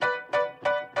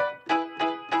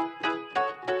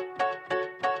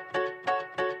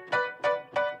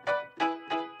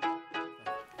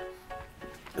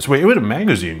So wait, it was a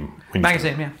magazine.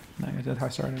 Magazine, yeah. That's how I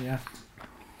started, yeah.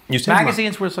 You said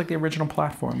Magazines was like the original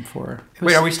platform for...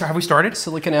 Wait, have we started?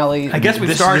 Silicon Alley. I guess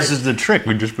we've started. This is the trick.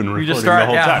 We've just been recording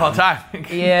the whole time.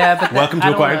 Yeah, but Welcome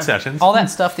to Acquired Sessions. All that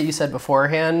stuff that you said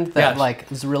beforehand that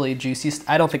Yes. is really juicy.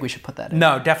 I don't think we should put that in.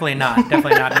 No, definitely not.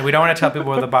 Definitely not. And we don't want to tell people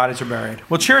where the bodies are buried.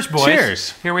 Well, cheers, boys.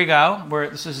 Cheers. Here we go.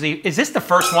 Is this the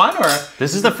first one or?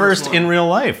 This is the first in real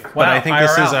life. But Wow, I think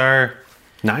this IRL. is our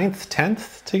 9th,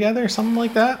 10th together, something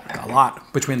like that. A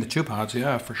lot between the two pods,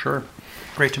 yeah, for sure.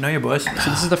 Great to know you, boys. So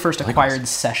this is the first Acquired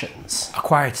Sessions.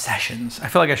 Acquired Sessions. I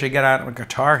feel like I should get out a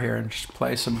guitar here and just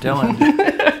play some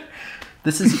Dylan.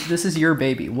 This is your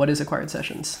baby. What is Acquired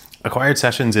Sessions? Acquired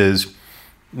Sessions is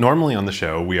normally on the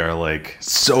show, we are like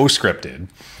so scripted.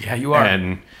 Yeah, you are.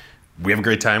 And we have a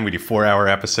great time. We do 4-hour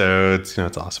episodes.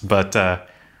 It's awesome. But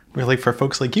we're like, for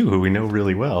folks like you who we know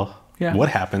really well, what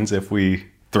happens if we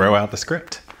throw out the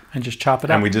script? And just chop it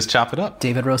up. And we just chop it up.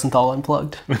 David Rosenthal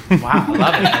Unplugged. Wow, I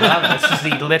love it. I love it. This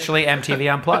is literally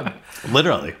MTV Unplugged.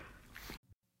 Literally.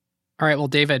 All right, well,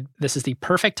 David, this is the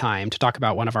perfect time to talk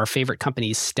about one of our favorite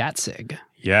companies, StatSig.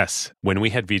 Yes. When we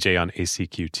had VJ on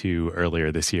ACQ2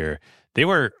 earlier this year, they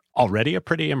were already a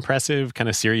pretty impressive kind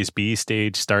of Series B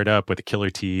stage startup with a killer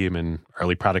team and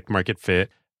early product market fit.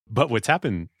 But what's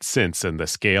happened since and the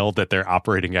scale that they're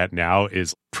operating at now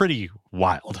is pretty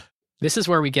wild. This is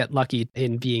where we get lucky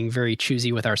in being very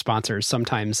choosy with our sponsors.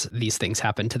 Sometimes these things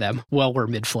happen to them while we're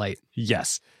mid-flight.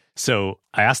 Yes. So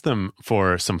I asked them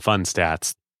for some fun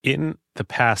stats. In the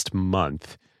past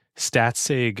month,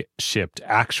 StatSig shipped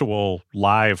actual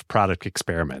live product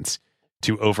experiments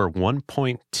to over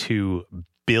 1.2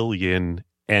 billion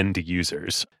end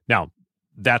users. Now,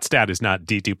 that stat is not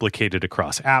deduplicated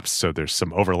across apps, so there's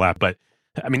some overlap. But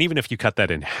I mean, even if you cut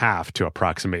that in half to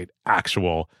approximate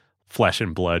actual flesh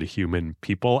and blood human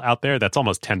people out there, that's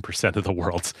almost 10% of the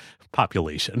world's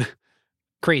population.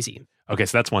 Crazy. Okay,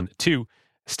 so that's one. Two,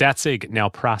 StatSig now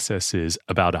processes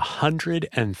about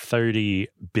 130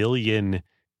 billion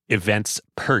events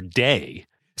per day.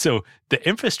 So the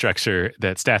infrastructure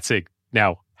that StatSig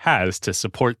now has to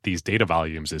support these data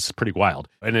volumes is pretty wild.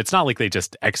 And it's not like they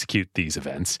just execute these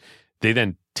events. They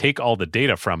then take all the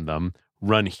data from them,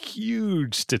 run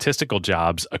huge statistical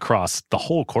jobs across the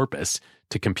whole corpus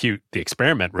to compute the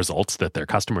experiment results that their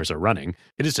customers are running.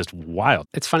 It is just wild.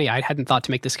 It's funny, I hadn't thought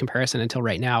to make this comparison until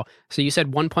right now. So you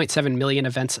said 1.7 million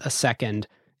events a second.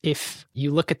 If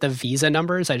you look at the Visa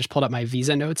numbers, I just pulled up my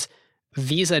Visa notes.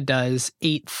 Visa does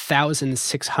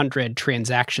 8,600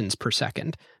 transactions per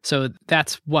second. So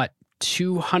that's what,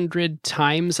 200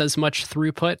 times as much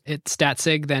throughput at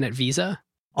StatSig than at Visa?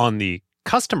 On the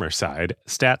customer side,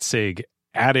 StatSig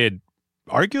added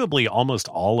arguably almost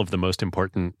all of the most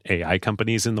important AI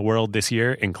companies in the world this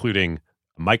year, including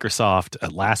Microsoft,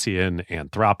 Atlassian,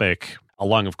 Anthropic,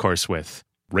 along, of course, with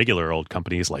regular old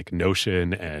companies like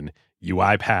Notion and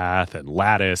UiPath and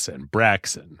Lattice and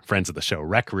Brex and friends of the show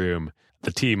Rec Room.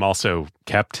 The team also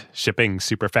kept shipping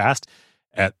super fast.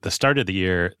 At the start of the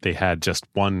year, they had just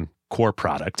one core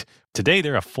product. Today,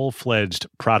 they're a full-fledged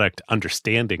product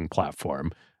understanding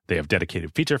platform. They have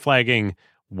dedicated feature flagging,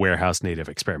 warehouse native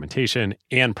experimentation,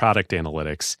 and product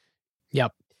analytics.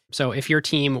 Yep. So if your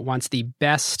team wants the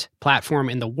best platform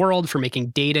in the world for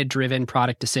making data-driven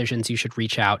product decisions, you should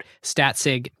reach out.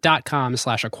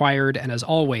 statsig.com/acquired. And as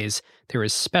always, there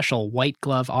is special white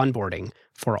glove onboarding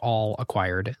for all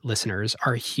Acquired listeners.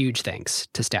 Our huge thanks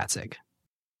to StatSig.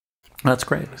 That's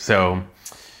great. So,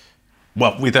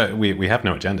 well, we thought we have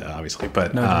no agenda, obviously,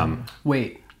 but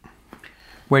Wait,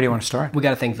 Where do you want to start? we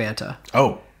got to thank Vanta.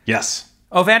 oh, yes.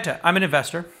 Oh, Vanta. I'm an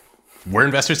investor. We're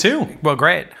investors too. Well,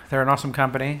 great. They're an awesome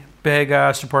company. Big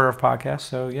supporter of podcasts.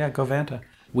 So, yeah, go Vanta.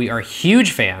 We are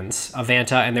huge fans of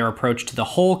Vanta and their approach to the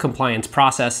whole compliance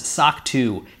process, SOC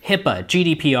 2, HIPAA,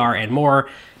 GDPR, and more.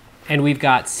 And we've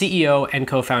got CEO and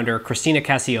co-founder Christina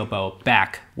Cassiopo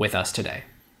back with us today.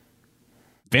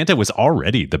 Vanta was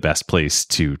already the best place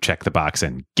to check the box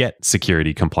and get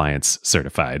security compliance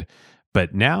certified.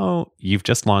 But now you've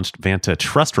just launched Vanta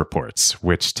Trust Reports,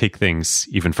 which take things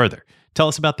even further. Tell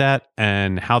us about that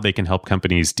and how they can help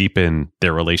companies deepen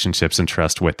their relationships and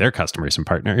trust with their customers and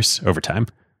partners over time.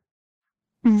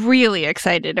 Really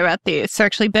excited about these. So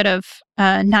actually a bit of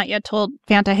not yet told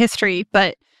Vanta history,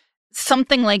 but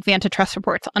something like Vanta Trust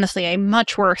Reports, honestly, a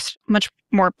much worse, much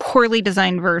more poorly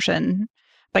designed version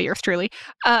by yours truly,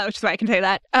 which is why I can say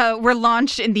that, were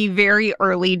launched in the very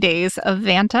early days of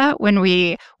Vanta when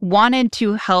we wanted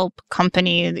to help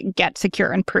companies get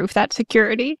secure and prove that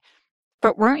security,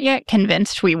 but weren't yet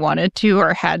convinced we wanted to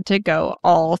or had to go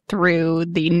all through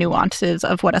the nuances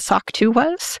of what a SOC 2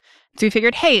 was. So we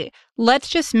figured, hey, let's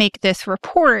just make this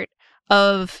report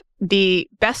of the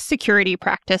best security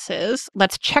practices.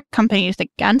 Let's check companies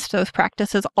against those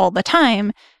practices all the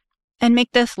time and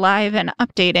make this live and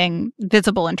updating,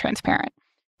 visible and transparent.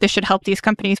 This should help these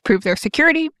companies prove their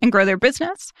security and grow their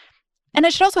business. And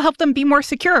it should also help them be more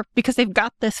secure because they've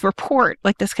got this report,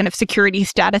 like this kind of security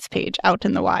status page out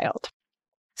in the wild.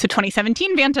 So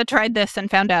 2017, Vanta tried this and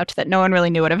found out that no one really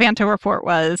knew what a Vanta report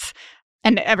was,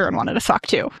 and everyone wanted a SOC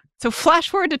 2. So flash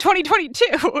forward to 2022,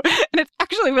 and it's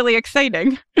actually really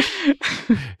exciting.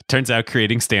 Turns out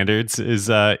creating standards is,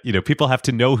 people have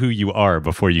to know who you are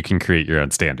before you can create your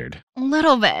own standard. A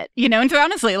little bit, and so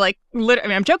honestly,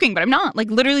 I'm joking, but I'm not.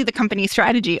 Literally the company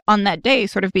strategy on that day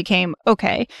sort of became,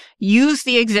 okay, use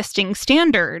the existing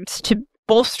standards to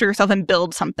bolster yourself and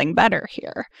build something better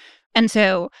here. And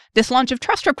so this launch of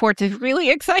trust reports is really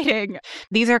exciting.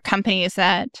 These are companies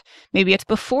that maybe it's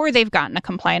before they've gotten a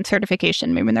compliance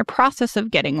certification, maybe in their process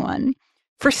of getting one.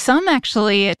 For some,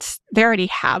 actually, they already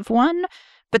have one.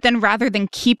 But then rather than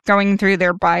keep going through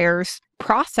their buyer's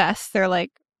process, they're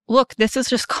like, look, this is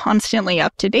just constantly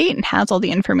up to date and has all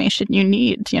the information you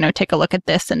need. Take a look at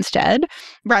this instead,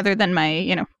 rather than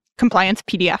my, compliance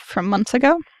PDF from months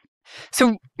ago.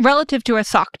 So relative to a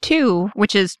SOC 2,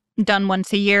 which is done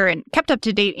once a year and kept up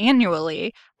to date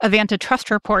annually, a Vanta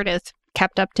trust report is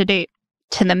kept up to date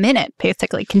to the minute,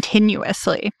 basically,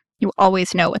 continuously. You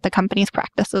always know what the company's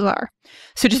practices are.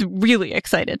 So just really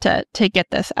excited to get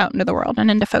this out into the world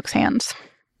and into folks' hands.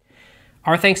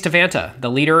 Our thanks to Vanta, the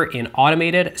leader in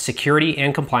automated security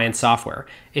and compliance software.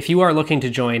 If you are looking to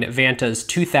join Vanta's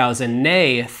 2,000,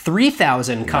 nay,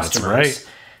 3,000 customers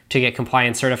to get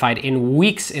compliance certified in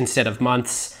weeks instead of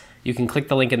months, you can click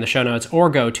the link in the show notes or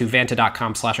go to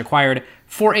vanta.com/acquired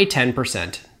for a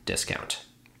 10% discount.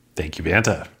 Thank you,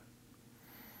 Vanta.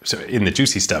 So in the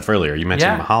juicy stuff earlier, you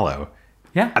mentioned Mahalo.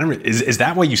 Yeah. I don't. Is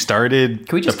that why you started?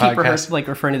 Can we just the keep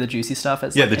referring to the juicy stuff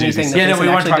as the juicy stuff? Yeah, no, we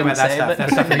want to talk about that stuff. That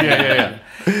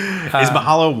stuff Is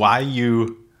Mahalo why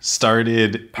you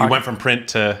started? You went from print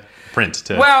to.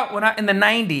 Well, in the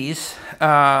 90s,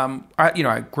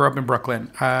 I grew up in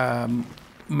Brooklyn.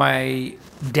 My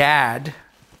dad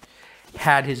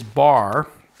had his bar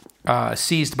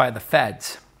seized by the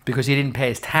feds because he didn't pay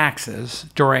his taxes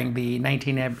during the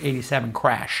 1987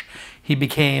 crash. He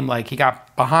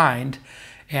got behind,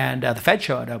 and the Fed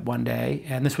showed up one day,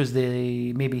 and this was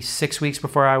maybe 6 weeks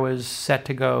before I was set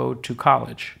to go to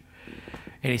college.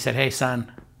 And he said, "Hey,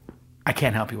 son, I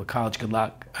can't help you with college. Good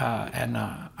luck. And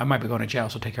I might be going to jail,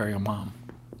 so take care of your mom."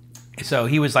 So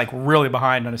he was really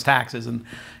behind on his taxes. And,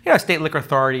 state liquor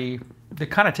authority, they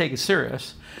kind of take it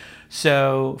serious.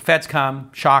 So feds come,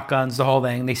 shotguns, the whole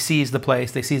thing. They seize the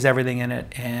place. They seize everything in it.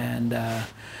 And I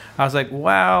was like,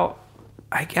 well,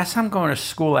 I guess I'm going to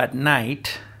school at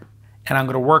night and I'm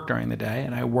going to work during the day.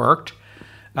 And I worked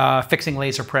fixing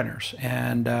laser printers.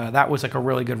 And that was a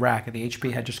really good racket. The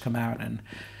HP had just come out. And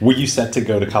were you set to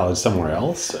go to college somewhere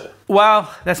else?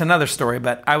 Well, that's another story.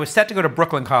 But I was set to go to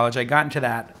Brooklyn College. I got into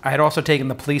that. I had also taken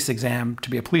the police exam to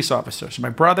be a police officer. So my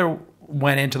brother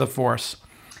went into the force.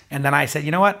 And then I said,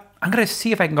 you know what? I'm going to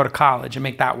see if I can go to college and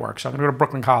make that work. So I'm going to go to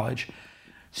Brooklyn College.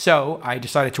 So I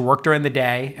decided to work during the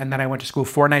day. And then I went to school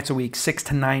 4 nights a week, 6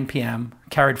 to 9 p.m.,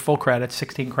 carried full credits,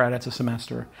 16 credits a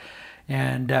semester.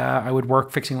 And I would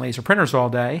work fixing laser printers all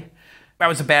day. I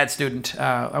was a bad student.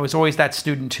 I was always that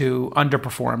student who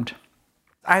underperformed.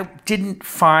 I didn't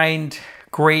find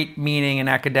great meaning in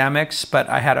academics, but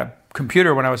I had a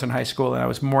computer when I was in high school, and I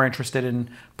was more interested in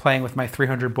playing with my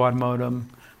 300 baud modem,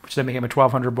 which then became a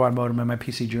 1200 baud modem in my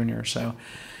PC Junior. So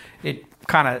it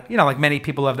kind of, like many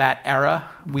people of that era,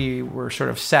 we were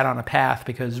sort of set on a path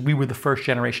because we were the first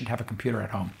generation to have a computer at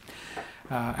home.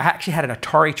 I actually had an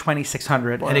Atari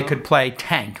 2600, and it could play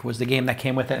Tank, was the game that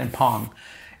came with it, and Pong.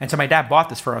 And so my dad bought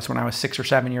this for us when I was 6 or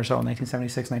 7 years old,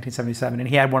 1976, 1977, and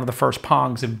he had one of the first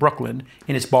Pongs in Brooklyn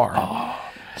in his bar. Oh,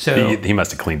 so he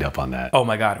must have cleaned up on that. Oh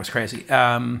my God, it was crazy.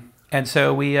 And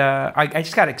so I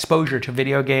just got exposure to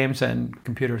video games and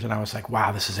computers, and I was like,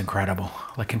 wow, this is incredible.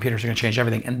 Computers are going to change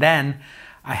everything. And then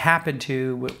I happened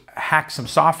to hack some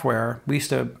software.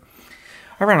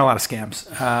 I ran a lot of scams,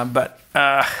 but...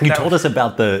 you told us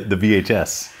about the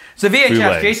VHS. So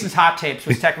VHS, Jason's Hot Tapes,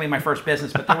 was technically my first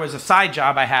business, but there was a side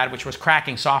job I had, which was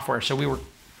cracking software. So we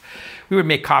would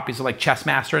make copies of Chess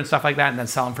Master and stuff like that, and then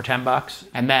sell them for $10.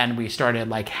 And then we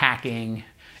started hacking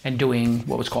and doing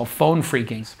what was called phone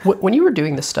phreaking. When you were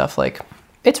doing this stuff, you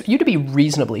had to be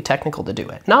reasonably technical to do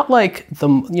it. Not not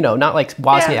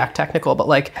Wozniak technical, but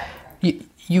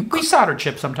we soldered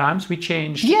chips sometimes. We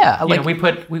changed. Yeah,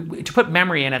 to put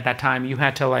memory in at that time, you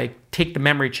had to take the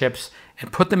memory chips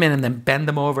and put them in and then bend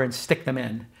them over and stick them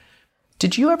in.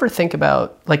 Did you ever think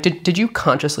about, like, did you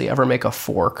consciously ever make a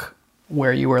fork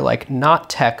where you were like,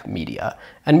 not tech media?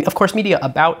 And of course, media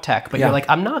about tech, but you're like,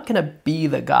 I'm not going to be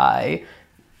the guy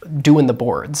doing the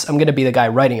boards. I'm going to be the guy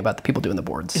writing about the people doing the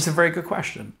boards. It's a very good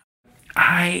question.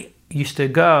 I used to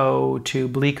go to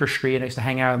Bleecker Street. I used to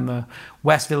hang out in the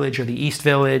West Village or the East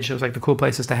Village. It was like the cool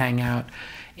places to hang out.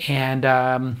 And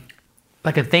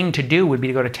like a thing to do would be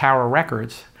to go to Tower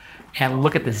Records and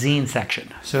look at the zine section.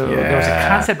 So there was a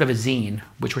concept of a zine,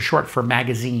 which was short for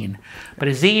magazine. But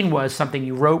a zine was something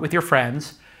you wrote with your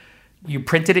friends. You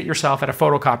printed it yourself at a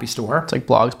photocopy store. It's like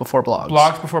blogs before blogs.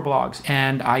 Blogs before blogs.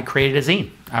 And I created a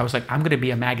zine. I was like, I'm going to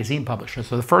be a magazine publisher.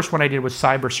 So the first one I did was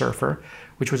Cyber Surfer,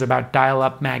 which was about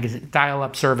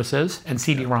dial-up services and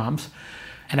CD-ROMs.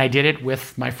 And I did it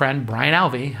with my friend Brian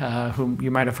Alvey, whom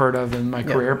you might have heard of in my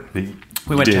career.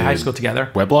 We went to high school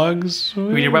together. Weblogs?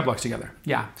 We did weblogs together.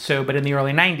 Yeah. So, but in the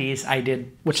early 90s, I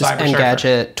did which is Cyber Surfer.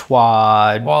 Engadget,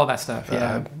 Twad. All that stuff,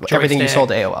 yeah. Everything you sold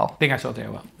to AOL. Everything I sold to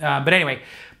AOL. But anyway,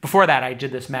 before that, I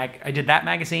did that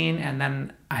magazine, and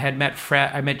then I had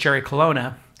met Jerry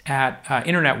Colonna at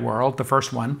Internet World, the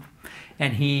first one,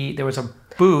 and there was a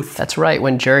booth. That's right,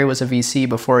 when Jerry was a VC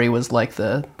before he was like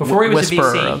the Before he was a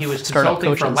VC, he was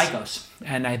consulting for Lycos,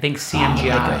 and I think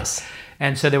CMGI.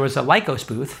 And so there was a Lycos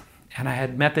booth, and I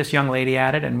had met this young lady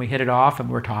at it, and we hit it off, and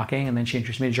we were talking, and then she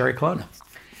introduced me to Jerry Colonna.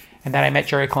 And then I met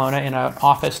Jerry Colonna in an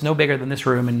office no bigger than this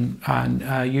room on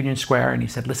Union Square. And he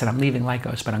said, listen, I'm leaving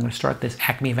Lycos, but I'm going to start this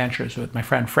Acme Ventures with my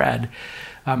friend Fred.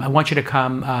 I want you to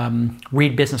come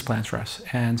read business plans for us.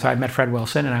 And so I met Fred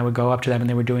Wilson, and I would go up to them, and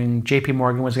they were doing, JP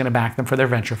Morgan was going to back them for their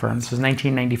venture firm. This was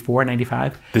 1994,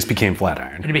 95. This became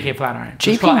Flatiron. It became Flatiron.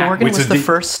 JP Morgan was the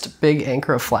first big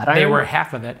anchor of Flatiron? They were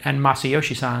half of it, and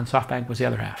Masayoshi-san, SoftBank, was the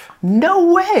other half.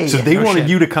 No way! So they wanted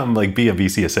you to come like be a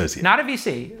VC associate. Not a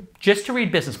VC, just to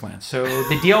read business plans. So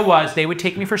the deal was they would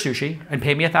take me for sushi and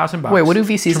pay me $1,000. Wait, what do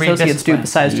VC associates do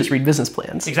besides just read business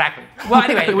plans? Exactly. Well,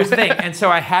 anyway, it was the thing. And so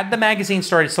I had the magazine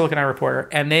started, Silicon Valley Reporter,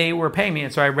 and they were paying me.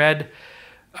 And so I read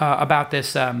about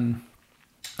this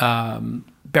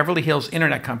Beverly Hills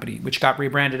internet company, which got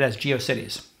rebranded as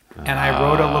GeoCities. And I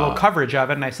wrote a little coverage of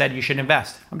it, and I said, you should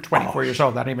invest. I'm 24 years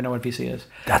old. I don't even know what VC is.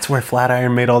 That's where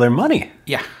Flatiron made all their money.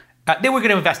 Yeah. They were going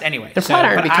to invest anyway. The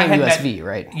Flatiron became USV,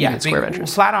 right? Yeah. Square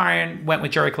Ventures. Flatiron went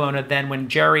with Jerry Colonna. Then when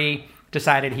Jerry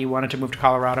decided he wanted to move to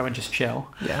Colorado and just chill,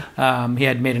 he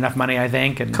had made enough money, I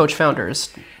think. And Coach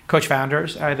Founders,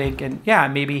 I think. And yeah,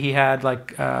 maybe he had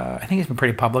like, I think he's been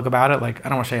pretty public about it. Like, I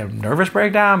don't want to say a nervous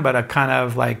breakdown, but a kind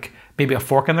of like maybe a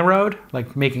fork in the road,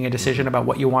 like making a decision about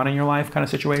what you want in your life kind of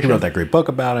situation. He wrote that great book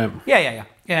about it. Yeah.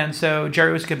 And so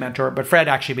Jerry was a good mentor, but Fred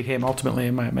actually became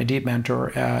ultimately my deep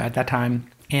mentor at that time.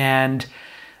 And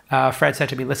Fred said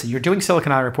to me, listen, you're doing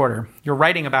Silicon Valley Reporter. You're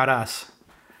writing about us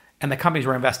and the companies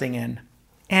we're investing in.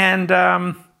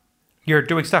 And you're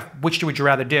doing stuff. Which would you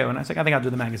rather do? And I was like, I think I'll do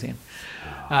the magazine.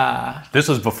 This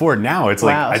was before. Now it's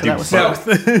like, I do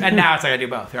both. And now it's like I do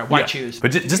both. Right? Why choose?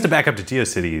 But just to back up to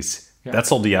GeoCities, that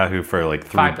sold to Yahoo for like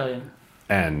 $5 billion.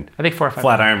 And I think 4 or 5.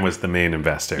 Flatiron was the main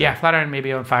investor. Yeah, Flatiron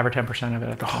maybe owned 5 or 10% of it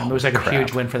at the time. It was like a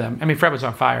huge win for them. I mean, Fred was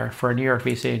on fire for a New York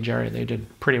VC, and Jerry, they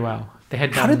did pretty well. They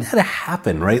had How did that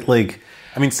happen, right? Like,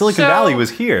 I mean, Silicon Valley was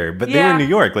here, but they were in New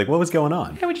York. Like, what was going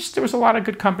on? Yeah, there was a lot of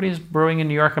good companies brewing in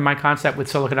New York, and my concept with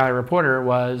Silicon Valley Reporter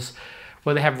was,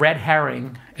 well, they have Red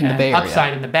Herring and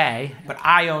Upside in the Bay, but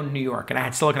I owned New York, and I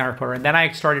had Silicon Valley Reporter, and then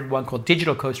I started one called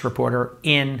Digital Coast Reporter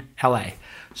in LA.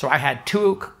 So I had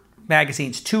 2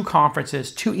 magazines, 2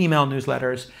 conferences, 2 email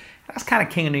newsletters. I was kind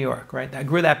of king of New York, right? I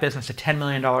grew that business to $10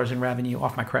 million in revenue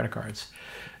off my credit cards.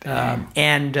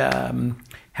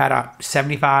 Had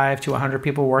 75 to 100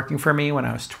 people working for me when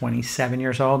I was 27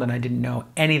 years old, and I didn't know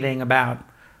anything about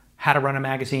how to run a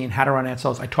magazine, how to run ad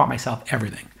sales. I taught myself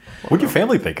everything. What did your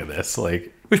family think of this? Like,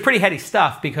 it was pretty heady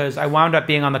stuff because I wound up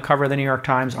being on the cover of the New York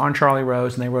Times on Charlie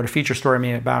Rose, and they wrote a feature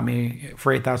story about me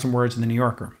for 8,000 words in the New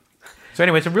Yorker. So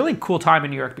anyway, it's a really cool time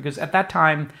in New York because at that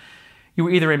time, you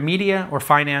were either in media or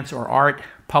finance or art,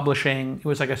 publishing. It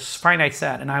was like a finite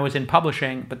set, and I was in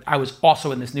publishing, but I was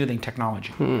also in this new thing,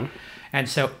 technology. And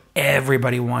so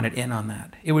everybody wanted in on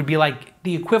that. It would be like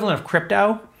the equivalent of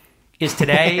crypto is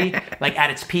today, like at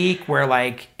its peak, where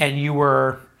like, and you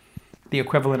were the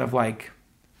equivalent of like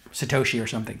Satoshi or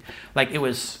something. Like it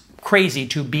was crazy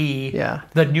to be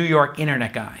the New York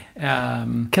internet guy.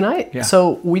 Can I? Yeah.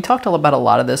 So we talked about a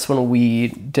lot of this when we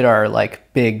did our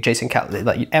like big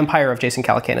Empire of Jason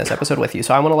Calacanis episode with you.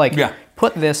 So I want to like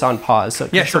put this on pause. So,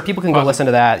 so people can go listen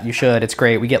to that. You should. It's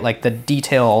great. We get like the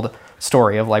detailed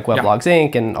story of like Weblogs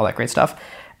Inc. and all that great stuff.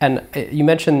 And you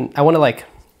mentioned, I want to like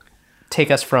take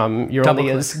us from you're Double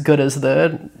only click. as good as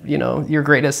the,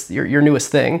 your newest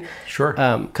thing. Sure.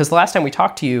 Because the last time we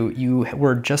talked to you, you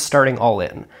were just starting All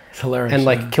In. It's hilarious. And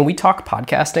like, can we talk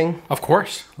podcasting? Of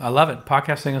course. I love it.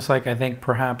 Podcasting is like, I think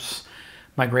perhaps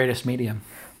my greatest medium.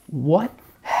 What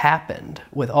happened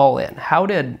with All In? How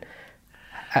did,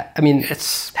 I mean,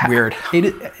 It's weird.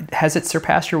 Has it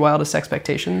surpassed your wildest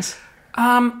expectations?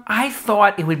 I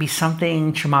thought it would be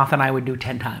something Chamath and I would do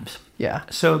 10 times. Yeah.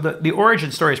 So the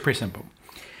origin story is pretty simple.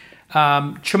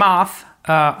 Chamath,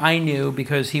 I knew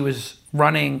because he was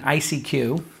running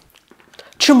ICQ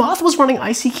Chamath was running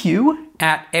ICQ?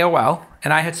 at AOL,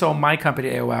 and I had sold my company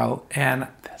to AOL, and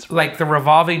like the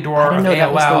revolving door didn't of know AOL,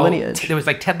 that was the lineage. there was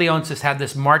like Ted Leonsis had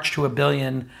this March to a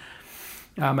Billion.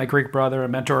 My Greek brother, a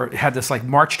mentor, had this like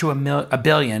March to a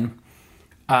Billion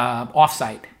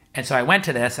offsite, and so I went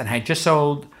to this, and I had just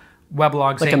sold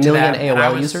Weblogs Like Inc. a to million them, and I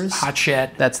AOL was users? hot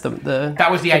shit. That's the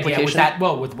That was the idea. implication? Was that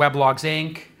with Weblogs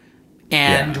Inc.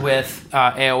 and with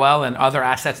AOL and other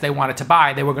assets they wanted to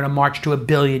buy, they were going to march to 1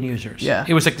 billion users. Yeah.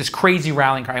 It was like this crazy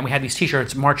rallying cry, and we had these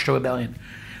T-shirts, March to 1 billion.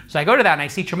 So I go to that and I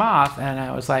see Chamath, and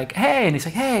I was like, "Hey," and he's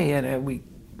like, "Hey," and we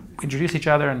introduced each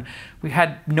other, and we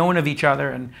had known of each other.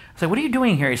 And I was like, "What are you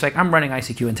doing here?" He's like, "I'm running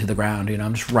ICQ into the ground.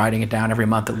 I'm just riding it down. Every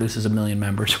month it loses 1 million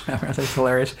members." Whatever. I was like, "It's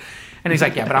hilarious." And he's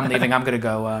like, "Yeah, but I'm leaving. I'm going to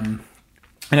go. I'm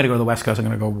going to go to the West Coast. I'm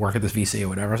going to go work at this VC or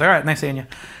whatever." I was like, "All right, nice seeing you."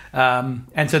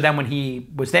 And so then when he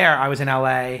was there, I was in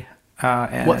LA.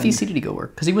 And What VC did he go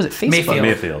work? Because he was at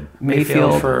Facebook.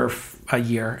 Mayfield for a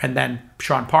year, and then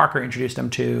Sean Parker introduced him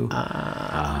to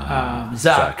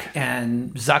Zuck,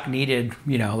 and Zuck needed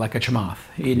like a Chamath.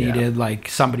 He needed like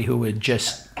somebody who would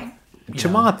just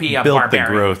Chamath be a built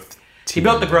barbarian. the growth He team.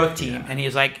 built the growth team, and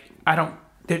he's like, I don't.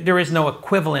 There is no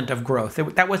equivalent of growth.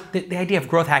 That was the idea of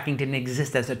growth hacking didn't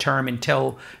exist as a term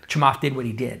until Chamath did what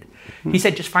he did. He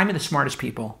said, just find me the smartest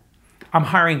people. I'm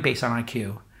hiring based on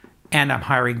IQ. And I'm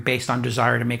hiring based on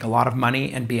desire to make a lot of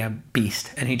money and be a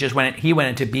beast. And he went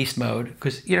into beast mode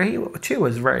because he too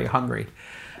was very hungry.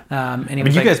 And he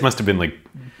was You guys must have been like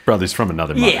brothers from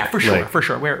another mother. Yeah, for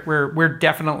sure. We're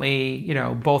definitely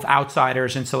both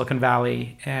outsiders in Silicon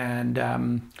Valley. And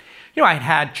I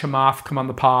had Chamath come on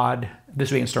the pod. This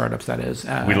Week in Startups, that is.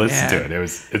 We listened to it.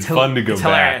 It's fun to go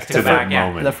back to that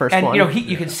moment. The first and one.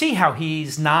 You can see how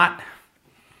he's not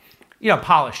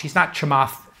polished. He's not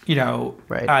Chamath.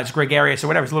 Right. It's gregarious or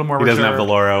whatever. It's a little more He doesn't reserved. have the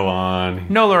Loro on.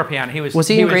 No Laura Piana. Was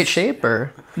he in great shape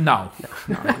or? No,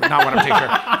 not what I'm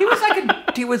sure.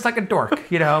 He was like a dork,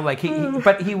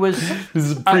 but he was. This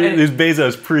is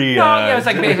Bezos pre. It was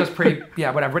like Bezos pre.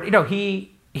 Yeah, whatever. But,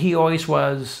 he always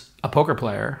was a poker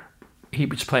player. He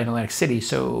was playing Atlantic City,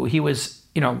 so he was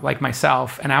like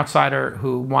myself, an outsider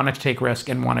who wanted to take risk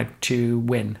and wanted to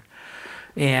win,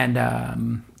 and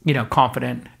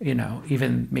confident.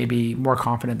 Even maybe more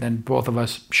confident than both of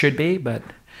us should be, but.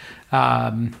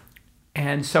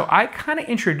 And so I kind of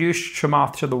introduced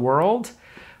Chamath to the world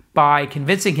by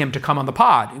convincing him to come on the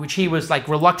pod, which he was like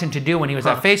reluctant to do when he was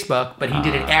at Facebook, but he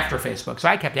did it after Facebook. So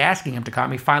I kept asking him to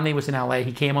come. He finally was in LA.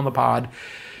 He came on the pod.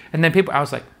 And then I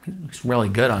was like, he's really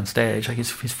good on stage. Like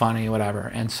he's funny,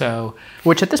 whatever. And so.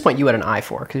 Which at this point you had an eye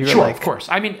for. Cause you were sure, like, of course.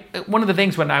 I mean, one of the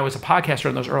things when I was a podcaster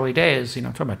in those early days,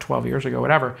 talking about 12 years ago,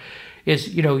 whatever,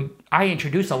 is, I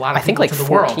introduced a lot of people to the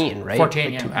 14, world. Right?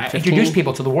 14, like I introduced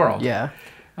people to the world. Yeah.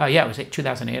 It was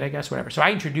 2008, I guess, whatever. So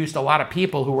I introduced a lot of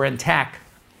people who were in tech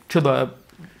to the,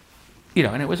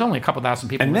 and it was only a couple thousand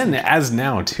people. And then as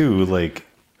now too, like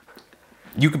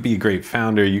you could be a great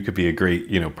founder, you could be a great,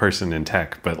 person in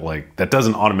tech, but like that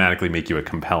doesn't automatically make you a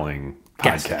compelling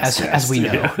podcast. As we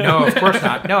know. Yeah. No, of course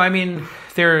not. No, I mean,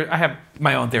 I have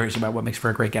my own theories about what makes for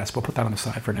a great guest. We'll put that on the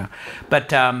side for now.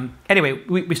 But anyway,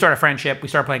 we started a friendship. We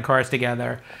started playing cards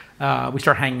together. We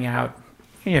started hanging out.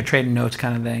 Trading notes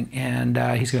kind of thing. And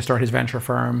he's going to start his venture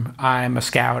firm. I'm a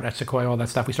scout at Sequoia, all that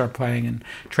stuff. We started playing and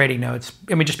trading notes.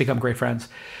 And we just become great friends.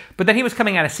 But then he was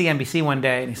coming out of CNBC one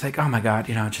day, and he's like, oh my God,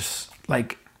 just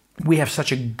like, we have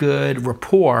such a good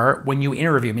rapport when you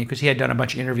interview me, because he had done a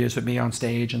bunch of interviews with me on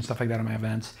stage and stuff like that at my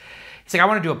events. He's like, I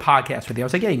want to do a podcast with you. I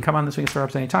was like, yeah, you can come on This Week in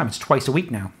Startups anytime. It's twice a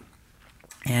week now.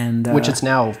 And which it's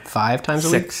now 5 times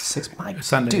a week? 6. My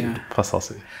Sunday, dude. yeah. Plus I'll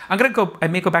see. I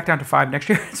may go back down to 5 next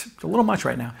year. It's a little much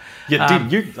right now. Yeah,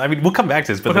 dude, we'll come back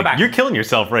to this, but we'll you're killing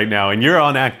yourself right now, and you're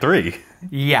on Act 3.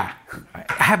 Yeah.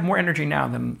 I have more energy now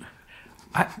than...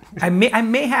 I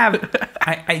may have...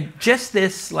 I just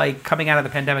this, like, coming out of the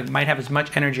pandemic, might have as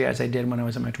much energy as I did when I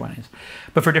was in my 20s.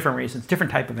 But for different reasons.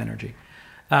 Different type of energy.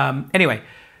 Anyway...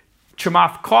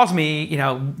 Chamath calls me,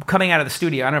 coming out of the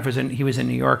studio. I don't know if he was in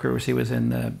New York or he was in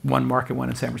the one market one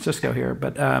in San Francisco here.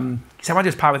 But he said, I want to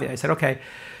just pod with you. I said, okay.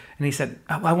 And he said,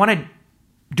 I want to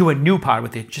do a new pod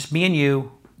with you, just me and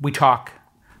you. We talk.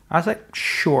 I was like,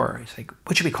 sure. He's like,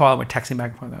 what should we call it? We're texting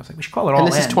back and forth. I was like, we should call it All In.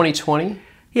 And this is 2020?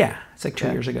 Yeah, it's like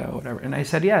 2 years ago or whatever. And I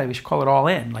said, yeah, we should call it All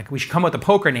In. Like, we should come up with a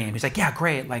poker name. He's like, yeah,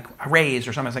 great, like a raise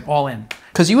or something. I was like, All In.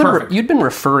 Because you'd been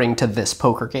referring to this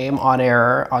poker game on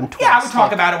air on Twitter. Yeah, I would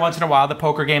talk about it once in a while, the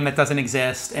poker game that doesn't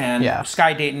exist. And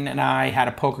Sky Dayton and I had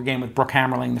a poker game with Brooke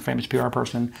Hammerling, the famous PR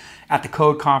person, at the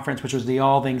Code Conference, which was the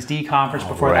All Things D conference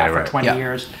for 20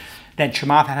 years. Then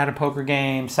Chamath had a poker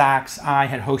game. Sachs, I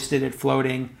had hosted it,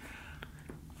 Floating,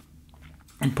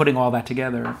 and putting all that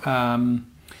together.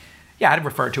 I'd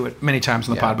refer to it many times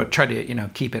on the pod, but try to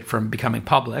keep it from becoming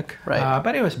public. Right.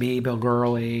 But it was me, Bill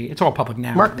Gurley. It's all public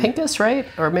now. Mark Pincus, right?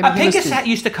 Or maybe Pincus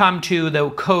used to come to the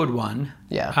Code one.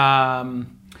 Yeah.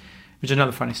 Which is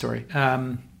another funny story.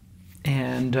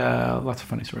 And lots of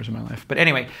funny stories in my life. But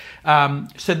anyway,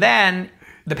 so then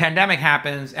the pandemic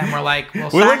happens, and we're like,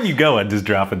 well, we're letting you go and just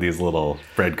dropping these little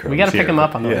breadcrumbs. We got to pick them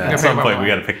up on the way. At some point, we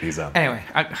got to pick these up. Anyway,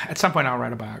 at some point, I'll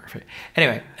write a biography.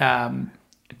 Anyway,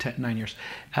 9 years,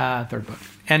 third book.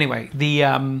 Anyway,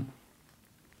 then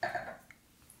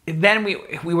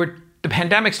the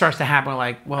pandemic starts to happen. We're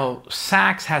like, well,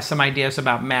 Sachs has some ideas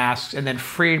about masks, and then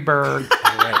Friedberg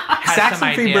has Sachs some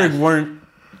and Friedberg weren't.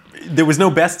 There was no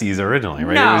besties originally,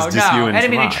 right? No, it was just you and I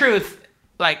mean, in Chamath. truth,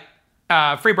 like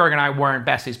Friedberg and I weren't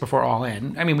besties before All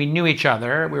In. I mean, we knew each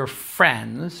other. We were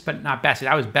friends, but not besties.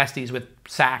 I was besties with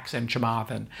Sachs and Chamath,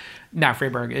 and now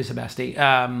Friedberg is a bestie.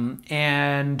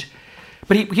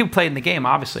 But he played in the game,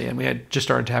 obviously, and we had just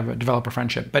started to develop a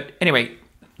friendship. But anyway,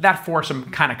 that foursome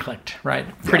kind of clicked, right,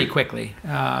 pretty quickly.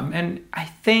 And I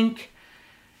think,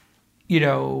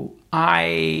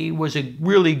 I was a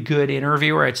really good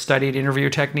interviewer. I'd studied interview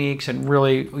techniques and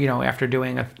really, after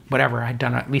doing I'd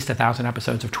done at least 1,000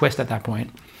 episodes of Twist at that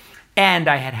point. And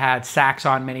I had Sachs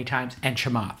on many times and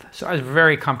Chamath. So I was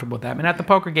very comfortable with them. And at the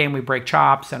poker game, we break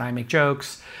chops and I make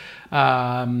jokes.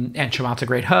 And Chamath's a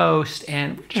great host,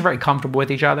 and we're just very comfortable with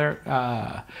each other.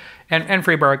 And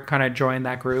Friedberg kind of joined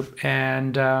that group,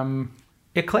 and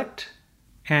it clicked.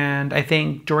 And I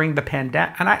think during the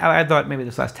pandemic, and I thought maybe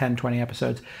this last 10, 20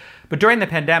 episodes, but during the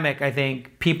pandemic, I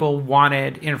think people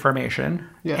wanted information.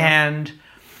 Yeah. And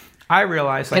I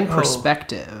realized, and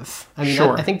perspective. I mean,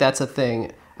 sure. I think that's a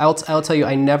thing. I'll tell you,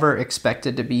 I never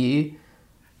expected to be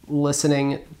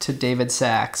listening to David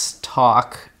Sachs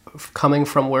talk, coming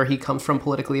from where he comes from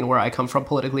politically and where I come from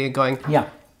politically, and going,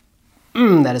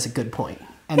 that is a good point.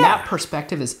 And that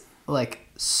perspective is like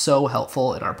so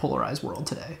helpful in our polarized world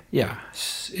today. Yeah,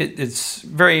 it's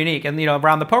very unique. And,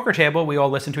 around the poker table, we all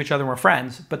listen to each other and we're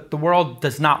friends, but the world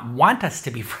does not want us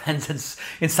to be friends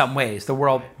in some ways. The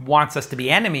world wants us to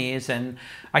be enemies. And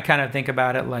I kind of think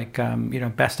about it like,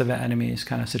 best of enemies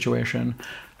kind of situation.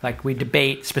 Like we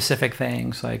debate specific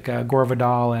things like Gore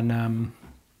Vidal and...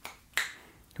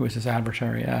 who was his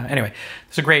adversary? Anyway,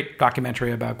 there's a great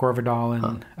documentary about Gore Vidal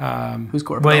and who's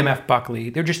Gore William Vidal? F. Buckley.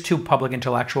 They're just two public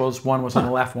intellectuals. One was on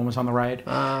the left, one was on the right.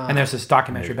 And there's this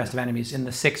documentary, Best of Enemies. In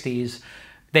the 60s,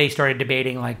 they started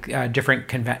debating like different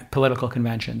political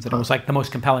conventions. And it was like the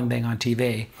most compelling thing on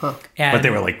TV. And but they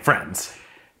were like friends.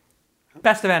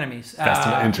 Best of Enemies.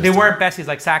 Interesting. They weren't besties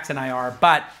like Sachs and I are,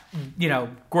 but,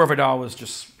 Gore Vidal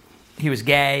was he was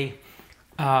gay.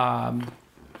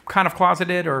 Kind of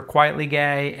closeted or quietly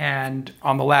gay, and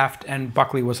on the left, and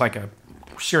Buckley was like a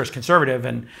serious conservative,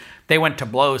 and they went to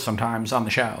blows sometimes on the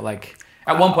show. Like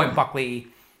at one point, Buckley,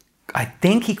 I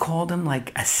think he called him like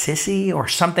a sissy or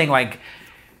something like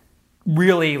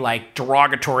really like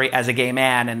derogatory as a gay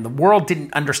man, and the world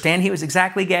didn't understand he was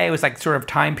exactly gay. It was like sort of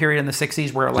time period in the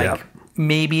 60s where like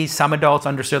maybe some adults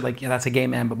understood like, that's a gay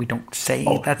man, but we don't say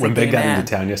that's a gay man. When Ben got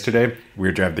into town yesterday, we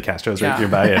were driving the Castros right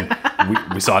nearby,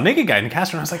 and we saw a naked guy in the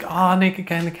Castro, and I was like, oh, naked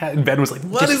guy in the Castro. And Ben was like,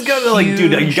 what is going on? Like,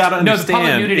 dude, you got to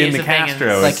understand in the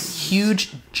Castro. Like,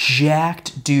 huge,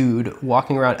 jacked dude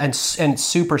walking around, and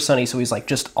super sunny, so he's like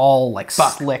just all like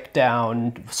slicked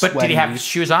down, sweaty. But did he have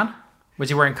shoes on? Was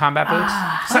he wearing combat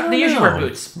boots? They usually wear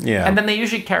boots. Yeah. And then they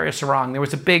usually carry a sarong. There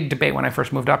was a big debate when I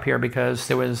first moved up here because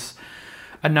there was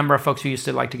a number of folks who used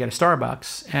to like to get a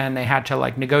Starbucks, and they had to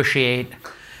like negotiate.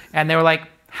 And they were like,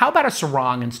 how about a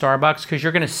sarong in Starbucks? Because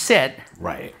you're going to sit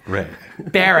right,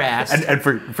 bare-assed. and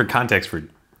for context,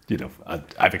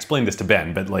 I've explained this to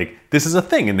Ben, but like this is a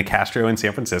thing in the Castro in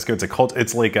San Francisco. It's a cult.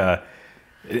 It's like a...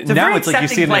 now it's like you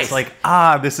see it and it's like,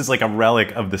 this is like a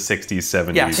relic of the 60s,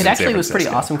 70s. Yeah, it actually was pretty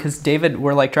awesome because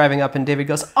we're like driving up and David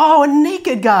goes, oh, a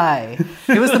naked guy.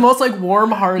 It was the most like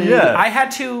warm-hearted. Yeah. I had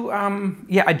to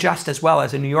adjust as well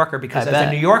as a New Yorker because as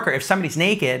a New Yorker, if somebody's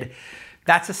naked,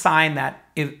 that's a sign that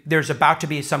if there's about to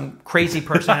be some crazy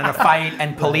person in a fight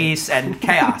and police and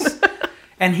chaos.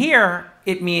 And here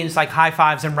it means like high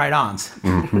fives and right-ons.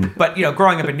 But,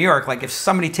 growing up in New York, like if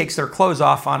somebody takes their clothes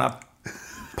off on a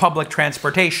public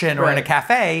transportation or in a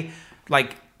cafe,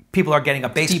 like people are getting a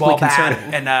baseball bat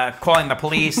and calling the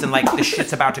police and like the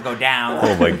shit's about to go down.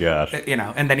 Oh my God.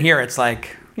 And then here it's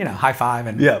like, high five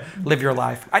and live your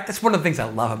life. That's one of the things I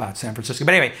love about San Francisco.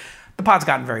 But anyway, the pod's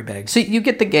gotten very big. So you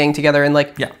get the gang together and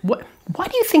like, why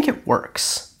do you think it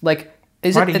works? Like,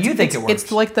 why do you think it works?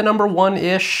 It's like the number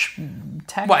one-ish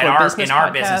tech or business in our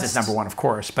podcast. business, it's number one, of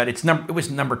course. But it was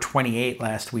number 28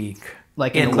 last week.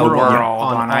 Like in the world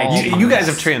on iTunes. You guys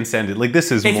have transcended. Like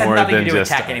this is more than just... It has nothing to do with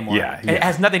tech anymore. It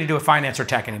has nothing to do with finance or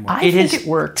tech anymore. I think it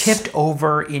works. Tipped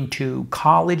over into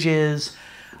colleges.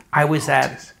 I was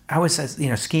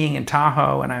skiing in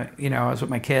Tahoe, and I was with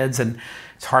my kids, and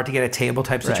it's hard to get a table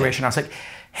type situation. I was like,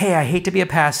 hey, I hate to be a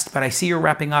pest, but I see you're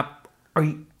wrapping up.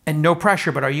 And no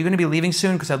pressure, but are you going to be leaving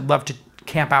soon? Because I'd love to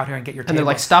camp out here and get your table. And they're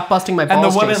like, stop busting my balls,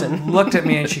 And the woman Jason. looked at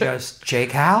me and she goes, J.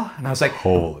 Cal? And I was like,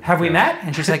 have we met?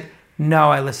 And she's like,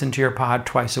 no, I listen to your pod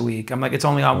twice a week. I'm like, it's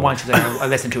only on once. She's like, I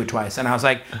listen to it twice. And I was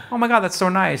like, oh my God, that's so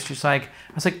nice. She's like,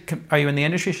 I was like, are you in the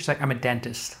industry? She's like, I'm a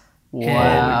dentist in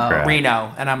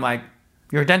Reno. And I'm like,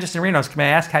 you're a dentist in Reno. Can I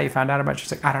ask how you found out about it?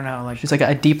 She's like, I don't know. She's like,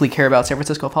 I deeply care about San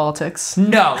Francisco politics.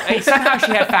 No. Somehow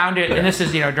she had found it. And this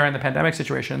is, during the pandemic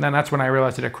situation. And then that's when I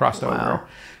realized that it crossed over.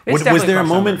 Was there a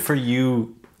moment for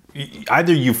you,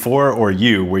 either you four or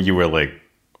you, where you were like,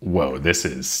 whoa, this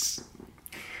is...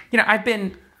 I've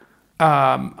been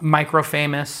micro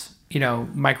famous,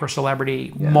 micro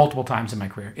celebrity multiple times in my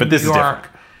career. But this is different.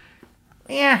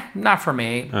 Not for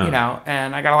me,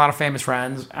 and I got a lot of famous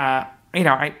friends.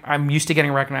 I'm used to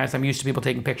getting recognized. I'm used to people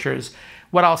taking pictures.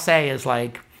 What I'll say is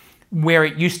like where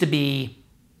it used to be,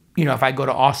 if I go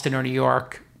to Austin or New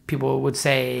York, people would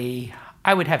say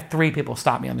I would have 3 people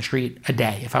stop me on the street a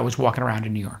day if I was walking around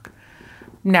in New York.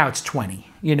 Now it's 20,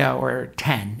 or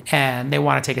 10, and they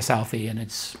want to take a selfie, and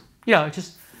it's,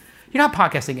 just, how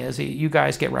podcasting is. You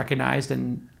guys get recognized,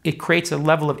 and it creates a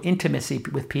level of intimacy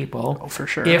with people. Oh, for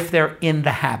sure. If they're in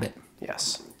the habit.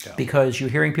 Yes. Because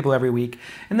you're hearing people every week,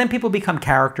 and then people become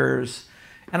characters.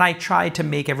 And I try to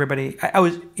make everybody. I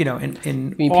was, in all honesty,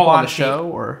 on the show,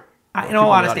 or in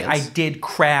all honesty, I did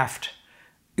craft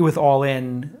with All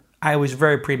In. I was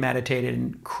very premeditated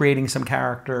in creating some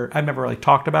character. I've never really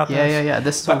talked about this. Yeah.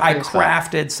 But I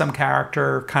crafted some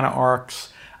character kind of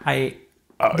arcs.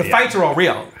 The fights are all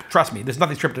real. Trust me, there's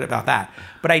nothing scripted about that.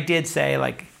 But I did say,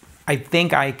 like, I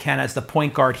think I can, as the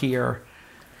point guard here,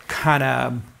 kind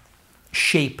of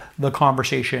shape the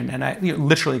conversation, and I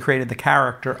literally created the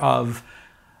character of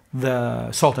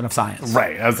the Sultan of Science.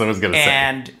 Right, that's what I was going to say.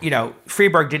 And,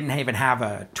 Freeberg didn't even have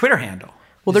a Twitter handle.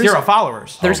 Well, there's 0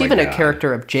 followers. There's even a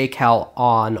character of J. Cal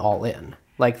on All In.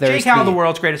 Like there's J. Cal, the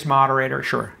world's greatest moderator,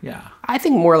 sure, yeah. I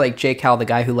think more like J. Cal, the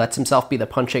guy who lets himself be the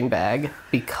punching bag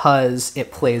because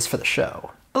it plays for the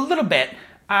show. A little bit.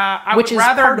 I would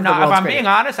rather not, if I'm being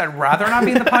honest, I'd rather not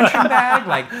be in the punching bag.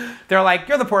 Like, they're like,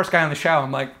 you're the poorest guy on the show.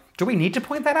 I'm like, do we need to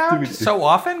point that out so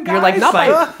often, guys? You're like,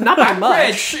 not by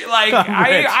much. Rich. Like,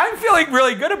 I'm feeling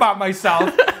really good about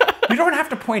myself. You don't have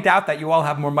to point out that you all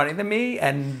have more money than me,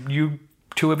 and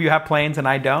 2 of you have planes and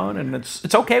I don't, and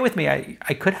it's okay with me.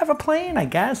 I could have a plane, I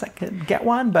guess. I could get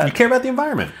one, but... You care about the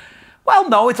environment. Well,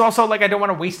 no, it's also like I don't want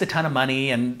to waste a ton of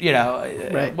money and,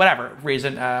 whatever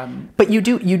reason. But you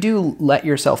do let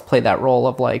yourself play that role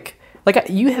of like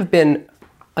you have been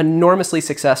enormously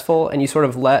successful, and you sort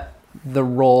of let the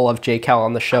role of J. Cal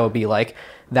on the show be like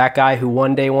that guy who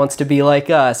one day wants to be like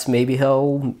us. Maybe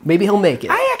he'll make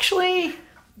it. I actually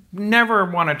never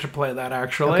wanted to play that,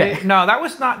 actually. Okay. No, that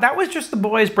was just the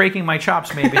boys breaking my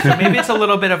chops, maybe. So maybe it's a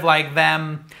little bit of like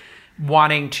them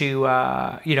wanting to,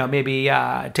 maybe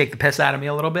take the piss out of me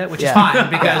a little bit, which is fine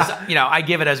because, I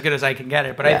give it as good as I can get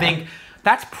it. But I think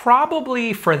that's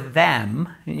probably for them,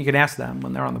 and you can ask them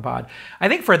when they're on the pod. I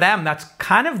think for them, that's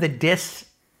kind of the diss.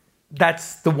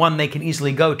 That's the one they can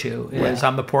easily go to is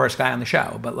I'm the poorest guy on the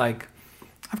show. But like,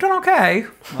 I've done okay.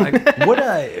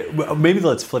 Like, maybe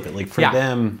let's flip it. Like for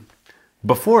them,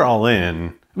 before All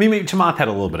In, I mean, maybe Chamath had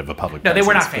a little bit of a public presence. No, they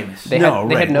were not famous. They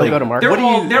had no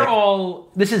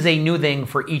go-to-market. This is a new thing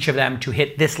for each of them to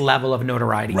hit this level of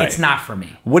notoriety. Right. It's not for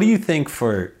me. What do you think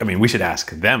we should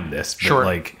ask them this, but sure.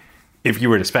 Like, if you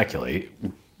were to speculate,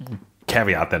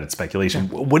 caveat that it's speculation,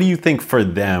 what do you think for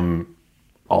them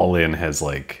All In has,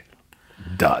 like,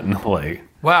 done? Like,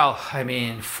 well, I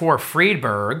mean, for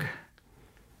Friedberg,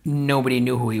 nobody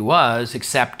knew who he was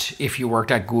except if you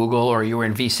worked at Google or you were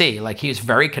in VC. Like, he was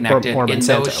very connected in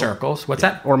those circles. What's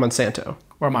that? Or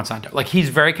Monsanto. Like, he's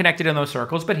very connected in those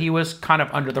circles, but he was kind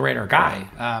of under the radar guy.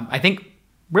 I think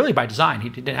really by design. He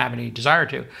didn't have any desire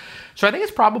to. So I think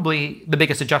it's probably the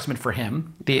biggest adjustment for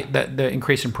him. The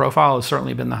increase in profile has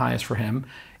certainly been the highest for him.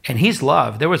 And he's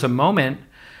loved. There was a moment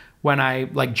when I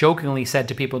like jokingly said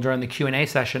to people during the Q&A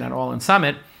session at All In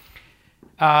Summit,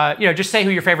 just say who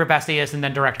your favorite bestie is and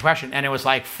then direct a question. And it was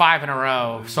like 5 in a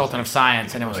row, Sultan of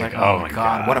Science. And it was like, oh my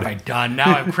God, what have I done?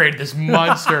 Now I've created this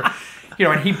monster.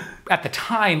 And he, at the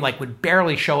time, like would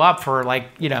barely show up for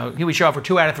he would show up for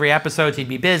 2 out of 3 episodes. He'd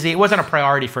be busy. It wasn't a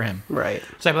priority for him. Right.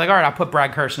 So I'd be like, all right, I'll put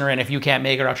Brad Kirshner in. If you can't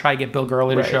make it, I'll try to get Bill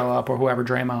Gurley to show up or whoever,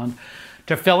 Draymond,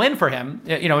 to fill in for him.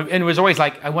 And it was always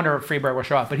like, I wonder if Freeberg will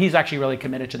show up. But he's actually really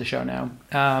committed to the show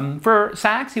now. For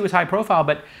Sachs, he was high profile,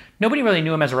 but nobody really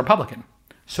knew him as a Republican.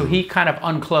 So he kind of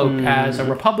uncloaked as a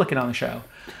Republican on the show.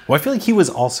 Well, I feel like he was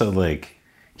also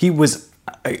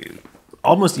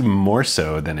almost even more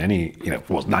so than any,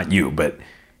 well, not you, but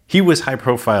he was high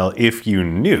profile if you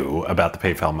knew about the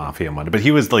PayPal Mafia and whatnot. But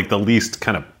he was like the least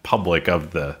kind of public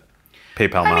of the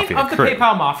PayPal Mafia of the crew.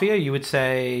 PayPal Mafia, you would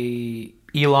say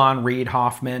Elon, Reid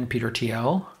Hoffman, Peter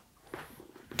Thiel,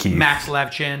 Keith. Max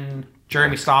Levchin,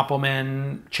 Jeremy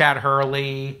Stoppelman, Chad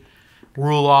Hurley,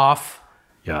 Ruloff.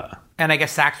 Yeah. And I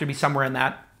guess Sachs would be somewhere in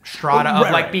that strata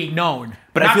of being known.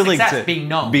 But not I feel success, like being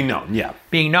known. Being known, yeah.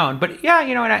 Being known. But yeah,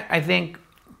 and I think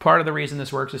part of the reason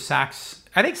this works is Sachs.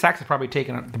 I think Sachs has probably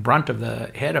taken the brunt of the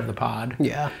hit of the pod.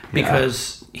 Yeah.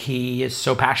 Because he is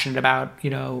so passionate about,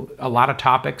 a lot of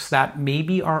topics that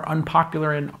maybe are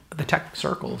unpopular in the tech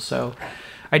circles. So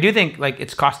I do think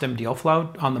it's cost him deal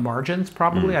flow on the margins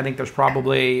probably. I think there's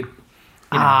probably...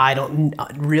 I don't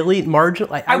really margin.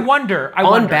 I wonder.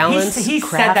 On balance, he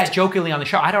said that jokingly on the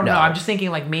show. I don't know. I'm just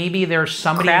thinking maybe there's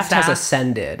somebody. Kraft has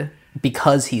ascended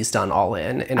because he's done All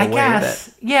In a way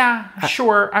that. Yeah,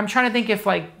 sure. I'm trying to think if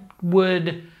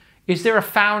is there a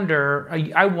founder?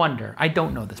 I wonder. I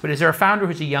don't know this, but is there a founder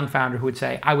who's a young founder who would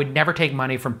say, "I would never take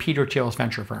money from Peter Thiel's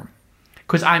venture firm"?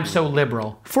 Because I'm so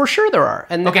liberal. For sure there are.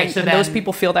 And, okay, so those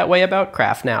people feel that way about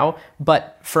Kraft now,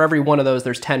 but for every one of those,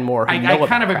 there's 10 more who know about Kraft. I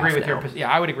kind of agree with your position.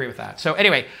 Yeah, I would agree with that. So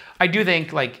anyway, I do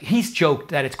think he's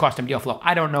joked that it's cost him deal flow.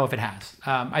 I don't know if it has.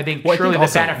 I think surely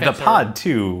the benefits the pod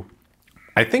too,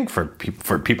 I think for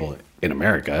people in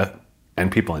America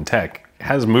and people in tech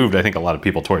has moved, I think, a lot of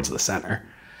people towards the center.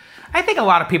 I think a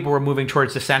lot of people were moving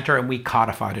towards the center and we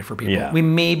codified it for people. Yeah. We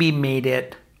maybe made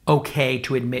it okay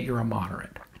to admit you're a moderate.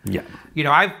 Yeah.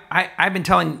 I've been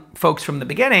telling folks from the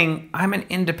beginning, I'm an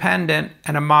independent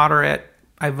and a moderate.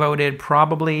 I voted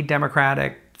probably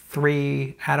Democratic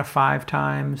 3 out of 5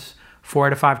 times, 4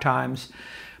 out of 5 times.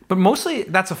 But mostly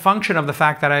that's a function of the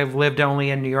fact that I've lived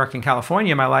only in New York and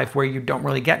California in my life where you don't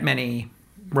really get many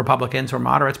Republicans or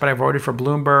moderates, but I voted for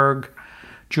Bloomberg,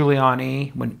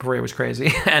 Giuliani, before he was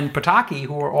crazy, and Pataki,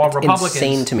 who were all Republicans.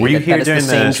 Insane to me. Were you here during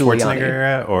the Schwarzenegger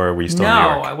era, or were you still in New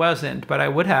York? No, I wasn't, but I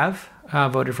would have.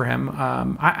 Voted for him.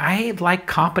 I like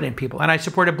competent people. And I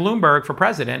supported Bloomberg for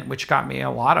president, which got me a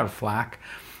lot of flack.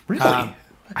 Really? I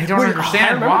don't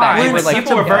understand why.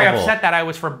 People were very upset that I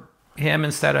was for him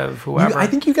instead of whoever. I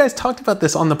think you guys talked about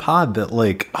this on the pod that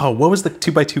what was the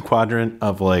 2x2 quadrant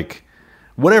of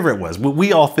whatever it was. What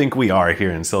we all think we are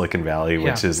here in Silicon Valley,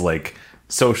 which is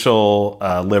social,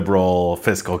 liberal,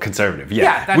 fiscal, conservative.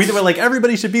 Yeah, we were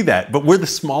everybody should be that, but we're the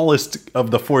smallest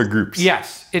of the 4 groups.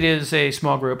 Yes, it is a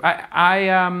small group.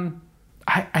 I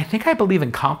think I believe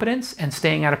in competence and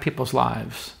staying out of people's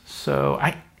lives. So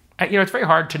it's very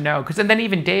hard to know because then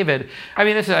even David.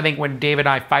 This is I think when David and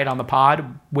I fight on the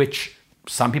pod, which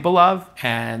some people love,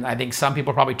 and I think some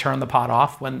people probably turn the pod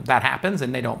off when that happens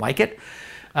and they don't like it.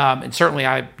 And certainly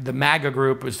the MAGA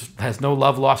group has no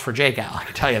love lost for Jake Al. I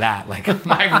can tell you that.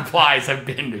 My replies have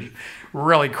been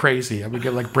really crazy. I've been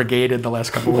getting brigaded the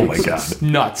last couple of weeks. Oh my God. It's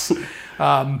nuts.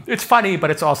 It's funny,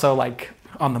 but it's also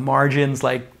on the margins,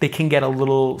 they can get a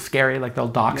little scary. They'll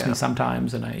dox me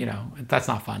sometimes, and that's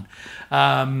not fun.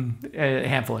 A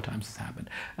handful of times it's happened.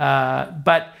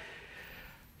 But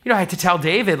I had to tell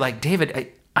David,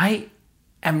 David, I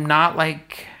am not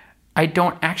I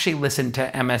don't actually listen to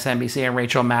MSNBC and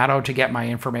Rachel Maddow to get my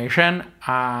information.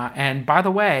 And by the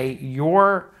way,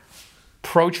 you're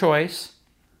pro-choice,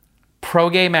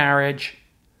 pro-gay marriage,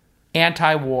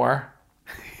 anti-war.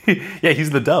 Yeah,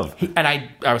 he's the dove. And I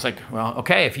was like, well,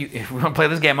 okay, if we want to play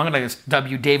this game, I'm going to dub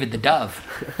you David the Dove.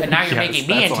 And now you're making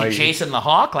me into Jason the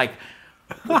Hawk?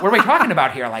 What are we talking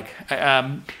about here?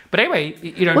 But anyway,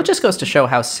 Well, it just goes to show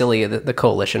how silly the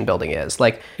coalition building is.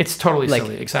 It's totally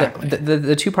silly, exactly.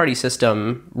 The two-party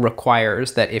system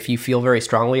requires that if you feel very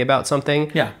strongly about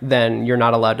something, then you're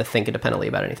not allowed to think independently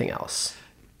about anything else.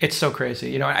 It's so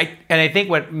crazy. And I think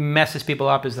what messes people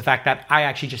up is the fact that I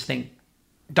actually just think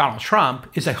Donald Trump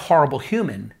is a horrible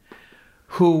human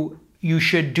who you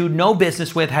should do no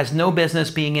business with, has no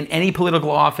business being in any political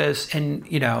office, and,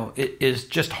 it is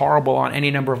just horrible on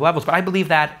any number of levels. But I believe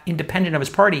that independent of his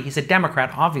party, he's a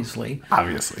Democrat, obviously.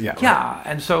 Obviously, yeah. Yeah, right.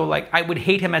 And so, I would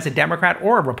hate him as a Democrat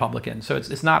or a Republican. So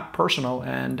it's not personal,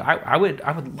 and I would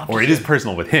love to. Or it is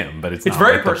personal with him, but it's not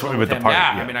very personal with the him. party.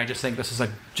 Yeah, I mean, I just think this is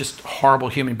a just horrible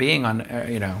human being on,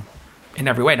 in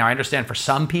every way. Now, I understand for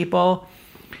some people,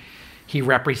 he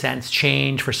represents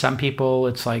change. For some people,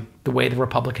 it's like the way the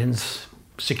Republicans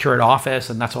secured office,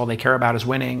 and that's all they care about is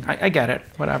winning. I get it,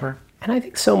 whatever. And I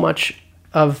think so much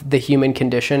of the human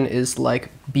condition is like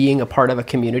being a part of a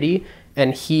community.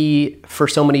 And he, for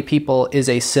so many people, is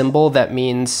a symbol that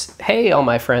means, hey, all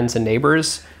my friends and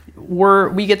neighbors,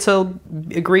 we get to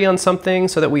agree on something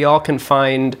so that we all can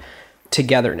find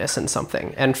togetherness in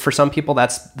something. And for some people,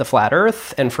 that's the flat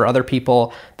earth. And for other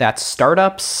people, that's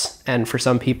startups. And for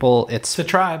some people, it's a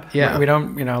tribe. Yeah. We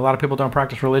don't, a lot of people don't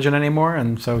practice religion anymore.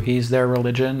 And so he's their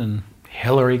religion, and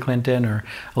Hillary Clinton or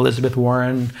Elizabeth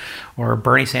Warren or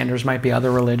Bernie Sanders might be other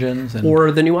religions.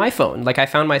 Or the new iPhone. Like, I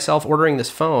found myself ordering this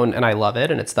phone and I love it.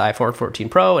 And it's the iPhone 14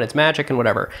 Pro and it's magic and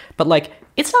whatever. But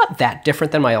it's not that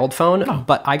different than my old phone. No.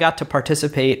 But I got to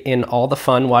participate in all the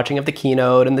fun watching of the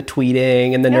keynote and the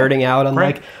tweeting and the nerding out on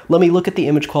let me look at the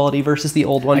image quality versus the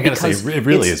old one. I gotta say, it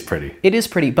really is pretty. It is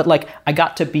pretty. But I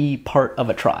got to be part of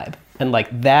a tribe. And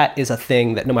that is a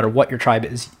thing that no matter what your tribe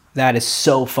is, that is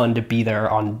so fun to be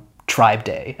there on Tribe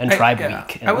Day and Tribe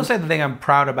Week. I will say the thing I'm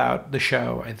proud about the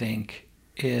show, I think,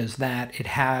 is that it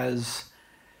has,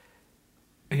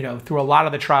 through a lot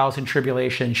of the trials and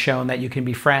tribulations, shown that you can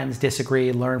be friends,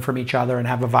 disagree, learn from each other, and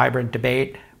have a vibrant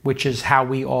debate, which is how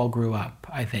we all grew up,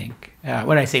 I think.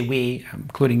 When I say we,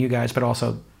 including you guys, but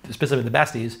also specifically the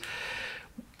besties,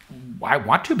 I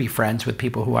want to be friends with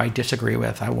people who I disagree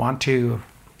with. I want to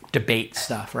debate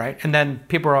stuff, right? And then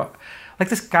people are... Like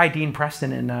this guy, Dean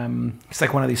Preston, and he's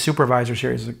like one of these supervisors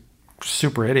here. He's a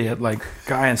super idiot,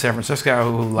 guy in San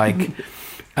Francisco who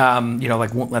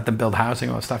won't let them build housing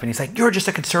and all that stuff. And he's like, you're just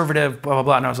a conservative, blah, blah,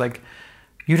 blah. And I was like,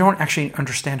 you don't actually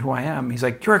understand who I am. He's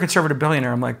like, you're a conservative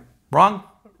billionaire. I'm like, wrong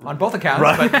on both accounts.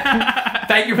 Right. But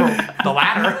thank you for the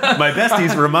latter. My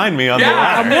besties remind me on the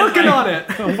latter. I'm working on it.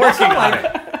 I'm working on it.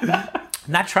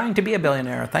 Not trying to be a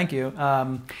billionaire. Thank you.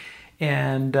 On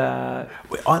that,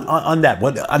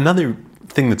 another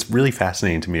thing that's really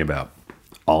fascinating to me about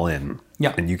All In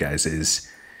and you guys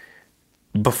is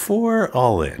before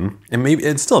All In, and maybe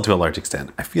it's still to a large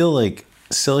extent, I feel like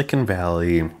Silicon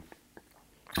Valley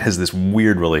has this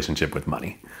weird relationship with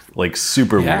money,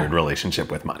 super weird relationship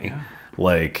with money.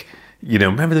 Yeah.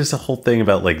 Remember there's a whole thing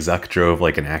about Zuck drove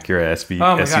an Acura SUV.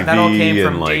 Oh my God, that all came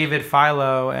from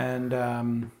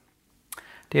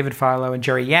David Filo and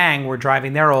Jerry Yang were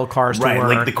driving their old cars to work.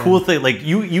 Right, the cool thing,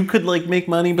 you could make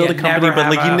money, build a company, but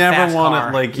you never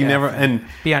want to, you never, and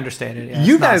be understated. Yeah,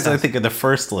 you guys, I think, are the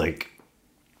first, you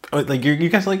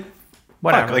guys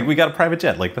whatever. Fuck, we got a private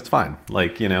jet, that's fine, I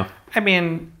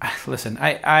mean, listen,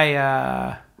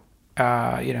 I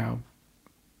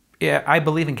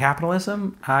believe in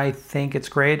capitalism. I think it's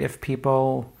great if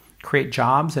people create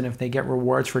jobs and if they get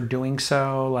rewards for doing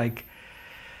so,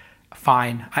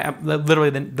 fine. I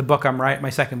literally the book I'm writing, my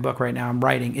second book right now I'm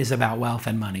writing, is about wealth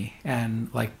and money, and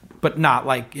but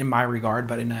not in my regard,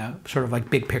 but in a sort of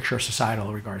big picture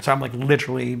societal regard. So I'm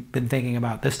literally been thinking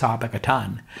about this topic a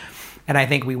ton, and I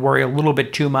think we worry a little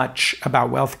bit too much about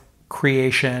wealth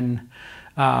creation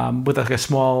with a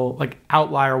small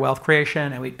outlier wealth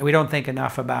creation, and we don't think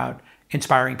enough about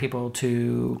inspiring people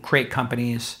to create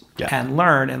companies and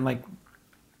learn. And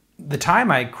the time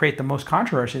I create the most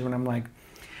controversy is when I'm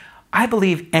I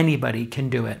believe anybody can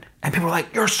do it. And people are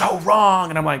like, you're so wrong.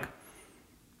 And I'm like,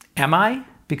 am I?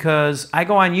 Because I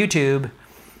go on YouTube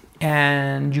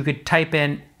and you could type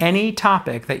in any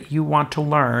topic that you want to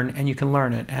learn and you can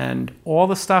learn it. And all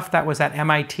the stuff that was at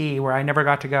MIT where I never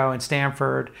got to go, and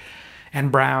Stanford and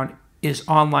Brown, is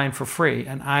online for free.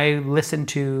 And I listen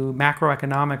to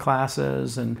macroeconomic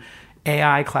classes and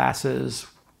AI classes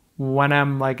when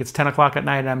I'm it's 10 o'clock at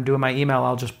night and I'm doing my email.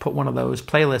 I'll just put one of those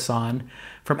playlists on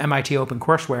from MIT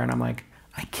OpenCourseWare, and I'm like,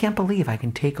 I can't believe I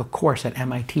can take a course at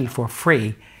MIT for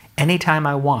free anytime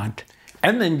I want.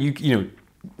 And then you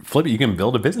flip it, you can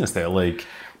build a business there.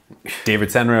 David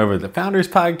Senra over the Founders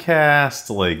Podcast,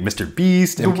 Mr.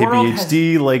 Beast,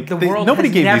 MKBHD. Nobody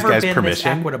gave these guys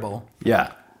permission. Equitable.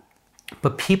 Yeah.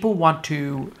 But people want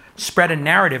to spread a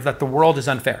narrative that the world is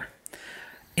unfair.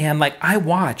 And I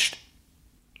watched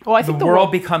I think the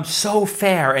world becomes so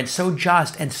fair and so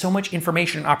just, and so much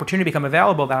information and opportunity become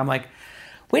available that I'm like,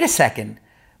 wait a second.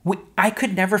 I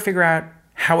could never figure out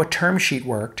how a term sheet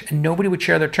worked, and nobody would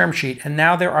share their term sheet. And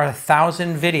now there are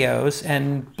 1,000 videos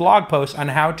and blog posts on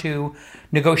how to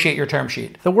negotiate your term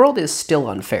sheet. The world is still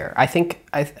unfair. I think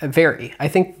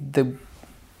the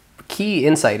key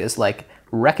insight is like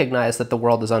recognize that the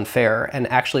world is unfair, and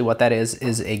actually what that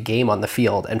is a game on the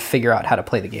field, and figure out how to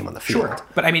play the game on the field. Sure,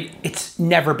 but I mean, it's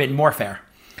never been more fair.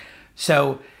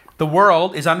 So the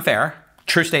world is unfair,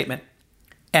 true statement.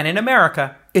 And in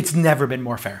America, it's never been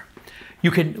more fair.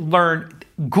 You can learn,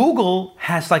 Google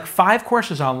has like 5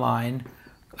 courses online.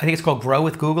 I think it's called Grow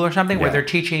with Google or something, where they're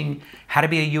teaching how to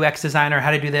be a UX designer,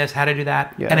 how to do this, how to do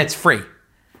that. Yeah. And it's free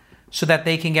so that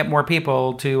they can get more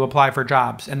people to apply for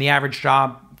jobs. And the average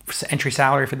job entry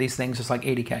salary for these things is like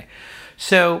 $80K.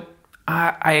 So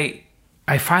I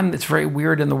find it's very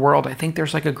weird in the world. I think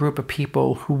there's like a group of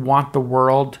people who want the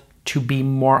world to be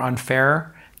more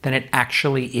unfair than it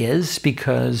actually is,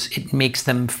 because it makes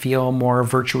them feel more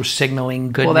virtuous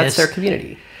signaling goodness. Well, that's their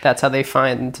community. That's how they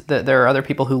find that there are other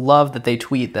people who love that they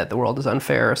tweet that the world is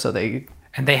unfair, so they...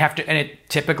 And they have to, and it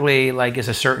typically like is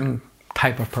a certain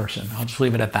type of person. I'll just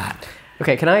leave it at that.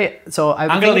 Okay, I'm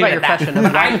thinking about your question.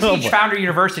 I teach Founder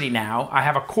University now. I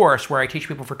have a course where I teach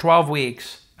people for 12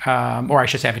 weeks, or I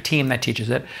should say I have a team that teaches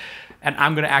it. And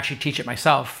I'm going to actually teach it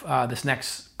myself this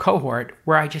next cohort,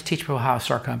 where I just teach people how to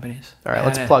start companies. All right,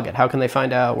 let's plug it. How can they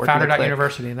find out?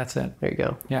 Founder.university, that's it. There you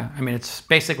go. Yeah, I mean, it's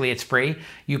free.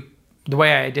 The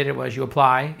way I did it was you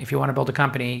apply. If you want to build a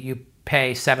company, you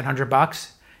pay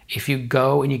 $700. If you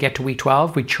go and you get to week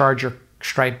 12, we charge your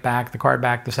Stripe back, the card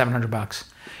back, the $700.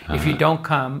 If you don't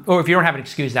come, or if you don't have an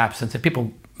excused absence, if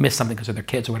people miss something because of their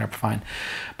kids or whatever, fine.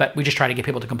 But we just try to get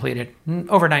people to complete it.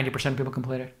 Over 90% of people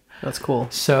complete it. That's cool.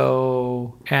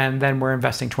 So, and then we're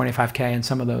investing $25K in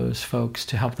some of those folks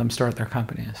to help them start their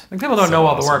companies. Like, people don't know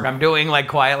all the work I'm doing, like,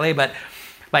 quietly, but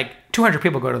like 200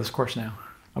 people go to this course now.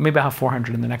 Or maybe I'll have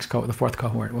 400 in the next the 4th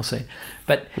cohort. We'll see.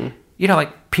 But, you know,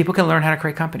 like, people can learn how to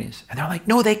create companies. And they're like,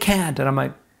 no, they can't. And I'm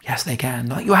like, yes, they can.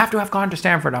 They're like, you have to have gone to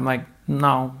Stanford. I'm like,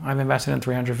 no, I've invested in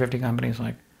 350 companies.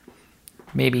 Like,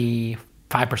 maybe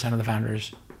 5% of the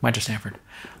founders went to Stanford.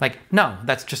 Like, no,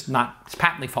 that's just not, it's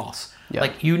patently false. Yeah.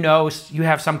 Like, you know, you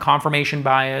have some confirmation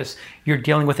bias. You're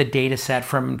dealing with a data set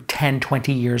from 10,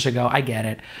 20 years ago. I get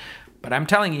it. But I'm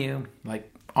telling you,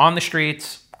 like, on the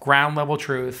streets, ground level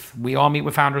truth, we all meet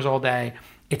with founders all day.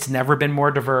 It's never been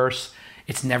more diverse.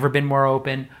 It's never been more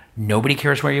open. Nobody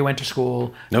cares where you went to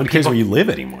school. Nobody cares where you live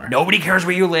anymore. Nobody cares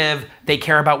where you live. They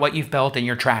care about what you've built and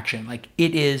your traction. Like,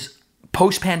 it is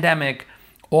post-pandemic,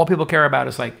 all people care about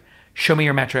is like, show me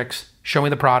your metrics, show me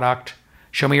the product,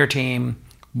 show me your team.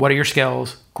 What are your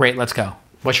skills? Great, let's go.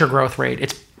 What's your growth rate?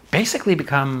 It's basically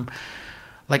become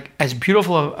like as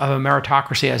beautiful of a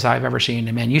meritocracy as I've ever seen.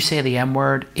 And man, you say the M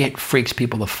word, it freaks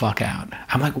people the fuck out.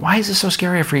 I'm like, why is this so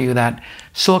scary for you that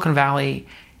Silicon Valley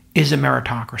is a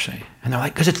meritocracy? And they're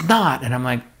like, because it's not. And I'm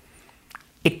like,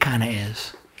 it kind of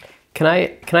is. Can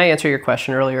I answer your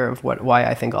question earlier of why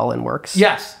I think All In works?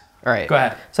 Yes. All right. Go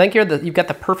ahead. So I think you've got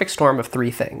the perfect storm of 3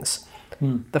 things.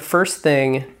 The first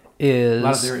thing is... A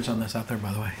lot of theories on this out there,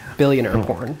 by the way. Billionaire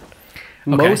porn.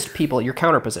 Okay. Most people, you're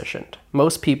counterpositioned.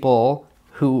 Most people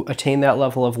who attain that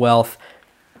level of wealth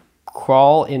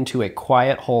crawl into a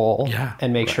quiet hole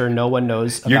and make sure no one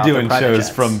knows about You're doing shows jets.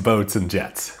 from boats and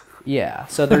jets. Yeah,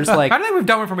 so there's like... I don't think we've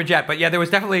done one from a jet, but yeah, there was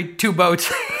definitely 2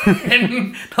 boats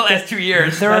in the last 2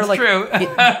 years. That's like, true.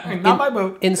 Not my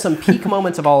boat. In some peak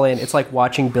moments of All In, it's like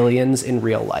watching Billions in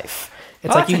real life.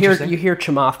 It's like you hear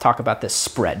Chamath talk about this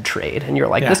spread trade, and you're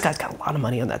like, this guy's got a lot of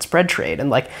money on that spread trade, and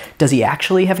like, does he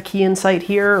actually have a key insight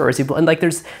here, or is he? And like,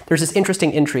 there's this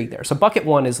interesting intrigue there. So bucket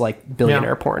 1 is like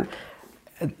billionaire porn.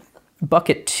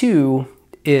 Bucket 2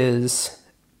 is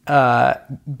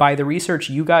by the research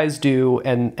you guys do,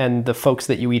 and the folks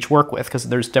that you each work with, because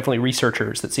there's definitely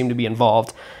researchers that seem to be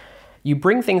involved. You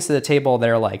bring things to the table that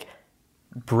are like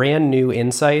brand new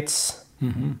insights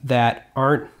that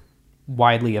aren't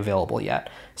widely available yet.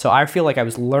 So I feel like I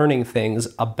was learning things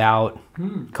about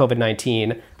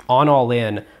COVID-19 on All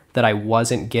In that I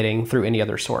wasn't getting through any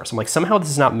other source. I'm like, somehow this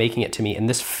is not making it to me, and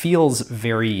this feels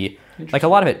very, like, a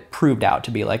lot of it proved out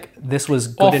to be like, this was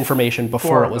good information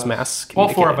before it was mass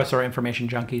communicated. All 4 of us are information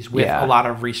junkies with a lot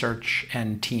of research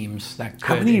and teams that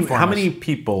could inform How many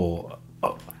people,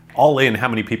 All In, how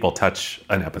many people touch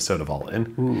an episode of All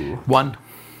In? Ooh. 1.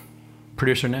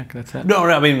 Producer Nick, that's it. No,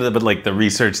 I mean, but like the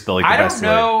research, the like. I don't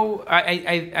know.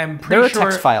 I'm pretty sure there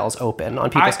are text files open on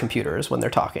people's computers when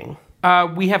they're talking.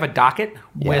 We have a docket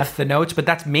with the notes, but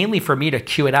that's mainly for me to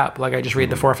queue it up. Like, I just read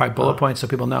the 4 or 5 bullet points so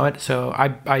people know it. So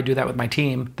I do that with my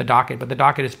team, the docket. But the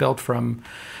docket is built from,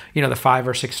 the 5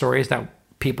 or 6 stories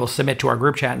that people submit to our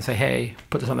group chat and say, hey,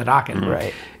 put this on the docket.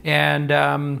 Right. And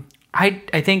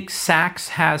I think Sachs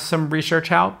has some research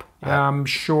help. Yeah. I'm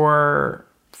sure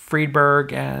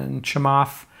Friedberg and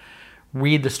Chamath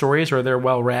read the stories, or they're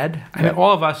well read. I mean,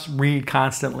 all of us read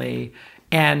constantly,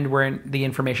 and we're in the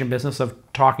information business of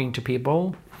talking to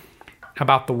people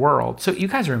about the world. So you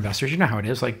guys are investors. You know how it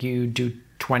is. Like, you do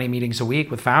 20 meetings a week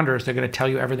with founders. They're going to tell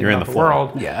you everything about the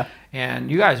world. Yeah.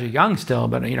 And you guys are young still,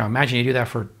 but imagine you do that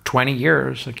for 20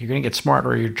 years. Like, you're going to get smart,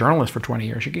 or you're a journalist for 20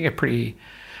 years. You can get pretty,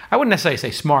 I wouldn't necessarily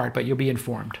say smart, but you'll be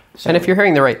informed. So, and if you're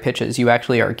hearing the right pitches, you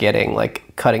actually are getting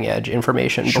like cutting edge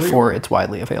information before it's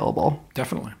widely available.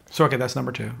 Definitely. So, okay, that's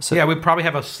number 2. So, yeah, we probably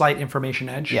have a slight information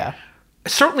edge. Yeah.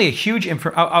 Certainly a huge,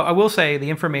 I will say the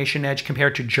information edge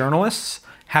compared to journalists,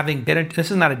 having been,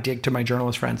 this is not a dig to my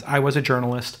journalist friends. I was a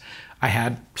journalist. I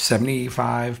had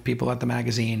 75 people at the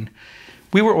magazine.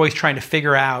 We were always trying to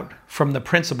figure out from the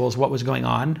principals what was going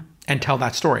on and tell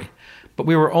that story. But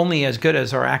we were only as good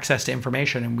as our access to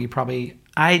information.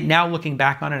 And now looking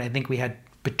back on it, I think we had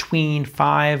between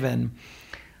 5 and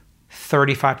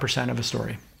 35% of a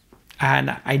story.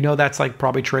 And I know that's like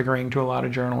probably triggering to a lot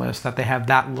of journalists that they have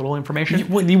that little information.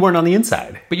 You weren't on the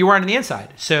inside. But you weren't on the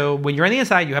inside. So when you're on the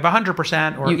inside, you have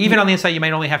 100%, or even on the inside, you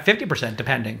might only have 50%,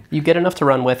 depending. You get enough to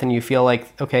run with, and you feel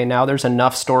like, okay, now there's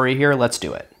enough story here, let's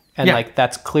do it. And like,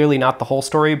 that's clearly not the whole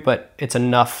story, but it's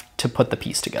enough to put the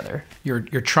piece together. You're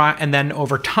trying, and then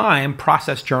over time,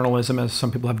 process journalism, as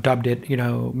some people have dubbed it,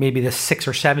 maybe the 6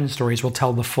 or 7 stories will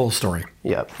tell the full story.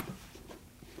 Yep.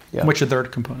 Which the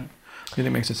third component do you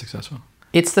think makes it successful?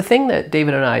 It's the thing that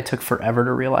David and I took forever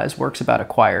to realize works about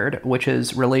Acquired, which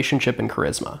is relationship and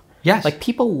charisma. Yes. Like,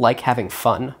 people like having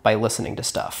fun by listening to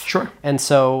stuff. Sure. And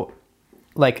so,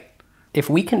 like, if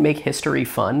we can make history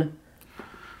fun,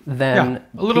 then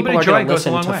a little bit people of are joy going to goes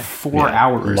a listen long to way. 4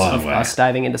 hours of us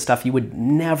diving into stuff you would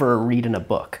never read in a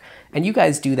book. And you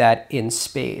guys do that in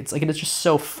spades. Like, it is just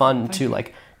so fun to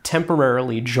like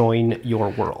temporarily join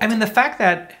your world. I mean, the fact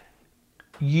that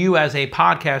you as a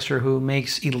podcaster who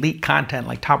makes elite content,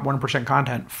 like top 1%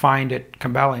 content, find it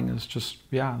compelling is just,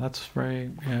 that's very...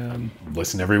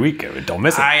 Listen every week. Don't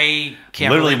miss it. I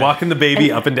can't literally walking the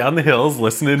baby up and down the hills,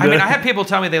 listening to... I have people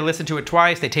tell me they listen to it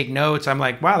twice, they take notes. I'm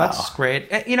like, wow, that's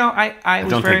great. I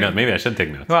don't take notes. Maybe I should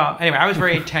take notes. Well, anyway, I was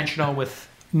very intentional with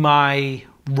my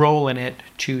role in it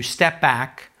to step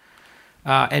back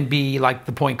and be like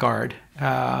the point guard.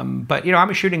 But, I'm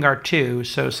a shooting guard too,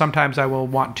 so sometimes I will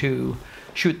want to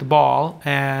shoot the ball,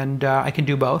 and I can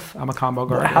do both. I'm a combo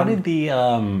guard. How did the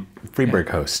Friedberg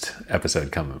host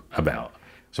episode come about?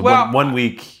 So one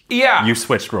week, you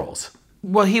switched roles.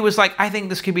 Well, he was like, I think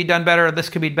this could be done better, this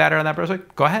could be better, and that person was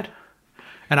like, go ahead.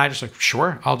 And I just like,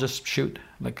 sure, I'll just shoot.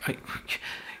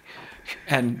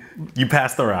 And you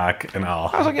passed the rock, and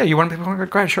I was like, yeah, you want to go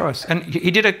ahead, show us. And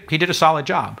he did a solid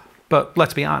job. But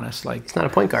let's be honest, like, it's not a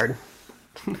point guard.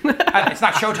 It's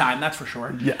not Showtime, that's for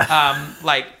sure. Yeah.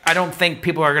 I don't think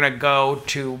people are going to go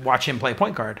to watch him play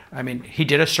point guard. I mean, he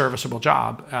did a serviceable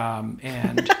job,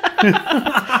 and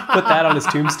put that on his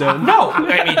tombstone. No,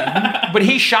 but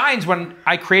he shines when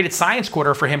I created Science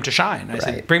Quarter for him to shine. I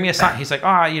said, bring me a science. He's like,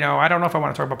 I don't know if I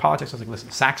want to talk about politics. I was like,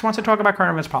 listen, Sachs wants to talk about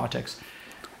current events politics.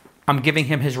 I'm giving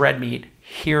him his red meat.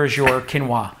 Here's your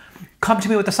quinoa. Come to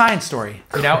me with a science story,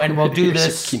 and we'll do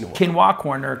this quinoa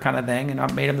corner kind of thing. And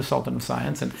I made him the Sultan of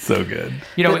Science. And so good.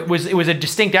 It was a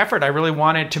distinct effort. I really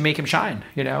wanted to make him shine,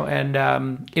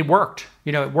 and it worked.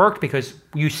 It worked because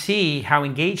you see how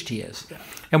engaged he is. Yeah.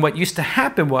 And what used to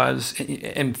happen was,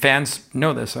 and fans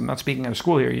know this, I'm not speaking out of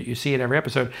school here, you see it every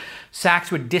episode,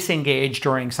 Sachs would disengage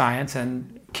during science,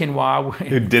 and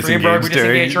quinoa would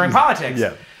disengage during politics.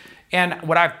 Yeah. And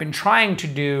what I've been trying to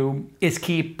do is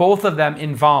keep both of them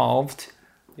involved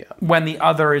when the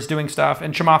other is doing stuff,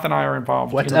 and Chamath and I are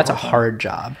involved. That's a hard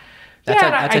job.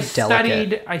 That's a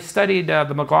delicate. I studied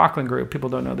the McLaughlin group. People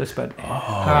don't know this, but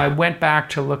I went back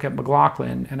to look at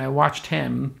McLaughlin, and I watched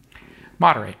him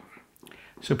moderate.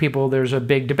 So there's a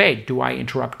big debate. Do I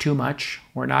interrupt too much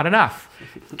or not enough?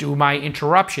 Do my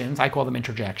interruptions, I call them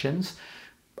interjections,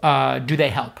 do they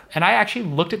help? And I actually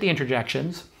looked at the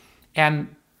interjections,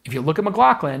 and if you look at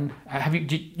McLaughlin,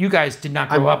 you guys did not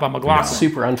grow up on McLaughlin.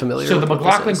 Super unfamiliar. So the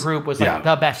McLaughlin group was like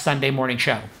the best Sunday morning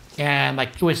show. And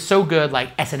like it was so good,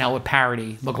 like SNL would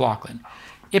parody McLaughlin.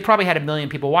 It probably had 1 million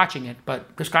people watching it,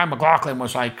 but this guy McLaughlin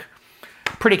was like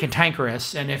pretty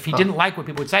cantankerous. And if he didn't like what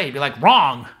people would say, he'd be like,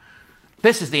 wrong.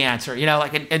 This is the answer.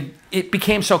 And it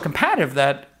became so competitive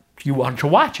that you wanted to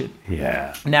watch it.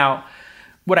 Yeah. Now,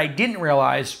 what I didn't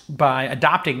realize by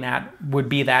adopting that would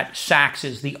be that Sachs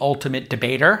is the ultimate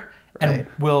debater and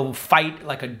will fight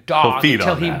like a dog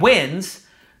until he wins.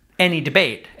 any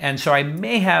debate. And so I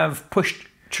may have pushed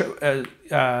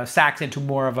Sachs into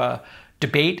more of a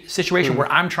debate situation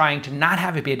where I'm trying to not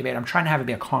have it be a debate. I'm trying to have it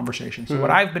be a conversation. So what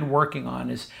I've been working on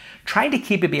is trying to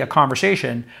keep it be a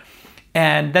conversation.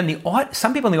 And then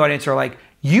some people in the audience are like,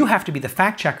 you have to be the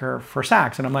fact checker for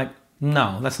Sachs. And I'm like,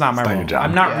 no, that's not my role.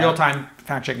 I'm not real-time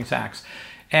fact checking Sachs.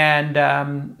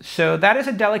 And so that is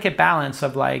a delicate balance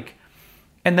of like,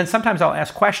 and then sometimes I'll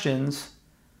ask questions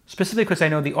specifically because I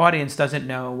know the audience doesn't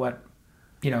know what,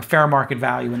 fair market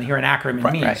value when they hear an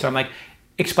acronym means. Right. So I'm like,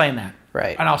 explain that.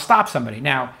 Right. And I'll stop somebody.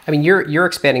 Now, I mean, you're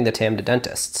expanding the TAM to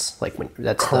dentists. Like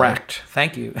that's correct.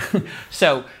 Thank you.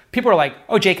 So people are like,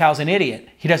 "Oh, Jay Cal's an idiot.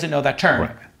 He doesn't know that term."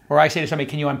 Right. Or I say to somebody,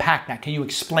 "Can you unpack that? Can you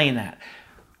explain that?"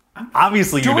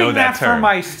 Obviously, you know that term. For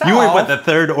myself. You were the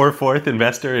third or fourth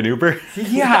investor in Uber.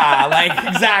 Yeah, like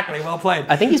exactly. Well played.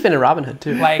 I think he's been in Robinhood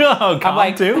too. Like, I'm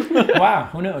like, too. Wow,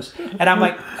 who knows? And I'm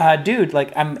like, dude,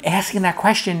 like I'm asking that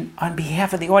question on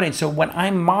behalf of the audience. So when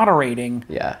I'm moderating,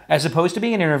 as opposed to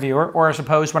being an interviewer, or as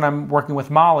opposed when I'm working with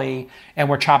Molly and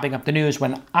we're chopping up the news,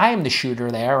 when I'm the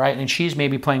shooter there, right, and she's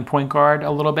maybe playing point guard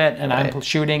a little bit, and I'm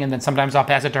shooting, and then sometimes I'll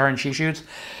pass it to her and she shoots.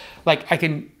 Like I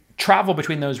can travel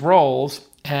between those roles.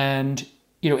 And,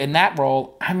 in that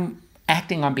role, I'm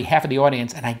acting on behalf of the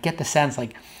audience, and I get the sense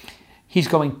like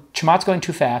Chamath's going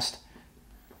too fast.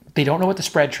 They don't know what the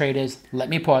spread trade is. Let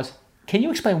me pause. Can you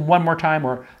explain one more time,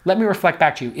 or let me reflect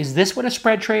back to you? Is this what a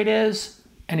spread trade is?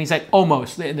 And he's like,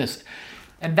 almost this.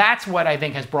 And that's what I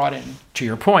think has brought in, to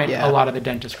your point, a lot of the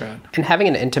dentist crowd. And having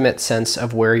an intimate sense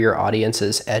of where your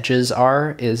audience's edges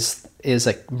are is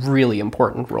a really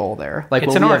important role there. Like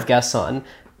when we have guests on,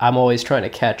 I'm always trying to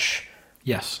catch...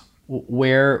 Yes.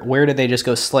 Where did they just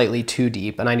go slightly too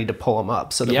deep, and I need to pull them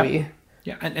up so that we...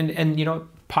 Yeah, and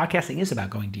podcasting is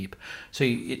about going deep. So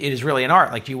it is really an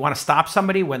art. Like, do you want to stop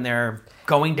somebody when they're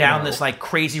going down this like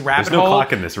crazy rabbit hole? There's no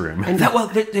clock in this room.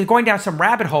 They're going down some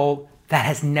rabbit hole that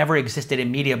has never existed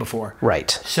in media before. Right.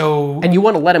 So... And you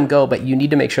want to let them go, but you need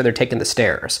to make sure they're taking the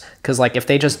stairs. Because, like, if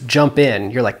they just jump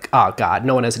in, you're like, oh, God,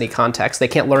 no one has any context. They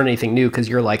can't learn anything new because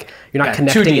you're not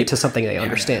connecting it to something they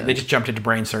understand. They just jumped into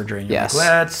brain surgery. And you're like,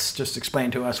 let's just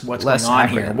explain to us what's going on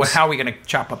here. How are we going to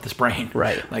chop up this brain?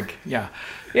 Right. Like, yeah,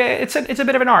 it's a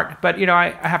bit of an art. But, I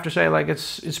have to say, like,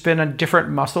 it's been a different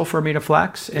muscle for me to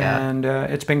flex. And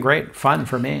it's been great fun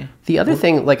for me. The other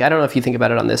thing, like, I don't know if you think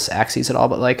about it on this axis at all,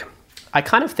 but, like, I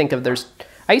kind of think of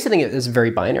I used to think it was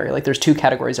very binary. Like there's two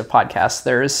categories of podcasts.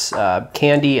 There's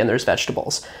candy and there's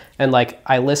vegetables. And like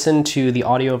I listen to the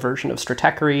audio version of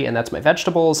Stratechery and that's my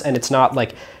vegetables. And it's not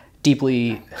like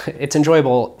deeply, it's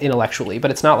enjoyable intellectually,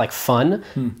 but it's not like fun.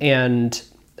 And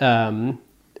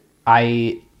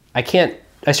I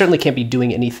certainly can't be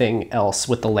doing anything else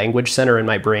with the language center in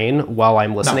my brain while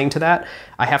I'm listening to that.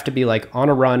 I have to be like on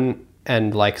a run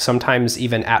and like sometimes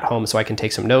even at home so I can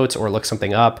take some notes or look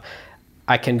something up.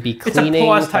 I can be cleaning, it's a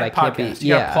pause type but I can't podcast.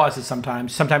 You gotta pause it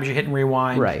sometimes. Sometimes you hit and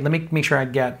rewind. Right. Let me make sure I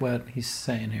get what he's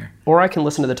saying here. Or I can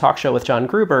listen to the talk show with John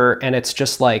Gruber, and it's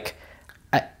just like,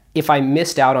 if I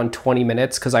missed out on 20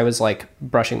 minutes because I was like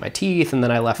brushing my teeth, and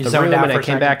then I left the room, and I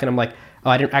came back, and I'm like, oh,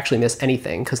 I didn't actually miss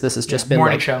anything because this has just been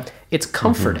morning like, show. It's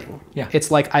comforting. Yeah.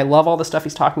 It's like I love all the stuff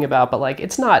he's talking about, but like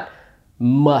it's not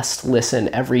must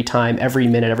listen every time, every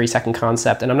minute, every second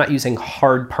concept, and I'm not using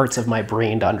hard parts of my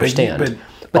brain to understand.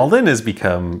 But All In has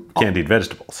become candied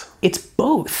vegetables. It's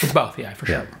both. It's both, yeah, for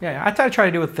sure. Yeah. I try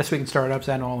to do with This Week in Startups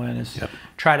and All In is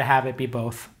try to have it be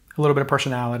both. A little bit of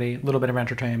personality, a little bit of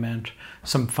entertainment,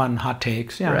 some fun hot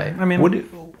takes. Yeah, right. I mean,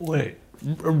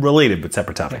 related but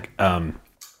separate topic.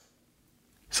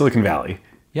 Silicon Valley.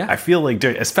 Yeah. I feel like,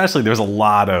 especially there's a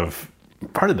lot of,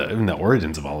 part of the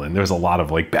origins of All In, there's a lot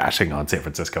of like bashing on San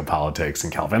Francisco politics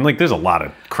and California. Like there's a lot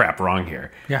of crap wrong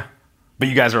here. Yeah. But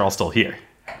you guys are all still here.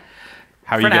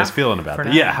 How are you guys feeling about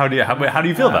that? Yeah, how do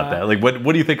you feel about that? Like,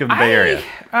 what do you think of the Bay Area?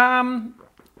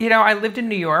 I lived in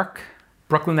New York,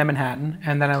 Brooklyn, then Manhattan,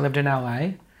 and then I lived in LA,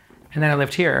 and then I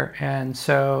lived here. And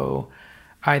so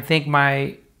I think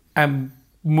I'm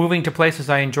moving to places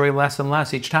I enjoy less and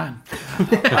less each time.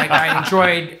 Like I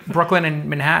enjoyed Brooklyn and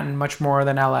Manhattan much more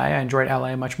than LA. I enjoyed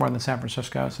LA much more than San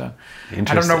Francisco. So I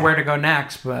don't know where to go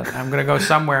next, but I'm going to go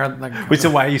somewhere. Like, wait, so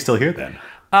why are you still here then?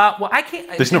 Well, I can't.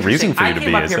 There's no reason for you to be. I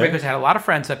came up here because I had a lot of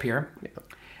friends up here,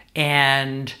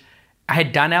 and I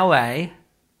had done LA,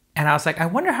 and I was like, I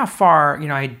wonder how far.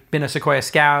 I'd been a Sequoia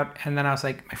Scout, and then I was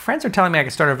like, my friends are telling me I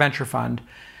could start a venture fund.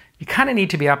 You kind of need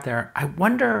to be up there. I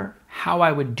wonder how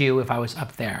I would do if I was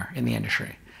up there in the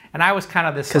industry. And I was kind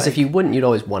of this. Because if you wouldn't, you'd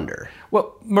always wonder.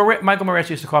 Well, Michael Moritz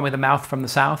used to call me the mouth from the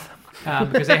South.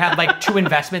 Because they had like 2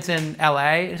 investments in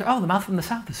LA. The mouth from the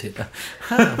South is here.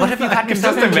 What have you gotten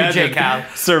yourself into, Jay Cal?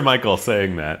 Sir Michael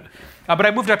saying that. But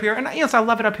I moved up here, and I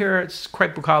love it up here. It's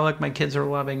quite bucolic. My kids are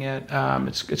loving it.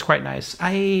 It's quite nice.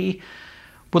 I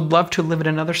would love to live in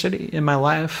another city in my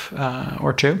life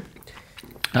or two.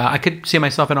 I could see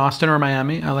myself in Austin or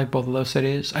Miami. I like both of those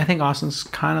cities. I think Austin's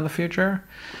kind of the future.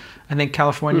 I think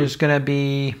California is going to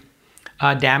be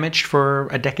damaged for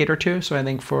a decade or two. So I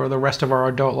think for the rest of our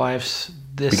adult lives,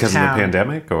 because of the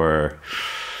pandemic, or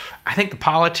I think the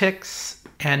politics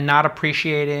and not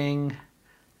appreciating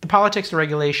the politics, the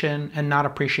regulation, and not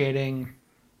appreciating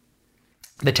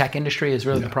the tech industry is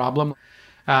really the problem.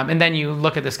 And then you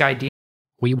look at this guy.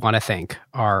 We want to thank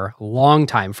our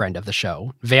longtime friend of the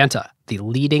show, Vanta, the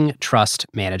leading trust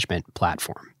management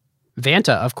platform.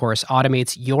 Vanta, of course,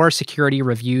 automates your security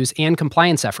reviews and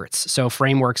compliance efforts. So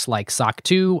frameworks like SOC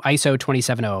 2, ISO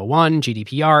 27001,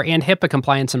 GDPR, and HIPAA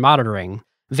compliance and monitoring.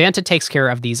 Vanta takes care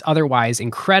of these otherwise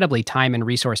incredibly time and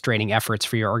resource draining efforts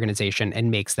for your organization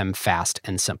and makes them fast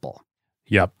and simple.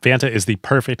 Yep. Vanta is the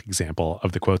perfect example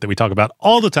of the quote that we talk about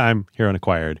all the time here on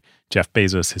Acquired. Jeff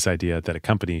Bezos' his idea that a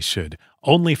company should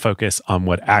only focus on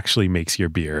what actually makes your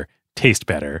beer taste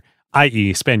better,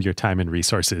 i.e. spend your time and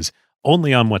resources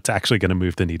only on what's actually going to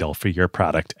move the needle for your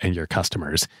product and your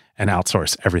customers, and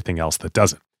outsource everything else that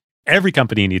doesn't. Every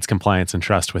company needs compliance and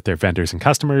trust with their vendors and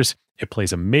customers. It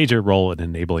plays a major role in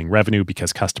enabling revenue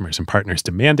because customers and partners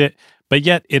demand it, but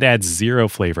yet it adds zero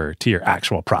flavor to your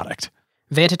actual product.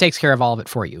 Vanta takes care of all of it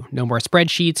for you. No more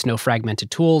spreadsheets, no fragmented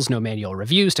tools, no manual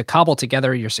reviews to cobble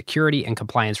together your security and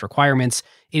compliance requirements.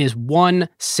 It is one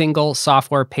single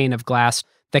software pane of glass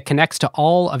that connects to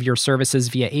all of your services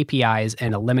via APIs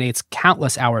and eliminates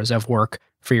countless hours of work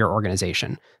for your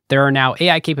organization. There are now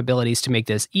AI capabilities to make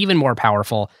this even more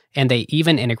powerful, and they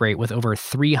even integrate with over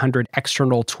 300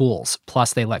 external tools.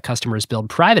 Plus, they let customers build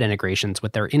private integrations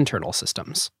with their internal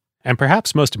systems. And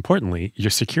perhaps most importantly, your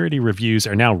security reviews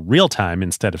are now real-time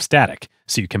instead of static,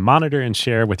 so you can monitor and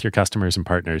share with your customers and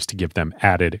partners to give them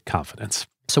added confidence.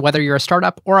 So whether you're a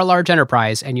startup or a large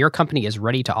enterprise and your company is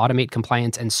ready to automate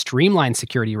compliance and streamline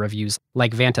security reviews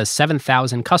like Vanta's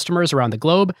 7,000 customers around the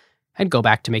globe, and go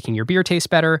back to making your beer taste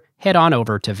better, head on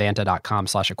over to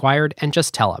vanta.com/acquired and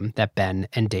just tell them that Ben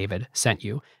and David sent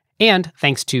you. And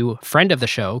thanks to friend of the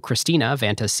show, Christina,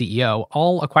 Vanta's CEO,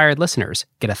 all Acquired listeners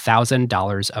get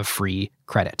 $1,000 of free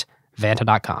credit.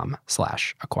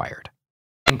 Vanta.com/acquired.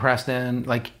 Preston,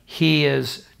 like he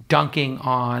is dunking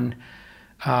on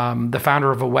the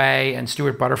founder of Away and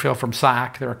Stuart Butterfield from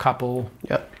Slack. They're a couple.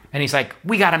 Yep. And he's like,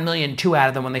 we got $1.2 million out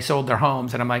of them when they sold their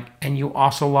homes. And I'm like, and you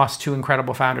also lost two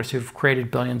incredible founders who've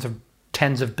created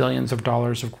tens of billions of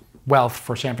dollars of wealth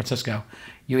for San Francisco.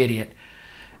 You idiot.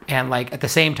 And like at the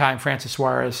same time, Francis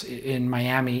Suarez in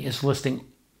Miami is listing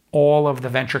all of the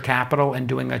venture capital and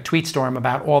doing a tweet storm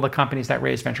about all the companies that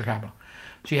raise venture capital.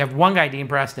 So you have one guy, Dean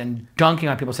Preston, dunking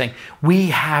on people saying, we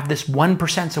have this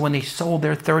 1%. So when they sold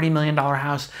their $30 million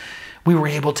house, we were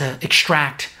able to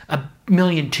extract $1.2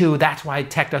 million. That's why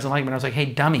tech doesn't like them. And I was like, hey,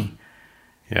 dummy.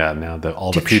 Yeah, now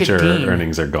all the future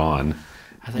earnings are gone.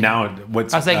 Like, now,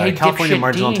 hey, California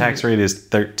marginal tax rate is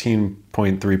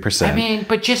 13.3%. I mean,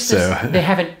 but just they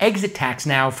have an exit tax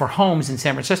now for homes in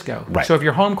San Francisco. Right. So if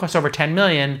your home costs over $10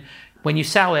 million, when you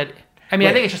sell it, I mean,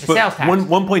 I think it's just a sales tax.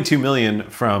 1.2 million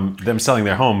from them selling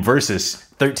their home versus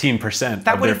 13%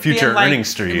 of their future earnings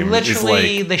stream.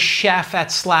 Literally, the chef at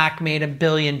Slack paid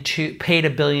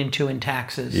 $1.2 billion in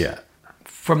taxes. Yeah.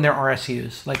 From their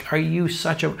RSUs. Like, are you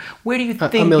such a? Where do you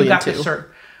think you got this?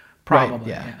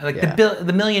 Probably. Right, yeah. Like the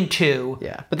 $1.2 million.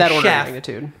 Yeah, but that order of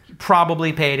magnitude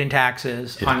probably paid in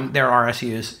taxes on their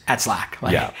RSUs at Slack.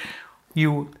 Like,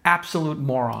 you absolute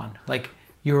moron. Like,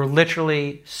 you're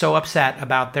literally so upset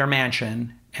about their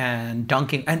mansion and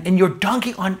dunking, and you're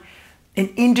dunking on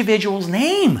an individual's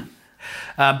name.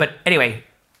 But anyway,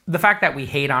 the fact that we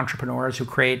hate entrepreneurs who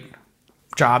create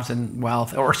jobs and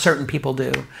wealth, or certain people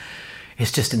do,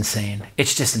 is just insane.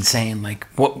 It's just insane. Like,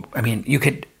 what? I mean, you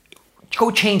could go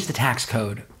change the tax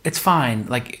code. It's fine.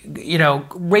 Like,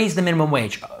 raise the minimum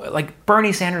wage. Like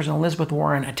Bernie Sanders and Elizabeth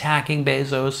Warren attacking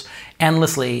Bezos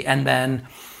endlessly, and then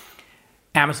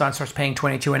Amazon starts paying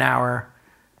 $22 an hour,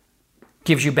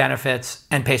 gives you benefits,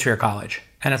 and pays for your college.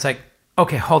 And it's like,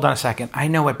 okay, hold on a second. I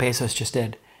know what Bezos just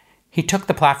did. He took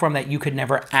the platform that you could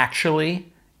never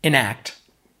actually enact,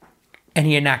 and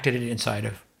he enacted it inside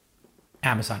of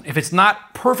Amazon. If it's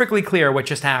not perfectly clear what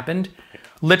just happened,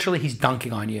 literally he's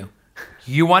dunking on you.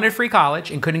 You wanted free college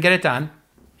and couldn't get it done.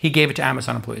 He gave it to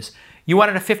Amazon employees. You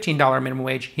wanted a $15 minimum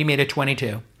wage. He made it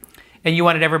 $22. And you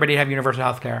wanted everybody to have universal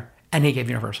health care, and he gave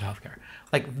universal health care.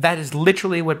 Like, that is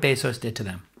literally what Bezos did to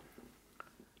them.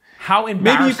 How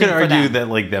embarrassing. Maybe you could argue that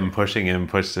like them pushing him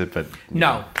pushed it, but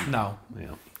no.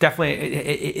 definitely,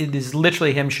 it is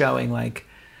literally him showing like,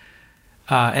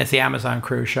 it's the Amazon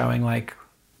crew showing like,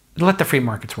 let the free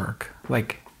markets work.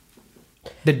 Like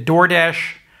the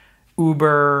DoorDash,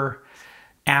 Uber,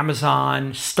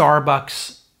 Amazon,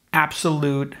 Starbucks,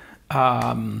 absolute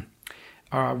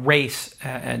race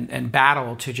and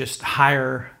battle to just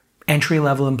hire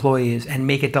entry-level employees and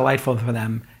make it delightful for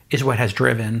them is what has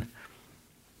driven,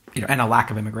 and a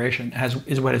lack of immigration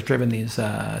is what has driven these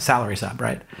salaries up,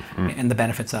 right? Mm-hmm. And the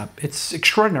benefits up. It's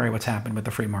extraordinary what's happened with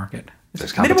the free market.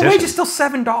 Minimum wage is still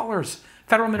 $7.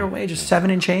 Federal minimum wage is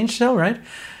 $7 and change still, right?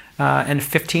 And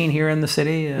 15 here in the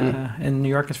city. In New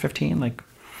York, it's 15. Like,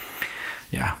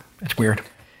 yeah, it's weird.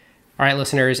 All right,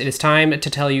 listeners, it is time to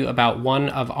tell you about one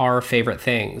of our favorite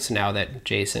things now that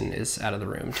Jason is out of the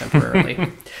room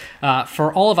temporarily.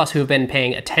 For all of us who have been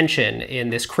paying attention in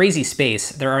this crazy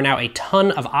space, there are now a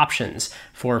ton of options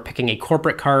for picking a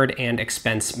corporate card and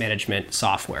expense management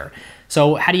software.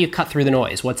 So how do you cut through the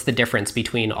noise? What's the difference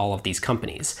between all of these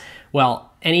companies? Well,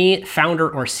 any founder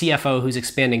or CFO who's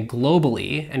expanding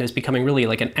globally and is becoming really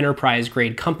like an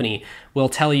enterprise-grade company will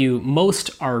tell you most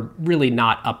are really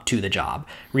not up to the job.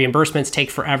 Reimbursements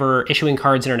take forever, issuing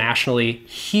cards internationally,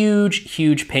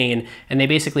 huge pain, and they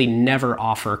basically never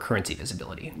offer currency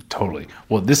visibility. Totally.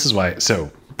 Well, this is why,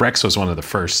 so Brex was one of the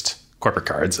first corporate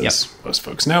cards, as most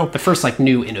folks know. The first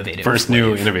new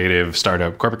innovative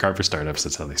startup, corporate card for startups,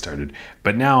 that's how they started.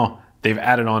 But now they've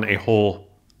added on a whole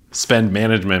spend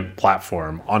management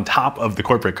platform on top of the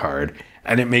corporate card,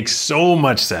 and it makes so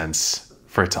much sense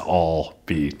for it to all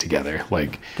be together.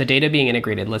 Like the data being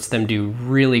integrated lets them do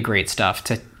really great stuff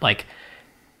to like,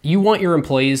 you want your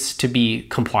employees to be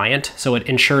compliant, so it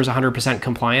ensures 100%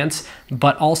 compliance,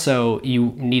 but also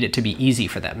you need it to be easy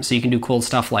for them. So you can do cool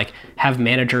stuff like have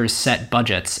managers set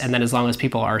budgets, and then as long as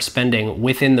people are spending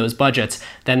within those budgets,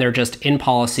 then they're just in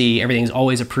policy, everything's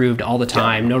always approved all the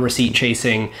time, no receipt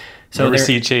chasing. So no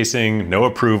receipt chasing, no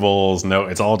approvals,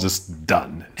 it's all just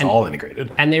done. It's all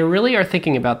integrated. And they really are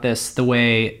thinking about this the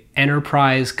way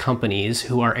enterprise companies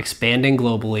who are expanding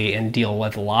globally and deal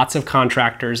with lots of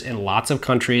contractors in lots of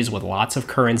countries with lots of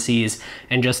currencies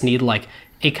and just need like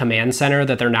a command center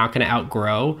that they're not going to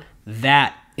outgrow.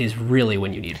 That is really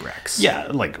when you need Brex. Yeah,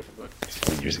 like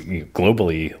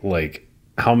globally, like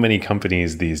how many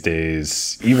companies these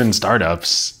days, even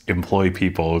startups, employ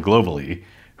people globally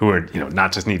who are,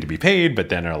 not just need to be paid, but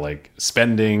then are like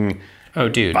spending,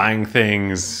 buying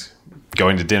things,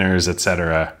 going to dinners,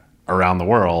 etc. around the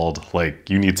world. Like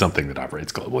you need something that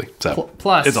operates globally. So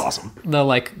plus, it's awesome.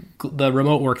 The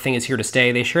remote work thing is here to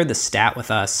stay. They shared the stat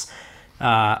with us.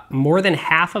 More than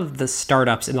half of the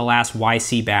startups in the last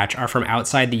YC batch are from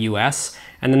outside the US.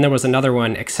 And then there was another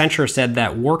one. Accenture said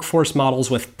that workforce models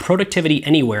with productivity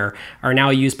anywhere are now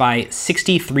used by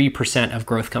 63% of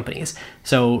growth companies.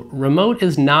 So remote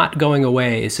is not going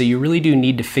away. So you really do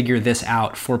need to figure this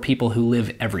out for people who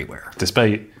live everywhere.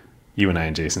 Despite you and I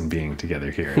and Jason being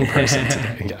together here in person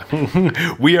today.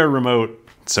 Yeah. We are remote.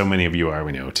 So many of you are,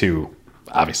 we know too,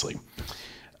 obviously.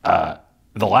 The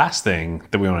last thing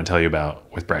that we want to tell you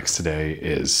about with Brex today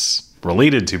is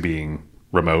related to being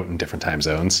remote in different time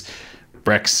zones.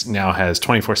 Brex now has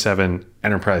 24/7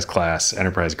 enterprise class,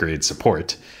 enterprise grade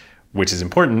support, which is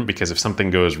important because if something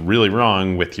goes really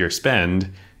wrong with your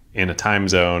spend in a time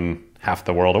zone half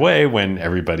the world away when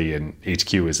everybody in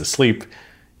HQ is asleep,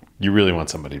 you really want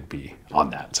somebody to be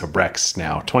on that. So Brex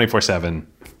now 24/7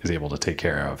 is able to take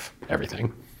care of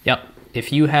everything. Yep.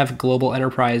 If you have global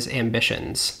enterprise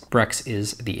ambitions, Brex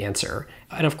is the answer.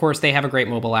 And of course, they have a great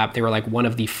mobile app. They were like one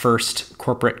of the first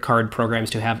corporate card programs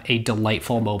to have a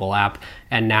delightful mobile app.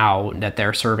 And now that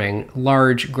they're serving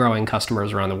large, growing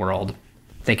customers around the world,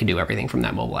 they can do everything from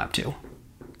that mobile app too.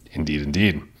 Indeed,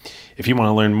 indeed. If you want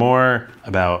to learn more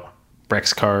about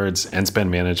Brex cards and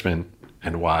spend management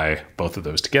and why both of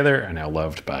those together are now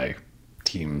loved by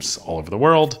teams all over the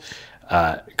world,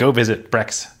 go visit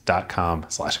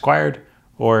brex.com/acquired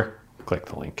or click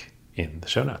the link in the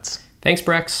show notes. Thanks,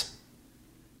 Brex.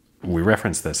 We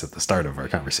referenced this at the start of our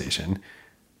conversation.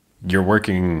 You're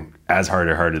working as hard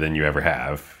or harder than you ever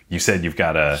have. You said you've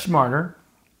got a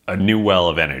new well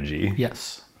of energy.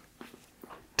 Yes.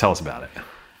 Tell us about it.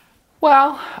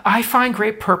 Well, I find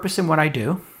great purpose in what I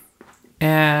do.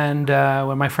 And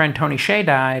when my friend Tony Hsieh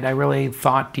died, I really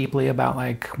thought deeply about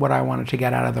like what I wanted to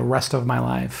get out of the rest of my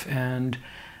life. And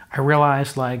I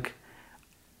realized like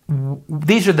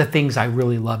these are the things I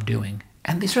really love doing.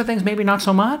 And these are things maybe not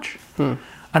so much.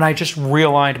 And I just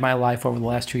realigned my life over the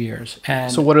last 2 years.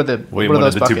 And so what are those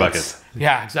buckets? 2 buckets?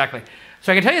 Yeah, exactly.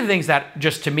 So I can tell you the things that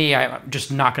just to me, I'm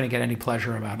just not going to get any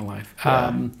pleasure about in life.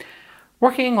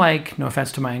 working like, no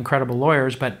offense to my incredible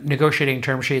lawyers, but negotiating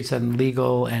term sheets and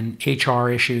legal and HR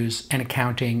issues and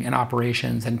accounting and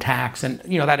operations and tax and,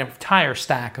 that entire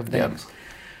stack of things. Yep.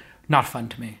 Not fun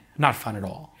to me. Not fun at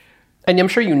all. And I'm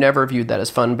sure you never viewed that as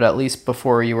fun, but at least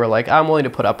before you were like, I'm willing to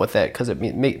put up with it because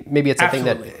maybe it's a thing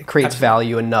that creates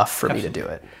value enough for me to do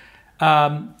it.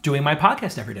 Doing my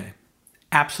podcast every day.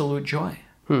 Absolute joy.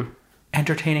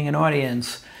 Entertaining an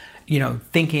audience,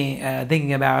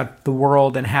 thinking about the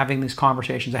world and having these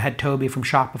conversations. I had Toby from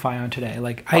Shopify on today.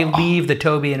 I leave the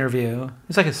Toby interview.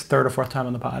 It's like his third or fourth time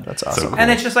on the pod. That's awesome. So cool. And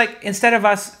it's just like, instead of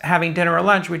us having dinner or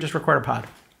lunch, we just record a pod.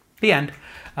 The end.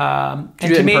 Did you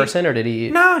do it in person or did he?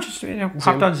 No, just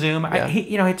hopped on Zoom. Yeah.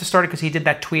 He had to start it because he did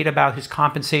that tweet about his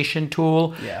compensation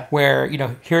tool, where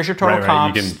here's your total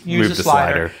comps. You can use move the the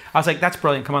slider. I was like, that's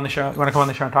brilliant. Come on the show. You want to come on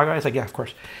the show and talk about it? He's like, yeah, of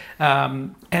course.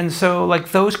 And so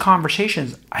those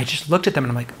conversations, I just looked at them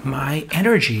and I'm like, my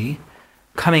energy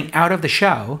coming out of the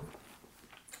show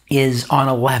is on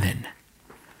 11.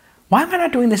 Why am I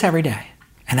not doing this every day?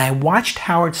 And I watched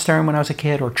Howard Stern when I was a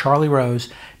kid, or Charlie Rose,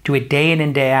 do it day in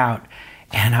and day out.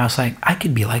 And I was like, I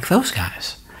could be like those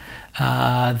guys.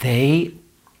 They,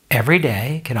 every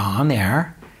day, get on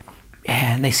there,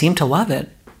 and they seem to love it.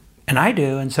 And I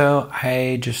do. And so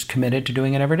I just committed to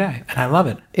doing it every day. And I love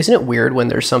it. Isn't it weird when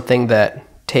there's something that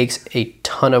takes a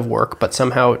ton of work, but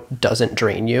somehow doesn't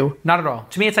drain you? Not at all.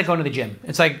 To me, it's like going to the gym.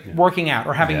 It's like working out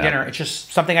or having dinner. It's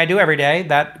just something I do every day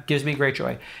that gives me great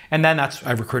joy. And then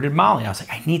I recruited Molly. I was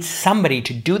like, I need somebody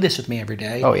to do this with me every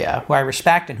day. Oh, yeah. Who I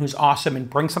respect and who's awesome and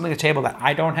brings something to the table that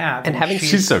I don't have. And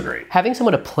she's so great. Having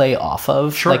someone to play off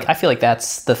of. Sure. I feel like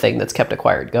that's the thing that's kept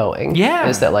Acquired going. Yeah.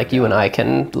 Is that you and I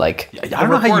can I don't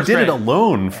know how you did it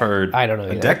alone for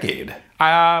a decade.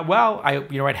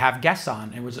 I'd have guests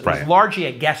on. It was largely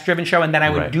a guest-driven show, and then I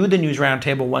would do the news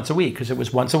roundtable once a week, because it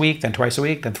was once a week, then twice a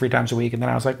week, then 3 times a week, and then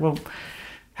I was like, well,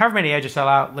 however many I just sell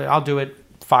out, I'll do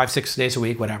it 5-6 days a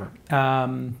week, whatever.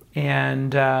 I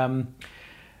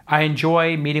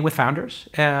enjoy meeting with founders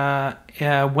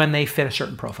when they fit a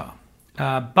certain profile,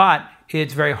 but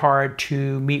it's very hard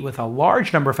to meet with a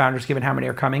large number of founders given how many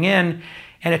are coming in,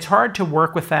 and it's hard to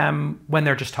work with them when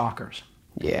they're just talkers.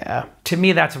 Yeah. To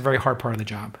me, that's a very hard part of the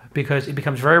job because it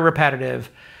becomes very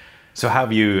repetitive. So how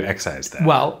have you excised that?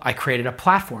 Well, I created a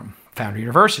platform, Founder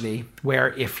University,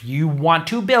 where if you want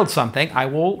to build something, I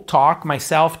will talk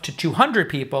myself to 200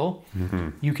 people.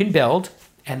 You can build,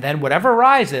 and then whatever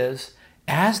arises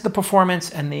as the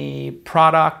performance and the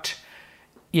product,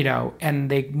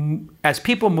 and as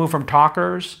people move from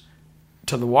talkers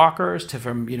to the walkers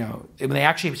when they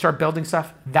actually start building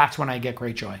stuff, that's when I get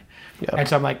great joy. Yep. And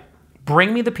so I'm like,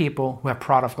 bring me the people who have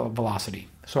product velocity.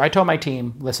 So I told my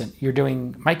team, listen,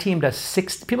 my team does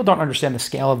 6, people don't understand the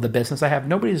scale of the business I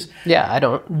have. I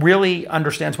don't really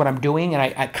understands what I'm doing,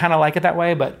 and I kind of like it that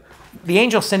way, but the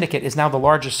Angel Syndicate is now the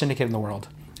largest syndicate in the world.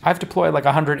 I've deployed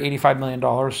 $185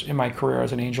 million in my career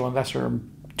as an angel investor. I'm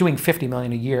doing $50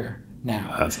 million a year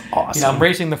now. That's awesome. I'm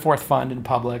raising the 4th fund in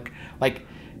public,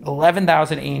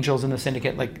 11,000 angels in the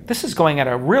syndicate. This is going at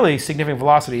a really significant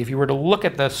velocity. If you were to look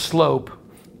at the slope,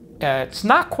 it's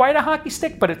not quite a hockey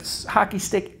stick, but it's hockey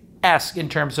stick-esque in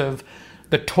terms of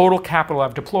the total capital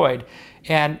I've deployed.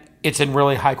 And it's in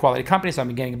really high-quality companies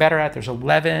I'm getting better at. There's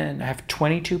 11. I have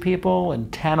 22 people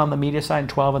and 10 on the media side and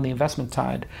 12 on the investment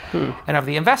side. And of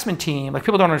the investment team,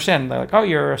 people don't understand. They're like, oh,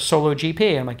 you're a solo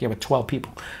GP. I'm like, yeah, with 12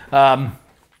 people.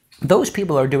 Those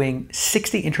people are doing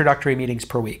 60 introductory meetings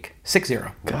per week, 60.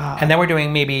 God. And then we're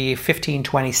doing maybe 15,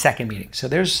 20 second meetings. So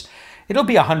it'll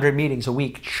be 100 meetings a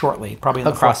week shortly, probably in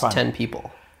the across 10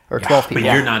 people or 12 people.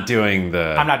 But you're not doing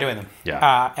I'm not doing them.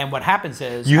 Yeah. And what happens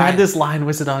is you had this line.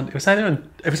 Was it on? It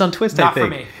was on Twist. Not I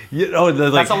think. For me.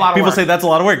 That's a lot of people work. Say that's a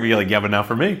lot of work. But you're like, yeah, but not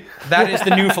for me. That is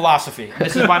the new philosophy.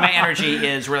 This is why my energy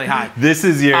is really high. This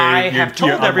is I have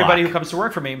told everybody who comes to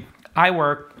work for me, I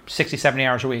work 60, 70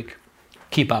 hours a week.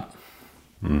 Keep up.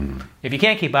 If you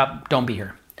can't keep up, don't be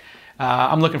here.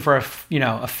 I'm looking for a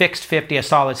fixed 50, a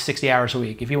solid 60 hours a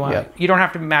week. If you want, you don't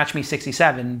have to match me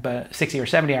 67, but 60 or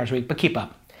 70 hours a week, but keep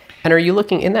up. And are you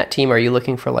looking in that team? Are you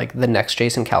looking for the next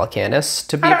Jason Calacanis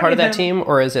to be a part of that team,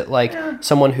 or is it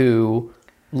someone who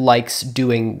likes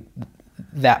doing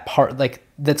that part?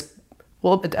 That's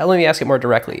well. Let me ask it more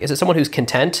directly. Is it someone who's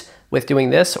content with doing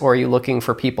this, or are you looking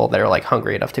for people that are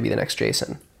hungry enough to be the next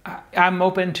Jason? I'm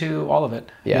open to all of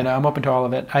it. Yeah. I'm open to all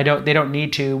of it. They don't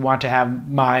need to want to have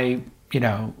my,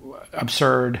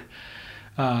 absurd,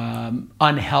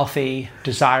 unhealthy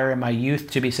desire in my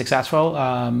youth to be successful.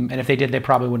 And if they did, they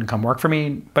probably wouldn't come work for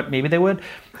me, but maybe they would.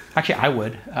 Actually, I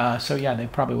would. So yeah, they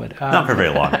probably would. Not for very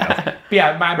long, though.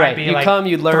 Yeah, mine might be you like come,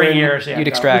 you'd learn, 3 years. Yeah, you'd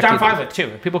extract. Which I'm fine with too.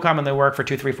 If people come and they work for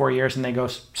 2, 3, 4 years and they go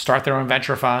start their own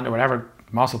venture fund or whatever,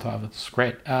 Mazel tov, it's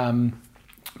great.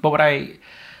 But what I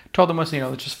told them was,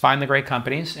 let's just find the great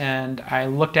companies. And I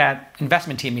looked at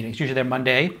investment team meetings. Usually they're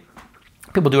Monday.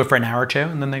 People do it for an hour or two,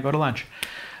 and then they go to lunch.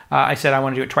 I said I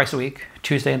want to do it twice a week,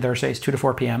 Tuesday and Thursdays, 2 to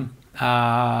 4 p.m.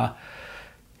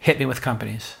 Hit me with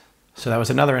companies. So that was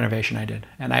another innovation I did.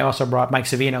 And I also brought Mike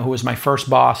Savino, who was my first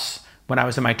boss when I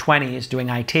was in my 20s doing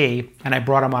IT, and I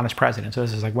brought him on as president. So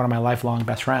this is like one of my lifelong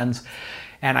best friends.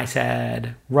 And I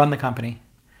said, run the company.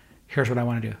 Here's what I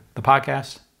want to do. The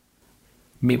podcast,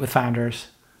 meet with founders,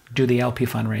 do the LP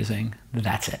fundraising.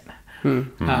 That's it.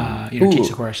 Teach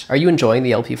the course. Are you enjoying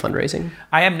the LP fundraising?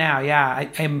 I am now, yeah.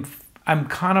 I'm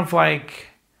kind of like,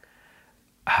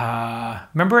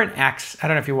 remember in X? I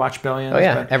don't know if you watch Billions. Oh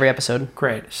yeah, every episode.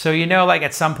 Great. So like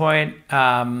at some point,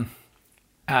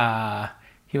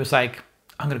 he was like,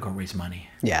 I'm going to go raise money.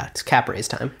 Yeah, it's cap raise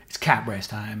time. It's cap raise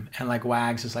time. And like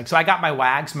Wags is like, so I got my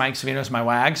Wags, Mike Savino's my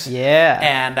Wags. Yeah.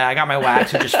 And I got my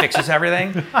Wags who just fixes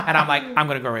everything. And I'm like, I'm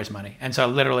going to go raise money. And so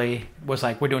literally was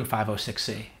like, we're doing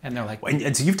 506C. And they're like,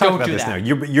 and so you've talked about this now.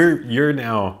 You're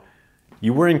now,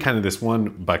 you were in kind of this one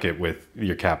bucket with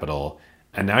your capital.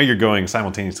 And now you're going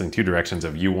simultaneously in two directions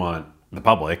of you want the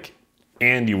public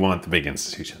and you want the big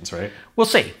institutions, right? We'll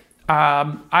see.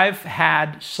 I've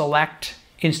had select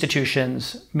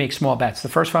institutions make small bets. The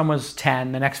first fund was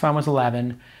 10, the next fund was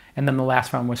 11, and then the last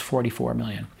fund was 44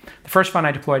 million. The first fund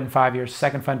I deployed in 5 years, the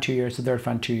second fund 2 years, the third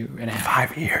fund 2.5.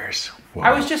 5 years.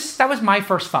 Wow. That was my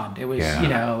first fund. It was,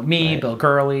 me, right. Bill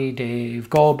Gurley, Dave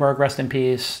Goldberg, rest in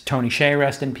peace, Tony Shea,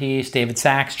 rest in peace, David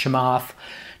Sachs, Chamath,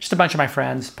 just a bunch of my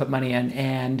friends put money in,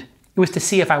 and it was to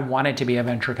see if I wanted to be a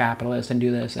venture capitalist and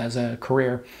do this as a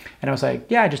career. And I was like,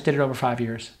 yeah, I just did it over 5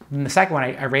 years. And the second one,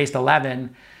 I raised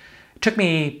 11. It took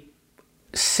me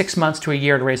 6 months to a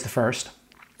year to raise the first.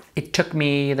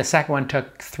 The second one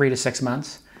took 3 to 6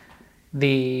 months.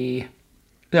 It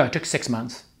took 6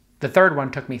 months. The third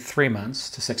one took me 3 months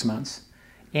to 6 months.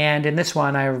 And in this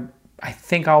one, I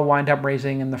think I'll wind up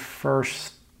raising in the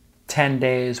first 10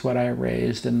 days what I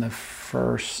raised in the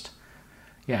first,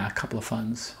 a couple of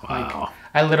funds. Wow. Like,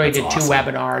 I literally did awesome. 2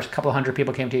 webinars, a couple of hundred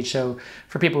people came to each. So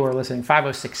for people who are listening,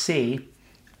 506C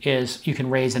is you can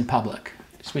raise in public,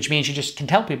 which means you just can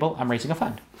tell people I'm raising a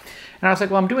fund. And I was like,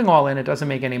 well, I'm doing all in. It doesn't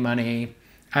make any money.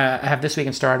 I have This Week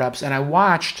in Startups. And I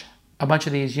watched a bunch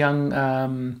of these young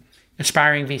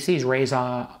aspiring VCs raise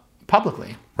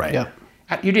publicly. Right. Yeah.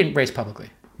 You didn't raise publicly.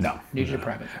 No. You did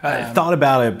private. I thought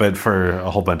about it, but for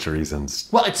a whole bunch of reasons.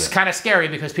 Well, it's kind of scary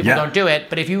because people don't do it.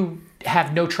 But if you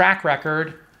have no track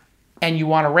record and you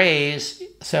want to raise,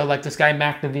 so like this guy,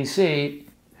 Mac the VC.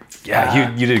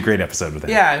 Yeah, you did a great episode with him.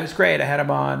 Yeah, it was great. I had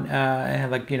him on. I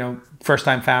had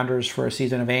first-time founders for a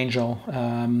season of Angel,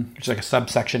 which is like a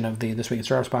subsection of the This Week in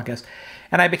Startups podcast.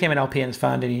 And I became an LP in his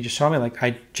fund, and he just told me,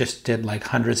 I just did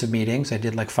hundreds of meetings. I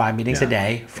did 5 meetings a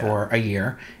day for a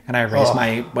year, and I raised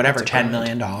my $10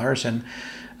 million.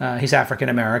 And he's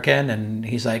African-American, and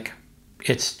he's like,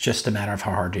 it's just a matter of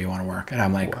how hard do you want to work. And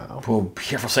I'm like, well, be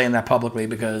careful saying that publicly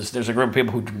because there's a group of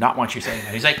people who do not want you saying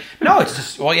that. He's like, no, it's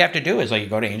just all you have to do is you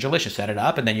go to AngelList, you set it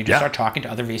up, and then you just start talking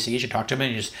to other VCs. You talk to them,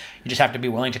 and you just have to be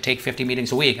willing to take 50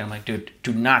 meetings a week. And I'm like, dude,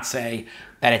 do not say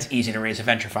that it's easy to raise a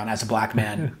venture fund as a black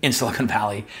man in Silicon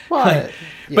Valley. Well,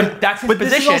 but that's his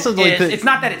position. It's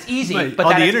not that it's easy, but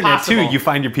on that the it's internet possible. too, you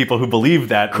find your people who believe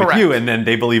that with you, and then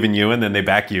they believe in you, and then they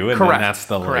back you, and then that's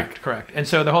the correct. And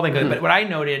so the whole thing. But what I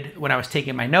noted when I was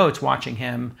taking my notes, watching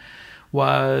him,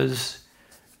 was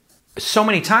so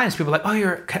many times people were like,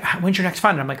 "Oh, when's your next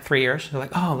fund?" And I'm like, 3 years. They're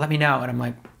like, "Oh, let me know." And I'm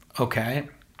like, "Okay."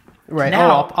 Right.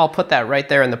 Now, I'll put that right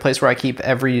there in the place where I keep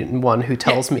everyone who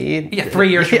tells me. Yeah, 3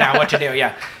 years from now, what to do.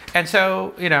 Yeah. And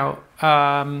so,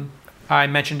 I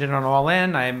mentioned it on All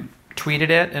In. I tweeted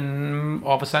it, and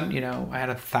all of a sudden, I had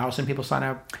 1,000 people sign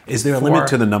up. Is there a limit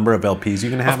to the number of LPs you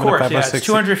can have? Of course, it's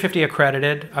 250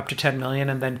 accredited, up to 10 million,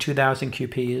 and then 2,000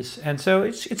 QPs. And so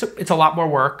it's a lot more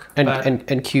work. And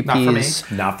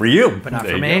QPs, not for you, but not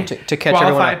for me. To catch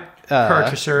qualified everyone up.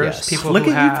 Purchasers, people Look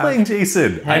who at you playing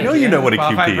Jason. I know you know what a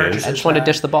QP is. I just want to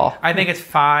dish the ball. I think it's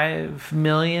 5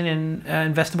 million in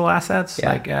investable assets.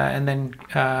 Yeah. And then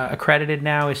accredited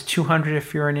now is 200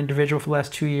 if you're an individual for the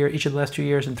last 2 years, each of the last 2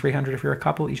 years, and 300 if you're a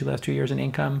couple, each of the last 2 years in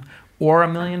income, or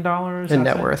 $1 million in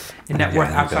net worth. In net worth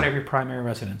outside of your primary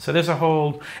residence. So there's a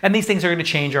whole, and these things are going to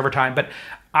change over time. But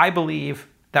I believe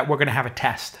that we're going to have a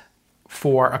test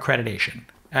for accreditation.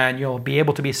 And you'll be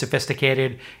able to be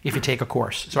sophisticated if you take a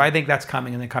course. So I think that's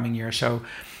coming in the coming year. So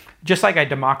just like I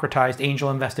democratized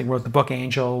angel investing, wrote the book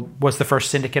Angel, was the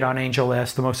first syndicate on Angel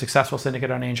List, the most successful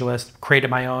syndicate on Angel List, created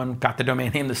my own, got the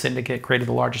domain name The Syndicate, created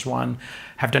the largest one,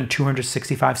 have done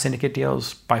 265 syndicate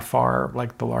deals, by far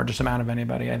like the largest amount of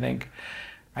anybody, I think.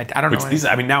 I don't know. These,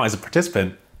 I mean, now as a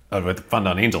participant of a fund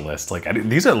on Angel List, like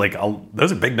these are like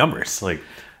those are big numbers. Like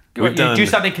we've done do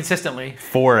something consistently.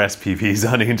 4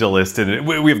 SPVs on Angel List, and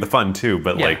we have the fund too.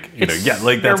 But like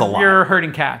like that's a lot. You're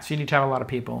herding cats. You need to have a lot of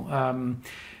people.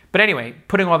 But anyway,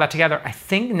 putting all that together, I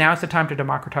think now's the time to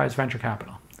democratize venture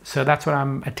capital. So that's what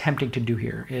I'm attempting to do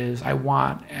here. Is I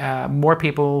want more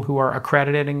people who are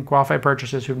accredited and qualified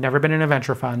purchasers who've never been in a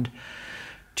venture fund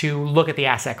to look at the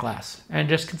asset class and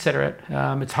just consider it.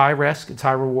 It's high risk, it's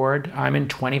high reward. I'm in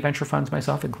 20 venture funds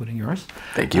myself, including yours.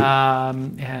 Thank you.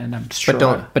 And I'm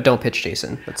sure. But don't pitch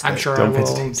Jason. I'm sure I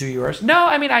will do yours. No,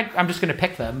 I mean I'm just going to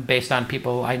pick them based on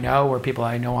people I know or people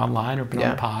I know online or people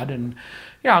on the pod, and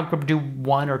I'll do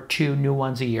 1 or 2 new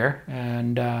ones a year.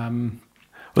 And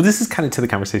well, this is kind of to the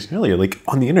conversation earlier. Like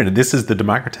on the internet, this is the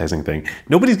democratizing thing.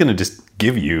 Nobody's going to just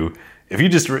give you. If you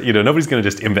just, nobody's going to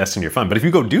just invest in your fund. But if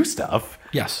you go do stuff,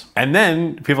 yes, and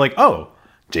then people are like, oh,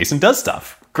 Jason does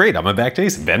stuff. Great, I'm gonna back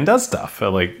Jason. Ben does stuff.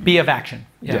 Like be of action.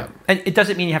 Yeah. And it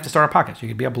doesn't mean you have to start a podcast. You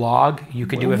could be a blog. You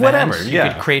could do events. Whatever. You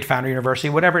could create Founder University.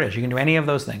 Whatever it is, you can do any of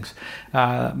those things. You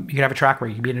could have a track where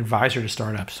you can be an advisor to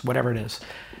startups. Whatever it is.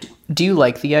 Do you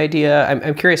like the idea?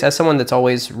 I'm curious, as someone that's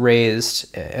always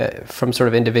raised from sort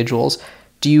of individuals,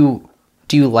 do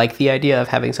you like the idea of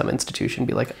having some institution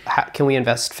be like, can we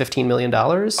invest $15 million?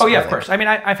 Oh yeah, of course. I mean,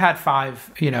 I've had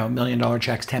 $5 million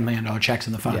checks, $10 million checks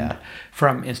in the fund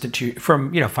from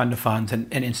fund to funds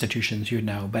and institutions,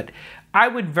 But I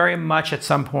would very much at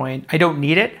some point, I don't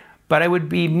need it, but it would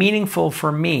be meaningful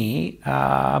for me.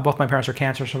 Both my parents are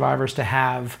cancer survivors, to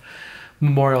have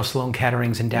Memorial Sloan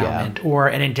Kettering's endowment or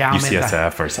an endowment.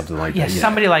 UCSF or something like that. Yeah,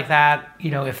 somebody like that.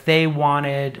 If they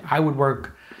wanted, I would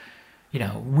work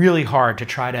really hard to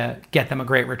try to get them a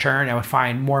great return. I would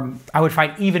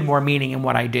find even more meaning in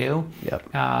what I do.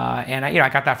 Yep. And I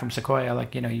got that from Sequoia.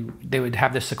 Like, they would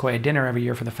have this Sequoia dinner every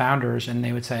year for the founders, and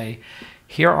they would say,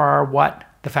 here are what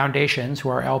the foundations, who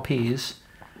are LPs,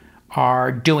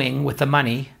 are doing with the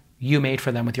money you made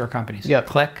for them with your companies. Yep.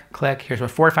 Click. Here's what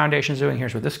Ford Foundation's doing.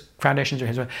 Here's what this foundation's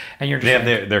doing. And you're just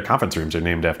they have their conference rooms are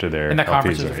named after their and the LPs,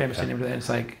 conferences right? are famously named. And it's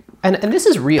like, and this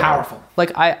is real. Powerful.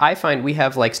 Like I find we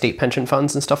have like state pension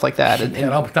funds and stuff like that.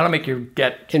 That'll make you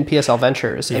get in PSL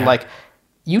Ventures, and like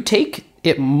you take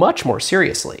it much more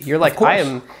seriously. You're like,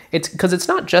 it's because it's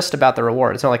not just about the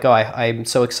reward. It's not like, I'm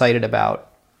so excited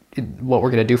about what we're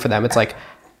going to do for them. It's like,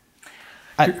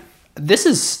 this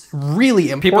is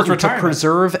really important to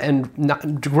preserve and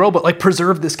not grow, but like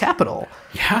preserve this capital.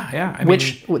 Yeah.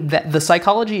 The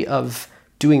psychology of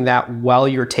doing that while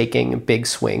you're taking big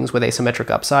swings with asymmetric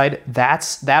upside,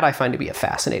 that I find to be a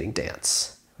fascinating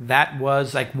dance. That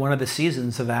was like one of the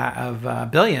seasons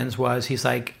of Billions was he's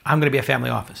like, I'm going to be a family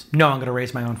office. No, I'm going to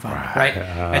raise my own fund, right?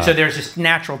 And so there's this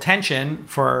natural tension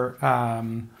for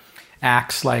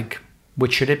acts like,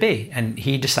 which should it be? And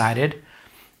he decided,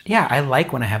 I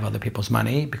like when I have other people's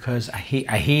money because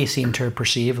he seemed to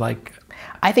perceive like...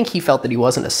 I think he felt that he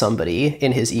wasn't a somebody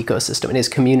in his ecosystem, in his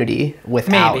community,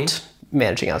 without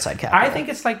managing outside capital. I think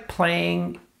it's like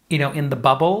playing, in the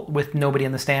bubble with nobody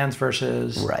in the stands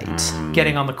versus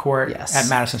getting on the court at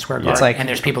Madison Square Garden and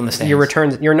there's people in the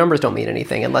stands. Your numbers don't mean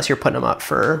anything unless you're putting them up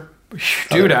for...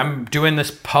 Dude, I'm doing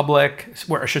this public,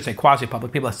 or I should say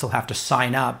quasi-public. People still have to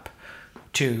sign up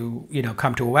to,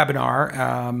 come to a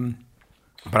webinar.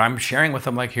 But I'm sharing with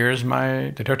them, like, here's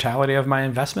the totality of my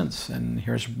investments, and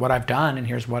here's what I've done, and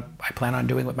here's what I plan on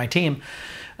doing with my team.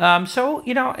 So,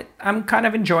 I'm kind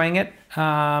of enjoying it.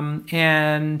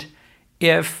 And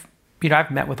if,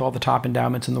 I've met with all the top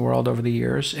endowments in the world over the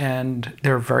years, and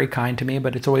they're very kind to me,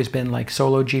 but it's always been like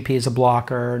solo GP as a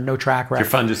blocker, no track record. Your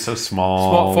fund is so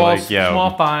small.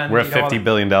 Small fund. We're a $50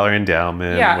 billion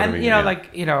endowment.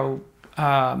 Yeah,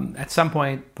 at some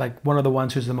point, like one of the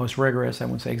ones who's the most rigorous, I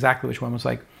won't say exactly which one, was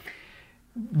like,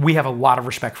 we have a lot of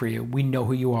respect for you. We know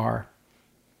who you are.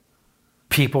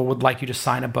 People would like you to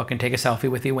sign a book and take a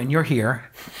selfie with you when you're here.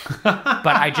 But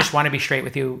I just want to be straight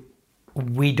with you.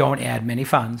 We don't add many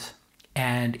funds.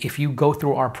 And if you go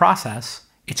through our process,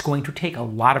 it's going to take a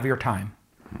lot of your time.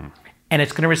 And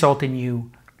it's going to result in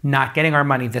you not getting our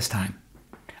money this time.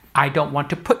 I don't want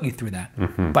to put you through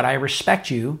that. But I respect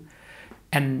you.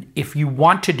 And if you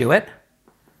want to do it,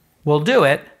 we'll do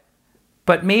it.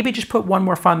 But maybe just put one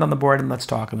more fund on the board and let's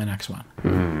talk in the next one.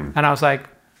 And I was like,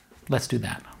 let's do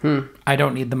that. I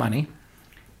don't need the money.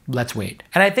 Let's wait.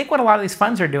 And I think what a lot of these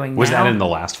funds are doing was that in the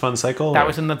last fund cycle? That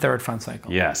was in the third fund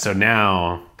cycle. Yeah. So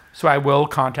now So I will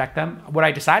contact them. What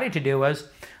I decided to do was,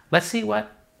 let's see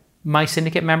what my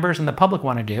syndicate members and the public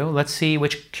want to do. Let's see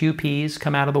which QPs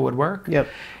come out of the woodwork. Yep.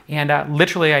 And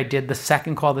literally, I did the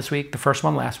second call this week, the first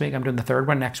one last week. I'm doing the third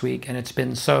one next week, and it's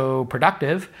been so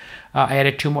productive. I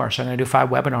added 2 more, so I'm going to do 5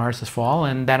 webinars this fall,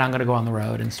 and then I'm going to go on the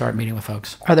road and start meeting with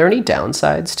folks. Are there any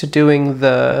downsides to doing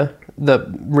the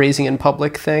raising in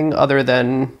public thing other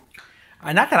than...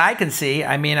 Not that I can see.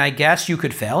 I mean, I guess you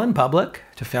could fail in public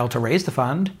to fail to raise the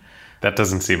fund. That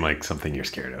doesn't seem like something you're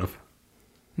scared of.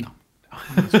 No.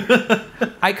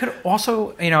 I could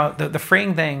also, the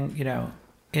freeing thing,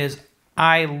 is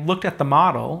I looked at the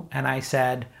model and I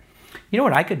said, you know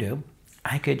what I could do?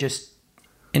 I could just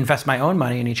invest my own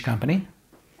money in each company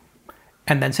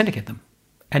and then syndicate them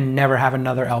and never have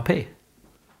another LP.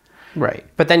 Right.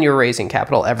 But then you're raising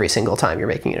capital every single time you're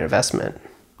making an investment.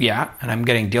 Yeah, and I'm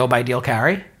getting deal by deal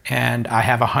carry, and I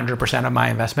have 100% of my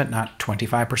investment, not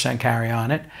 25% carry on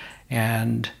it,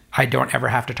 and I don't ever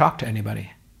have to talk to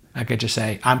anybody. I could just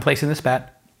say, I'm placing this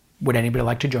bet. Would anybody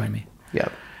like to join me?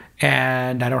 Yep.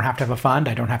 And I don't have to have a fund.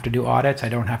 I don't have to do audits. I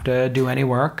don't have to do any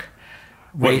work.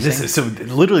 It's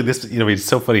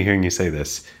so funny hearing you say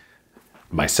this.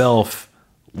 Myself,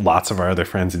 lots of our other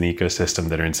friends in the ecosystem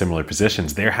that are in similar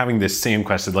positions, they're having this same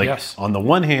question. Like, yes. On the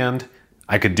one hand,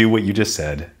 I could do what you just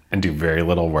said and do very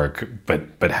little work,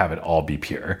 but have it all be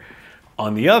pure.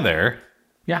 On the other,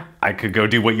 yeah, I could go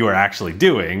do what you are actually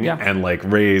doing and like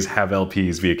have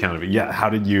LPs be accountable. Yeah, how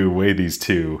did you weigh these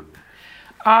two?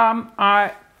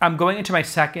 I'm going into my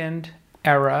second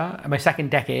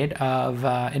decade of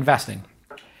investing.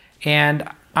 And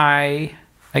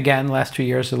last 2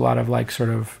 years, a lot of like sort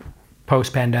of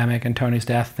post-pandemic and Tony's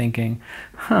death thinking,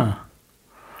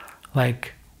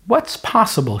 like what's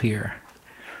possible here?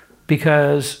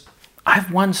 Because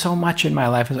I've won so much in my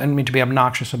life. I don't mean to be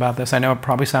obnoxious about this. I know it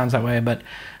probably sounds that way, but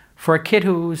for a kid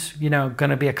who's, going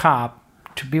to be a cop,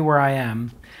 to be where I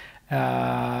am,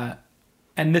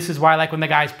 and this is why, like, when the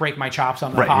guys break my chops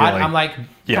on the pod, I'm like,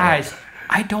 guys,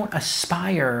 I don't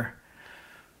aspire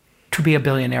to be a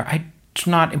billionaire. It's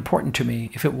not important to me.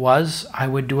 If it was, I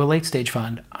would do a late stage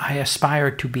fund. I aspire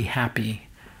to be happy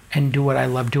and do what I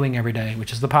love doing every day,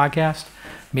 which is the podcast.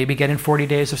 Maybe get in 40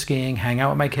 days of skiing, hang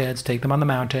out with my kids, take them on the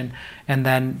mountain, and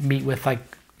then meet with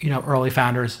early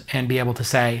founders and be able to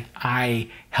say, I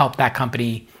helped that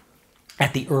company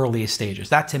at the earliest stages.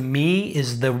 That to me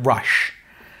is the rush.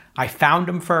 I found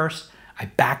them first. I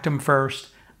backed them first.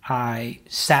 I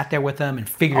sat there with them and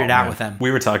figured it out with them.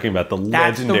 We were talking about the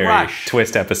legendary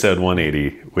Twist episode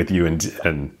 180 with you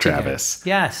and Travis.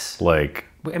 Yes.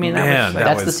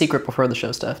 That's the secret before the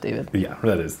show stuff, David. Yeah,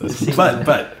 that is the secret.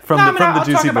 But from the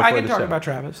juicy before the show. I can talk about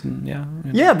Travis. And,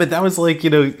 yeah, but that was like,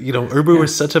 Uber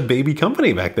was such a baby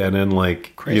company back then, and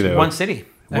like, crazy. One city.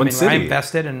 I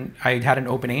invested, and I had an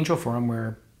open angel for him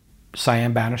where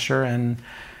Cyan Bannister and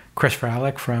Chris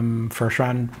Fralick from First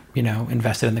Round,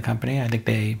 invested in the company. I think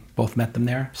they both met them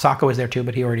there. Saka was there too,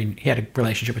 but he had a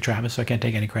relationship with Travis, so I can't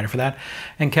take any credit for that.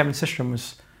 And Kevin Systrom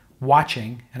was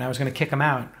watching, and I was going to kick him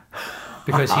out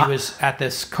because he was at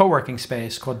this co-working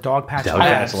space called Dog Patch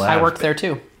Labs. I worked there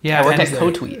too. Yeah, I worked at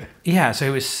CoTweet. Yeah, so he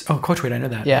was... Oh, CoTweet, I know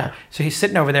that. Yeah. So he's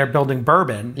sitting over there building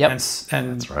bourbon. Yep.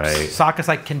 And that's right. Saka's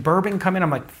like, can bourbon come in? I'm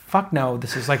like, fuck no,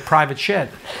 this is like private shit.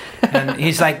 And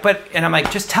he's like, and I'm like,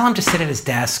 just tell him to sit at his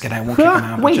desk and I won't kick him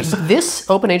out. Wait, this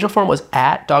Open Angel Forum was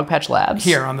at Dog Patch Labs?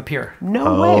 Here on the pier.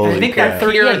 No way. I think that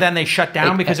pier then they shut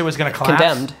down because it was going to collapse.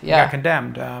 Condemned, yeah. Got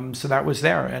condemned. So that was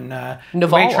there. And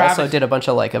Naval also did a bunch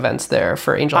of like events there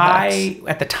for Angel Hacks.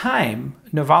 At the time,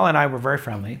 Naval and I were very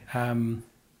friendly.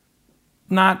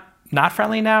 Not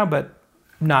friendly now, but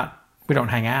we don't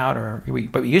hang out,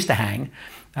 but we used to hang.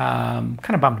 Kind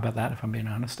of bummed about that, if I'm being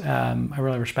honest. I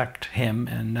really respect him,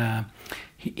 and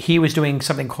he was doing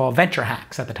something called Venture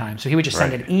Hacks at the time. So he would just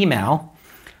send an email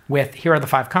with, here are the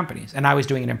 5 companies, and I was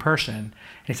doing it in person. And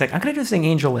he's like, I'm going to do this thing,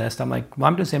 Angel List. I'm like, well,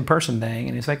 I'm doing this in-person thing.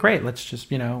 And he's like, great, let's just,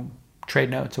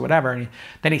 trade notes or whatever. And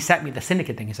then he sent me the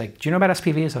syndicate thing. He's like, do you know about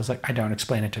SPVs? I was like, I don't.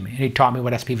 Explain it to me. And he taught me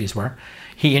what SPVs were.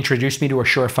 He introduced me to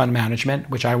Assure Fund Management,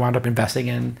 which I wound up investing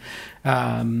in.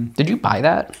 Did you buy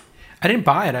that? I didn't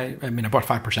buy it. I bought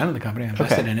 5% of the company. I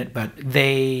invested in it, but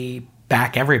they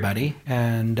back everybody,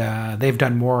 and they've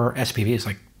done more SPVs.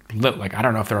 Like I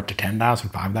don't know if they're up to 10,000,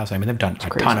 5,000. I mean, they've done a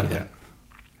ton of them.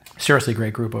 Seriously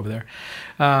great group over there.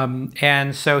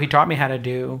 And so he taught me how to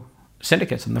do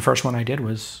syndicates, and the first one I did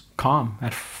was Calm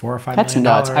at $4 or $5 That's million.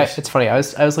 Nuts. It's funny. I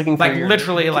was looking for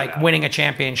literally winning a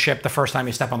championship the first time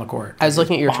you step on the court. I was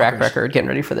looking at your track record, getting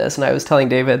ready for this, and I was telling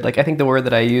David, I think the word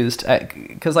that I used,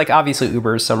 because obviously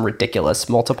Uber is some ridiculous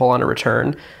multiple on a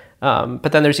return,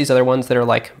 But then there's these other ones that are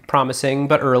like promising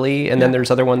but early, and then there's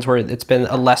other ones where it's been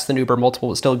a less than Uber multiple,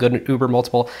 but still a good Uber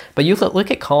multiple. But you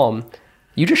look at Calm.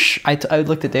 You just, I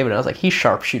looked at David and I was like, he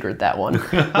sharpshootered that one.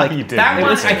 Like that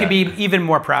one I could be even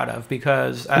more proud of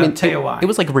because I'll tell you why. It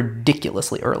was like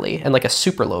ridiculously early and like a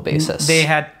super low basis.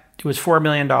 It was $4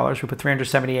 million. We put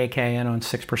 $378K in on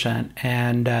 6%,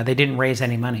 and they didn't raise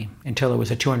any money until it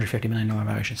was a $250 million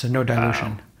valuation. So no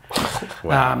dilution.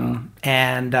 Wow.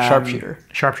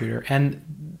 Sharpshooter.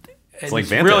 And it's like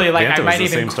Vanta. Really like Vanta I might was the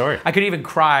even same story. I could even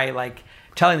cry like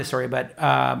telling the story, but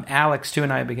Alex too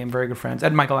and I became very good friends.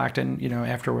 And Michael Acton,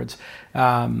 afterwards,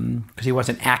 because he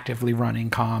wasn't actively running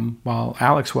Calm while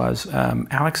Alex was.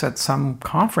 Alex at some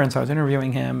conference, I was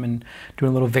interviewing him and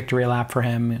doing a little victory lap for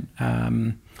him,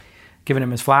 and giving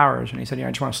him his flowers, and he said, I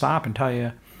just want to stop and tell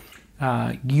you,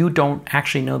 you don't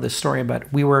actually know this story,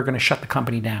 but we were going to shut the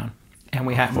company down. And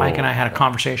Mike and I had a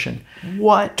conversation.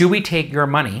 What? Do we take your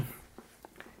money?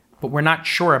 But we're not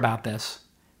sure about this.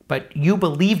 But you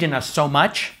believed in us so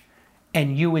much,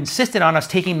 and you insisted on us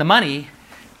taking the money,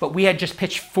 but we had just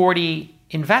pitched 40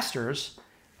 investors,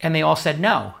 and they all said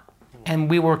no. And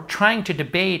we were trying to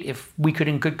debate if we could,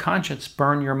 in good conscience,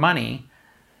 burn your money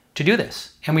to do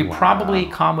this. And we probably,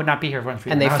 Calm would not be here for us.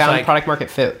 And they found product market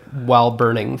fit while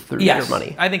burning through your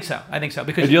money. I think so.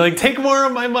 Because you're like, take more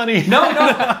of my money. No.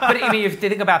 But I mean, if you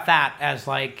think about that as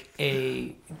like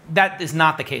that is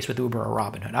not the case with Uber or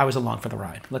Robinhood. I was along for the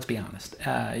ride. Let's be honest.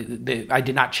 I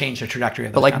did not change the trajectory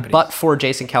of those companies. But for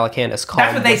Jason Calacanis, Calm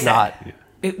that's what they was said. Not.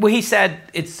 He said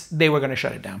they were going to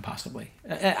shut it down, possibly.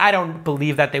 I don't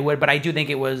believe that they would, but I do think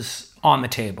it was on the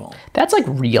table. That's like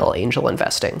real angel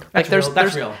investing. That's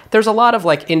real. There's a lot of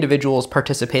like individuals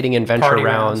participating in venture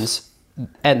rounds,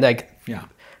 and like,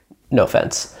 no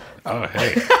offense. Oh,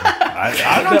 hey.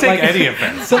 I don't take any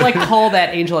offense. So like call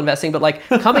that angel investing, but like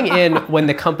coming in when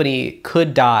the company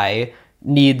could die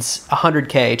needs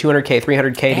 $100K, $200K,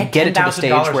 $300K to get it to the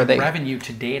stage where they revenue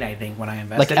to date. I think when I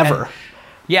invested, like ever.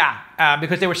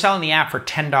 Because they were selling the app for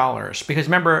 $10. Because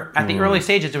remember, at the early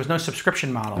stages, there was no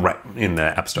subscription model. Right, in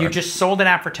the App Store. You just sold an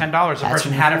app for $10. The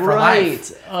person had it for life.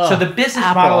 So the business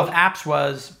model of apps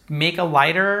was make a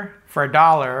lighter for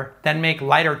 $1, then make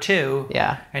lighter 2,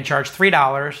 and charge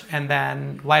 $3, and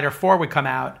then lighter 4 would come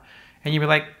out, and you'd be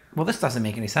like, well, this doesn't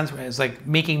make any sense. It's like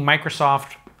making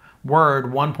Microsoft Word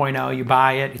 1.0, you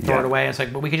buy it, you throw it away. It's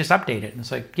like, but we could just update it. And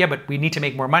it's like, yeah, but we need to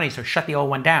make more money, so shut the old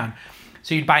one down.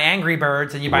 So you'd buy Angry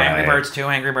Birds, and you buy Angry Birds 2,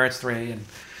 Angry Birds 3, and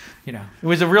it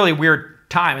was a really weird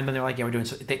time. And then they're like, yeah, we're doing.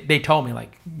 So they told me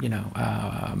like,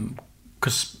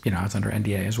 because I was under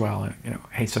NDA as well.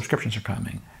 Hey, subscriptions are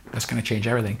coming. That's going to change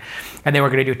everything. And they were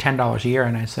going to do $10 a year.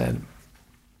 And I said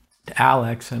to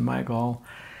Alex and Michael,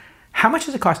 how much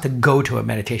does it cost to go to a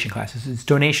meditation class? It's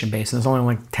donation based, and there's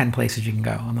only like 10 places you can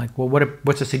go. I'm like, well,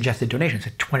 what's the suggested donation? It's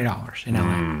like $20 in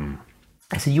LA.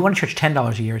 I said, you want to charge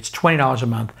 $10 a year? It's $20 a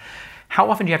month. How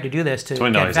often do you have to do this to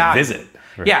get value? $20 a visit.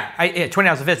 Right. Yeah,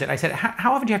 $20 a visit. I said,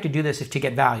 how often do you have to do this to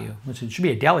get value? Which it should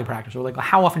be a daily practice. We're like, well,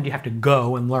 how often do you have to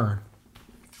go and learn?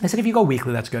 I said, if you go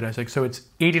weekly, that's good. I was like, so it's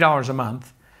 $80 a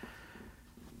month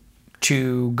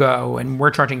to go, and we're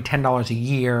charging $10 a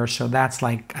year, so that's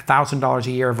like $1,000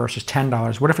 a year versus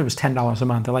 $10. What if it was $10 a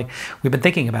month? They're like, we've been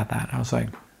thinking about that. I was like,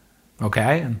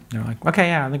 okay, and they're like, okay,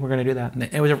 yeah, I think we're going to do that. And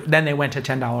then they went to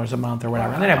 $10 a month or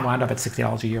whatever, and then it wound up at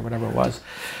 $60 a year, whatever it was.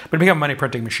 But it became a money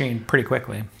printing machine pretty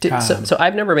quickly. So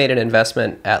I've never made an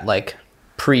investment at like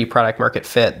pre-product market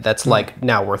fit that's like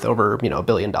now worth over $1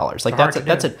 billion. Like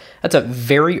that's a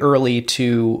very early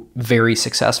to very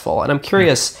successful. And I'm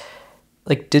curious. Yeah.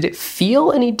 Like, did it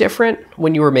feel any different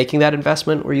when you were making that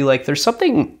investment? Were you like, there's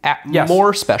something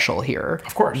more special here,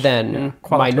 of course, than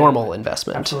my normal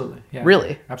investment? Absolutely. Yeah.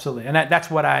 Really? Absolutely. And that's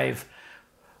what I've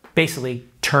basically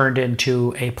turned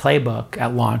into a playbook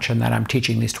at launch, and that I'm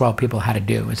teaching these 12 people how to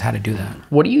do that.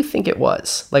 What do you think it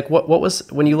was? Like, what was,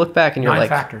 when you look back and you're 9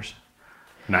 factors.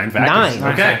 9 factors?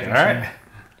 9. Okay, all right.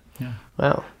 Yeah.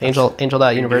 Wow.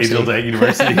 Angel.University.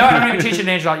 Angel.University. No, I'm not even teaching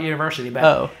Angel.University,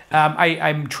 but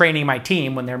I'm training my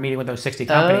team when they're meeting with those 60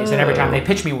 companies, and every time they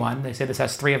pitch me one, they say this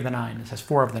has 3 of the 9, this has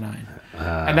 4 of the 9.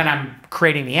 And then I'm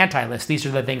creating the anti-list. These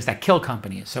are the things that kill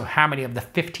companies. So how many of the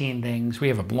 15 things, we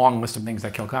have a long list of things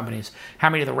that kill companies, how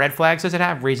many of the red flags does it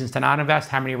have? Reasons to not invest?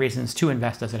 How many reasons to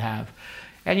invest does it have?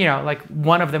 And like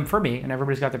one of them for me, and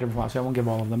everybody's got their different philosophy, I won't give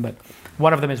all of them, but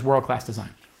one of them is world-class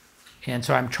design. And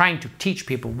so I'm trying to teach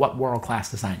people what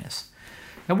world-class design is.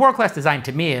 And world-class design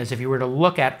to me is if you were to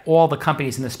look at all the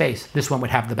companies in the space, this one would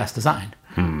have the best design.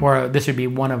 Or this would be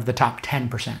one of the top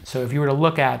 10%. So if you were to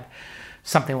look at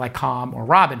something like Calm or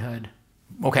Robinhood,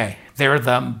 okay, they're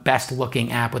the best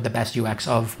looking app with the best UX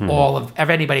of all of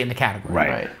anybody in the category. Right.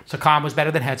 Right. So Calm was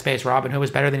better than Headspace. Robinhood was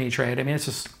better than E-Trade. I mean, it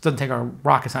just doesn't take a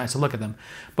rocket science to look at them.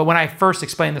 But when I first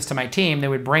explained this to my team, they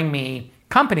would bring me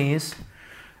companies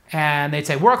and they'd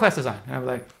say, world-class design. And I was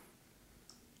like,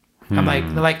 they're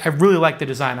like, I really like the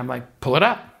design. I'm like, pull it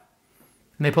up.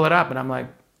 And they pull it up and I'm like,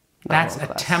 that's a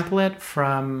template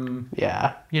from,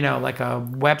 like a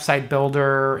website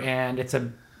builder and it's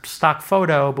a stock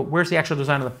photo, but where's the actual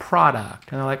design of the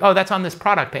product? And they're like, oh, that's on this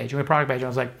product page. And product page. And I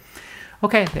was like,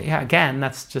 okay, yeah, again,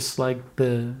 that's just like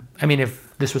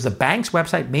if this was a bank's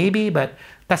website, maybe, but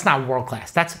that's not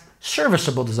world-class. That's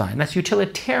serviceable design. That's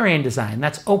utilitarian design.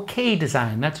 That's okay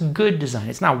design. That's good design.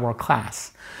 It's not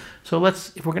world-class. So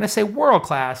if we're going to say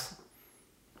world-class,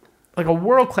 like a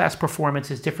world-class performance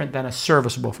is different than a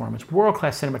serviceable performance.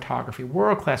 World-class cinematography,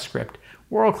 world-class script,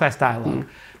 world-class dialogue.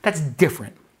 That's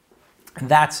different. And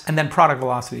then product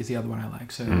velocity is the other one I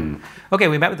like. So, okay,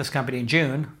 we met with this company in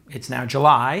June. It's now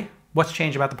July. What's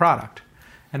changed about the product?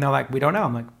 And they're like, we don't know.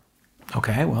 I'm like,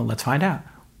 okay, well, let's find out.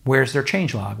 Where's their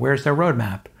change log? Where's their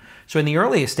roadmap? So in the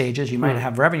earliest stages, you might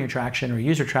have revenue traction or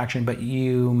user traction, but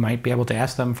you might be able to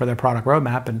ask them for their product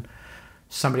roadmap. And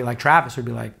somebody like Travis would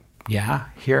be like, yeah,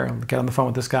 here, get on the phone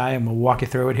with this guy and we'll walk you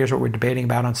through it. Here's what we're debating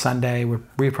about on Sunday. We're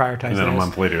reprioritizing And then a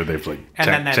month later, they've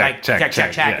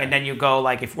check. And then you go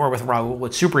we're with Raul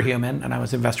with Superhuman, and I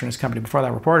was an investor in his company before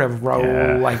that report of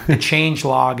Raul, the change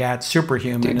log at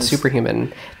Superhuman. Dude,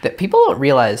 Superhuman. That people don't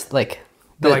realize,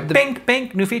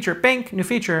 Bink, new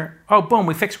feature. Oh, boom,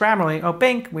 we fixed Grammarly. Oh,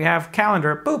 Bink, we have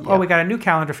calendar. Boop. Oh, we got a new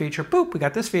calendar feature. Boop, we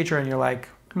got this feature. And you're like,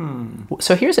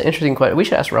 So here's an interesting question. We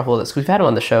should ask Rahul this, because we've had him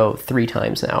on the show 3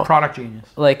 times now. Product genius.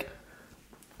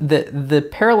 The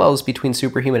parallels between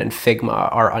Superhuman and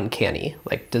Figma are uncanny.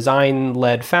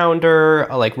 Design-led founder,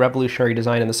 revolutionary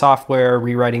design in the software,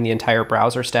 rewriting the entire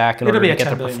browser stack in order to get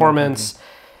the performance.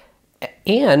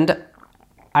 And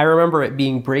I remember it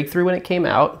being breakthrough when it came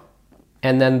out.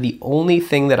 And then the only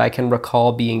thing that I can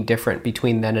recall being different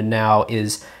between then and now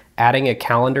is adding a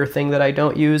calendar thing that I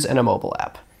don't use and a mobile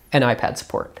app and iPad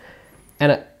support.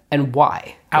 And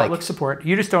why? Outlook support.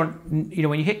 You just don't, when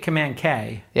you hit Command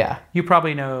K, you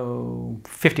probably know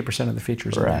 50% of the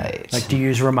features. Right. Do you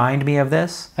use Remind Me of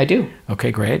this? I do.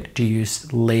 Okay, great. Do you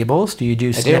use labels? Do you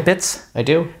do snippets? I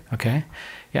do. Okay.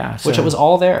 Yeah. Which it was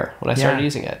all there when I started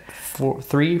using it 4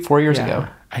 years ago.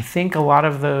 I think a lot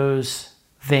of those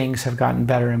things have gotten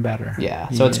better and better. Yeah.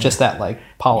 So it's just that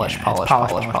polish.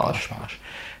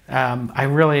 I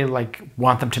really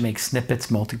want them to make snippets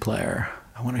multiplayer.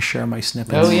 I want to share my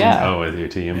snippets. Oh yeah. Oh, with your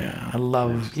team. Yeah, I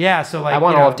love. Yeah, so I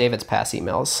want all of David's pass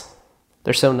emails.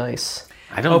 They're so nice.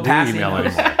 I don't do email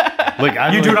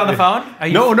anymore. You do it on the phone?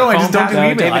 No, I just don't do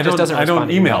email. David just doesn't I don't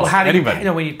email anybody.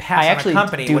 When you pass I actually on a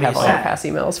company, do have all the pass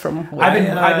emails from.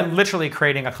 I've been literally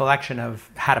creating a collection of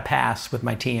how to pass with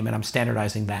my team, and I'm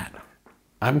standardizing that.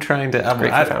 I'm trying to.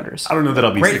 Great for founders. I don't know that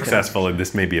I'll be successful, and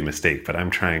this may be a mistake, but I'm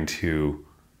trying to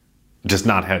just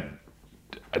not have.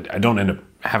 I don't end up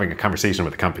having a conversation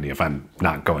with the company if I'm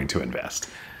not going to invest.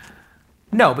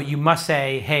 No, but you must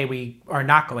say, "Hey, we are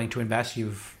not going to invest."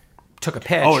 You've took a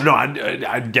pitch. Oh no,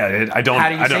 I get it. I don't. How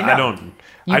do you say no? I don't.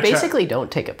 You basically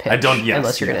don't take a pitch.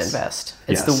 Unless you're going to invest.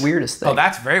 It's the weirdest thing. Oh,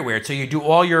 that's very weird. So you do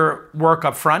all your work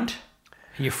up front.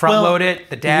 You front load it,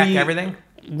 the deck, everything.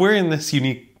 We're in this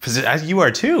unique position, as you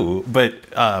are too, but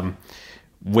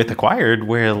with Acquired,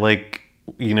 where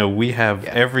we have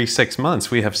every 6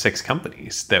 months we have 6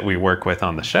 companies that we work with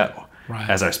on the show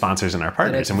as our sponsors and our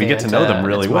partners, and we get to know them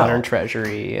really well. Modern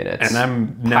Treasury, and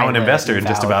I'm now an investor in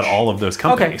just about all of those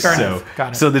companies. Okay, fair enough.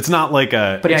 Got it. So it's not like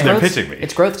they're pitching me.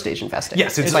 It's growth stage investing.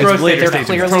 Yes, it's growth stage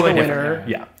investing. They're clearly the winner.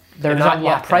 Yeah. They're not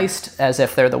yet priced as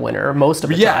if they're the winner most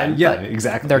of the time. Yeah,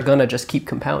 exactly. They're going to just keep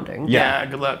compounding. Yeah,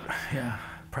 good luck. Yeah.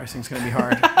 Pricing's going to be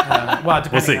hard.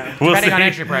 Depending on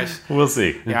entry price. We'll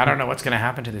see. Yeah, I don't know what's going to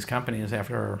happen to these companies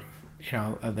after,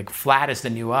 flat is the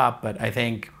new up, but I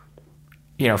think,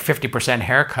 50%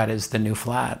 haircut is the new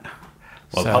flat.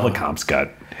 Well, public comps got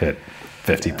hit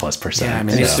 50+%. Yeah,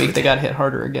 this week they got hit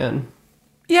harder again.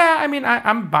 Yeah,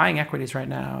 I'm buying equities right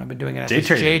now. I've been doing it at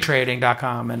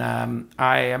jtrading.com, and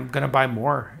I am going to buy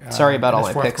more. Sorry about all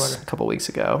my picks a couple weeks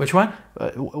ago. Which one?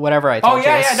 Whatever I told you.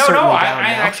 I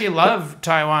actually love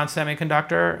Taiwan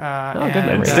Semiconductor.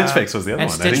 And Stitch Fix was the other one.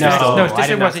 Stitch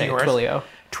Fix wasn't yours.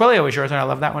 Twilio was yours, and I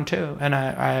love that one too. And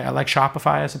I like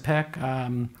Shopify as a pick.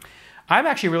 I'm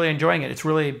actually really enjoying it. It's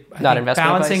really not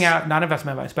investment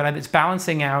advice, but it's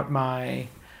balancing out my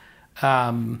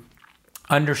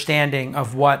understanding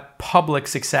of what public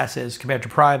success is compared to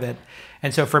private.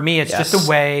 And so for me, it's just a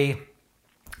way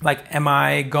Like, am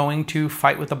I going to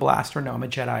fight with a blaster? No, I'm a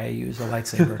Jedi. I use a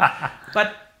lightsaber.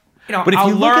 But But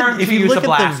I'll learn to use a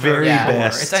blaster. The very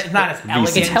best, it's not as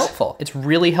elegant. It's helpful. It's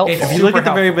really helpful. If you look at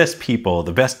the very best people,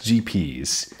 the best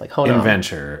GPs in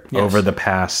venture over the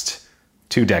past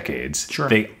 2 decades,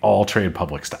 they all trade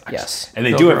public stocks. Yes. And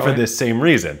they do it for this same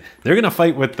reason. They're going to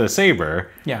fight with the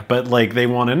saber, but like they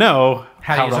want to know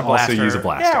how to also use a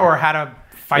blaster. Yeah, or how to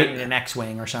fight in an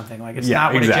X-Wing or something. Like, it's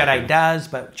not what a Jedi does,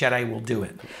 but Jedi will do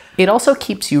it. It also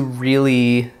keeps you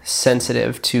really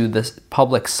sensitive to the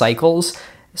public cycles,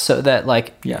 so that,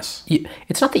 like,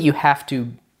 it's not that you have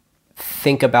to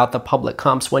think about the public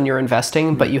comps when you're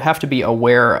investing, but you have to be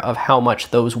aware of how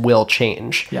much those will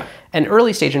change. Yeah. And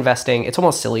early stage investing, it's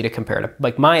almost silly to compare to,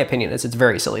 like, my opinion is it's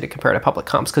very silly to compare to public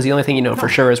comps, because the only thing you know for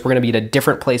sure is we're going to be at a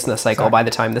different place in the cycle by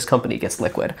the time this company gets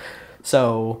liquid.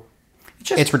 So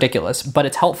it's ridiculous, but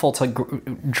it's helpful to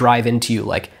drive into you,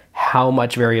 like, how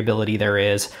much variability there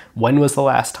is. When was the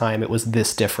last time it was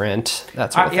this different?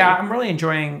 That sort of thing. Yeah, I'm really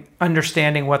enjoying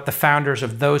understanding what the founders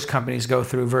of those companies go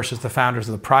through versus the founders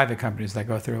of the private companies that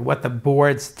go through. What the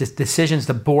board's decisions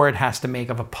the board has to make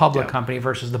of a public company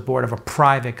versus the board of a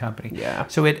private company. Yeah.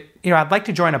 So I'd like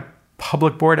to join a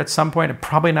public board at some point. It's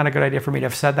probably not a good idea for me to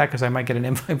have said that, because I might get an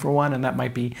invite for one, and that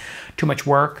might be too much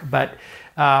work. But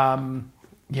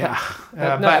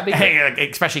but hey,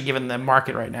 especially given the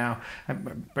market right now,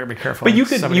 I'm very careful. But you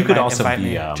could also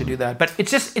be to do that. But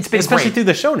it's been especially great. through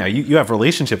the show now. You have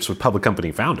relationships with public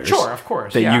company founders. Sure, of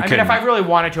course. I mean, if I really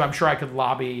wanted to, I'm sure I could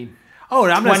lobby. Oh,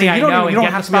 I'm not saying you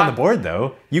don't have to be on the board,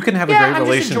 though. You can have a great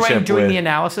relationship. I'm just enjoying doing the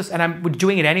analysis, and I'm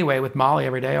doing it anyway with Molly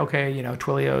every day. Okay,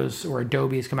 Twilio's or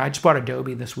Adobe's come out. I just bought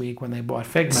Adobe this week when they bought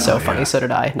Figma. So funny. So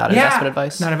did I. Not investment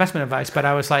advice. Not investment advice, but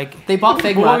I was like, they bought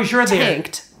Figma,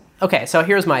 tanked. Okay, so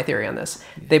here's my theory on this.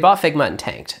 They bought Figma and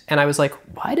tanked. And I was like,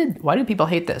 why did people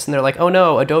hate this? And they're like, oh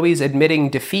no, Adobe's admitting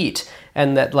defeat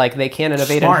and that, like, they can't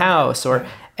innovate in-house.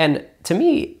 And to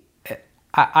me,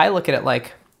 I look at it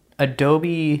like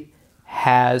Adobe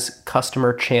has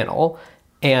customer channel,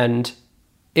 and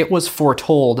it was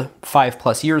foretold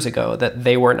 5+ years ago that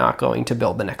they were not going to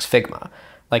build the next Figma.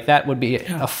 Like, that would be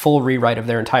a full rewrite of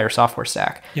their entire software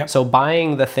stack. Yep. So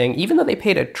buying the thing, even though they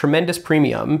paid a tremendous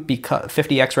premium, because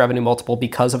 50x revenue multiple,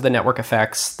 because of the network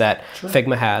effects that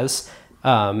Figma has,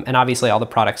 and obviously all the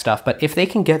product stuff, but if they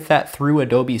can get that through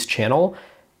Adobe's channel,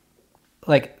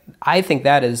 like, I think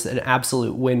that is an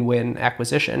absolute win-win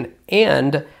acquisition.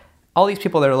 And all these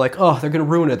people that are like, oh, they're going to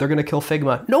ruin it, they're going to kill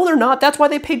Figma. No, they're not. That's why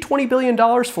they paid $20 billion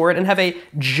for it and have a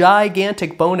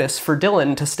gigantic bonus for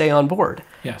Dylan to stay on board.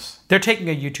 Yes. They're taking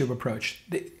a YouTube approach.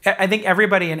 I think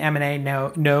everybody in M&A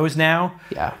knows now.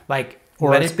 Yeah. Like,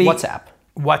 or let it be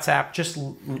WhatsApp. Just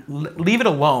leave it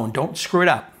alone. Don't screw it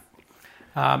up.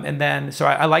 And then, so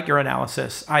I like your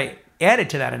analysis. I added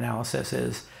to that analysis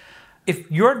is,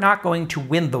 if you're not going to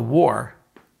win the war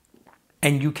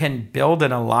and you can build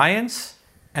an alliance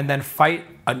and then fight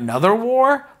another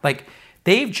war, like,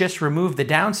 they've just removed the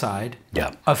downside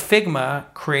of Figma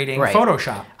creating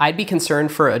Photoshop. I'd be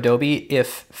concerned for Adobe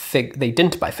if they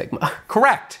didn't buy Figma.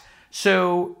 Correct.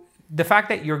 So the fact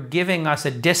that you're giving us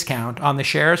a discount on the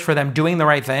shares for them doing the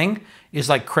right thing is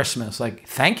like Christmas. Like,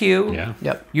 thank you. Yeah.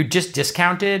 Yep. You just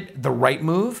discounted the right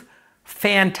move.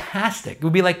 Fantastic. It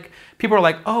would be like, people are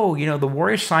like, oh, the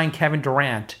Warriors signed Kevin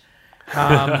Durant.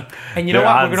 And you know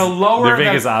what? We're going to lower their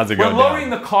Vegas odds are going lowering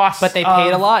down. the cost. But they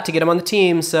paid a lot to get him on the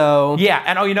team, so yeah.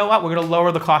 And you know what? We're going to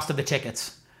lower the cost of the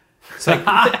tickets. It's like,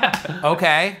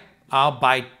 okay, I'll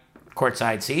buy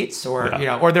courtside seats, or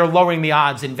or they're lowering the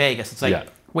odds in Vegas. It's like,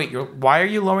 wait, why are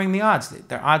you lowering the odds?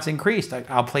 Their odds increased.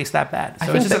 I'll place that bet.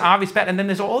 So it's just an obvious bet. And then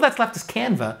there's all that's left is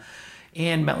Canva,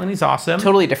 and Melanie's awesome.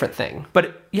 Totally different thing.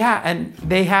 But yeah, and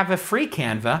they have a free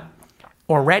Canva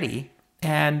already.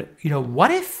 And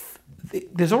what if?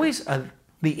 There's always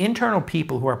the internal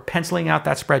people who are penciling out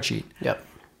that spreadsheet. Yep.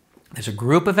 There's a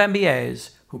group of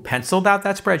MBAs who penciled out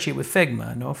that spreadsheet with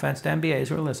Figma. No offense to MBAs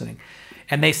who are listening.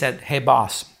 And they said, hey,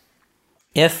 boss,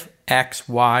 if X,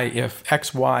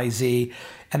 Y, Z.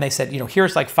 And they said,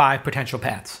 here's like 5 potential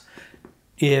paths.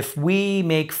 If we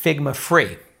make Figma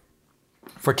free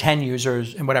for 10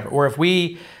 users and whatever, or if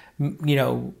we,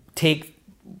 take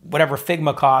whatever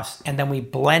Figma costs and then we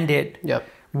blend it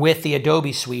with the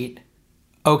Adobe suite,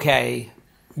 okay,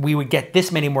 we would get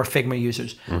this many more Figma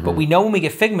users. Mm-hmm. But we know when we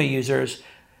get Figma users,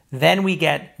 then we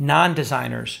get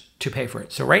non-designers to pay for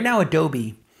it. So right now,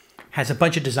 Adobe has a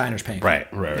bunch of designers paying for it.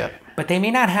 Right. But they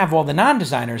may not have all the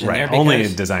non-designers in there. Because,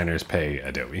 only designers pay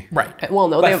Adobe. Right. Well,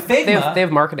 no, they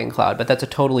have Marketing Cloud, but that's a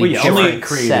totally different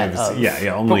set of...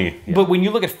 But when you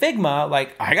look at Figma,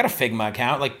 like, I got a Figma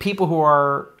account. Like, people who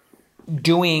are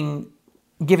doing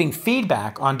giving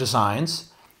feedback on designs.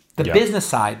 The business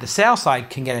side, the sales side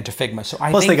can get into Figma. So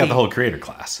Plus they got the whole creator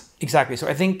class. Exactly. So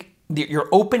I think you're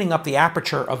opening up the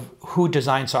aperture of who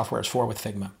design software is for with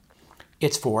Figma.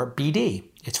 It's for BD.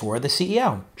 It's for the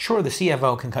CEO. Sure, the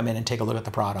CFO can come in and take a look at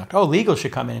the product. Oh, legal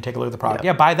should come in and take a look at the product.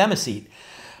 Yeah, buy them a seat.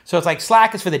 So it's like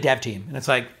Slack is for the dev team. And it's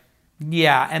like,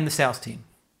 yeah, and the sales team.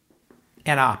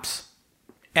 And ops.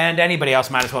 And anybody else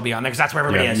might as well be on there because that's where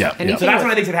everybody is. So that's one of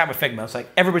the things that happen with Figma. It's like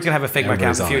everybody's going to have a Figma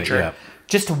account in the future.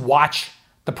 Just to watch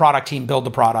the product team build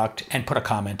the product and put a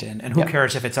comment in. And who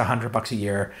cares if it's $100 a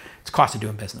year? It's cost of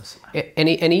doing business.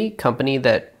 Any company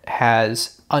that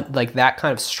has like that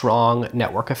kind of strong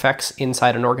network effects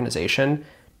inside an organization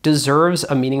deserves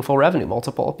a meaningful revenue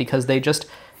multiple because their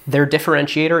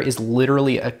differentiator is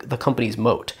literally the company's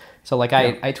moat. So like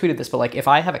I tweeted this, but like if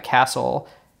I have a castle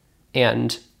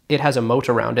and it has a moat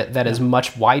around it that is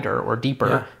much wider or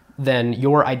deeper than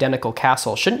your identical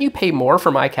castle, shouldn't you pay more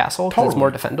for my castle because it's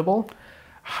more defendable?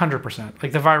 100%.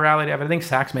 Like the virality of it. I think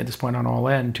Sachs made this point on All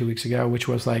In 2 weeks ago, which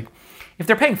was like, if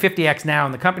they're paying 50x now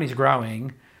and the company's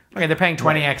growing, okay, they're paying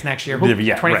 20x next year,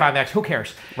 25x, who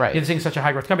cares? Right. You're seeing such a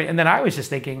high growth company. And then I was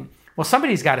just thinking, well,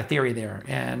 somebody's got a theory there.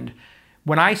 And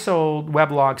when I sold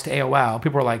weblogs to AOL,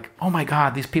 people were like, oh my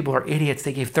God, these people are idiots.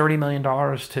 They gave $30 million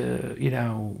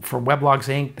for Weblogs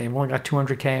Inc. They've only got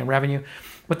 $200K in revenue.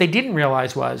 What they didn't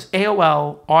realize was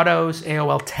AOL Autos,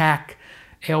 AOL Tech,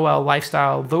 AOL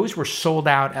Lifestyle, those were sold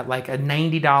out at like a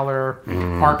 $90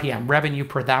 RPM, revenue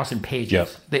per 1,000 pages. Yep.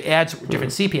 The ads were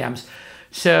different CPMs.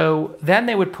 So then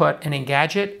they would put an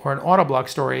Engadget or an Autoblog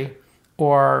story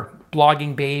or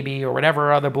Blogging Baby or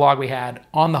whatever other blog we had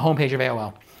on the homepage of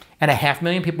AOL. And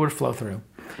 500,000 people would flow through.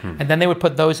 And then they would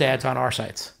put those ads on our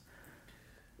sites.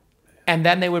 And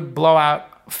then they would blow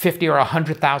out $50,000 or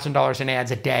 $100,000 in ads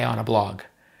a day on a blog.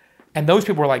 And those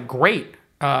people were like, great.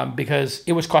 Because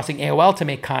it was costing AOL to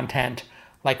make content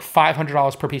like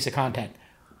 $500 per piece of content,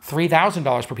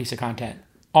 $3,000 per piece of content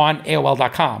on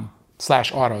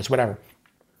AOL.com/autos, whatever.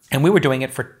 And we were doing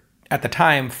it for, at the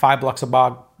time, $5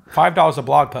 a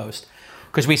blog post.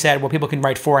 Because we said, well, people can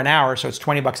write 4 an hour, so it's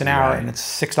 $20 an hour, and it's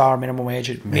 $6 minimum wage.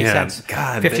 It made sense.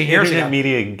 God, 15 years ago. The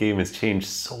media game has changed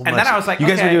so much. And then I was like, you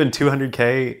guys were doing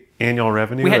 $200K annual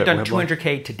revenue? We had done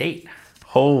 $200K to date.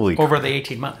 Holy over the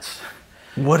 18 months.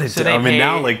 What is it? I mean,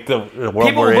 now, like, the world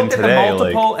people we're in looked today. At the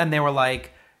multiple, and they were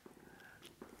like,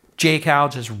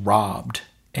 JCal just robbed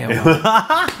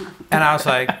AOL. And I was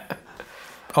like,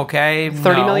 okay,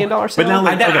 $30 million sale? But now,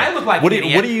 like, I look like an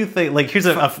idiot. What do you think? Like, here's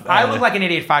I look like an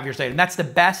idiot 5 years later. And that's the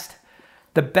best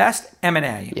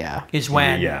M&A is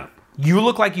when you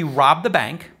look like you robbed the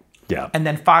bank. Yeah. And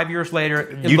then 5 years later,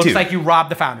 it looks like you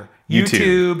robbed the founder.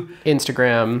 YouTube,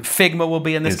 Instagram, Figma will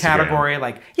be in this category.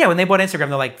 Like, when they bought Instagram,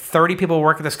 they're like 30 people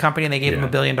work at this company, and they gave them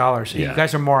 $1 billion. You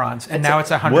guys are morons. And now it's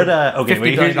 $150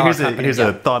 billion company. Here's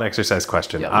a thought exercise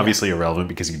question. Obviously irrelevant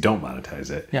because you don't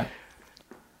monetize it. Yeah.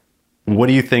 What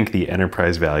do you think the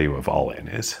enterprise value of All In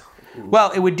is?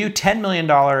 Well, it would do $10 million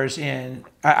in.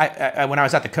 When I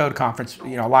was at the Code conference,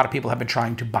 a lot of people have been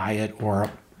trying to buy it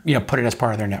or put it as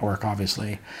part of their network,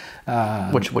 obviously,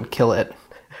 which would kill it.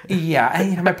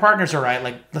 Yeah, my partners are right.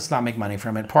 Like, let's not make money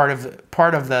from it. Part of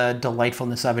the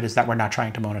delightfulness of it is that we're not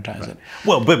trying to monetize it.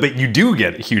 Well, but you do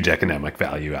get huge economic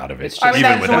value out of it,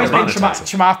 even without monetizing.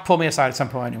 Shmuck pulled me aside at some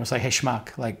point and was like, "Hey,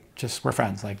 Shmuck, like, just we're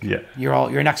friends. Like,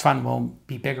 your next fund will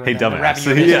be bigger than the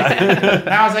revenue." And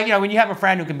I was like, when you have a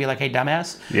friend who can be like, "Hey,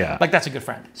 dumbass," like that's a good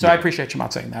friend. So I appreciate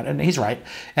Shmuck saying that, and he's right,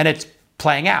 and it's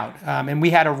playing out. And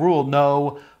we had a rule: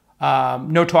 no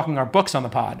talking our books on the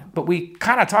pod. But we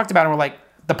kind of talked about it. And we're like,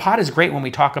 the pod is great when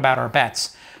we talk about our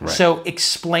bets. Right. So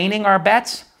explaining our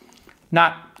bets,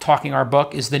 not talking our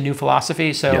book, is the new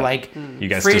philosophy. So like, you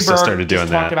guys Friedberg just started doing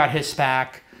that. Talked about his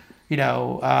SPAC.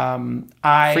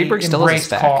 Friedberg still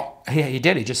has a SPAC. Yeah, he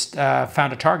did. He just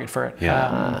found a target for it.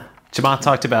 Yeah. Chamath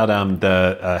talked about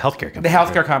the healthcare company. The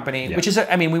healthcare company, which is,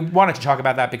 we wanted to talk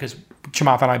about that because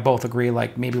Chamath and I both agree,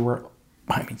 like,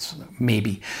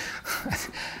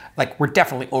 like, we're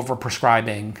definitely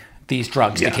overprescribing these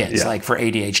drugs to kids, like for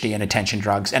ADHD and attention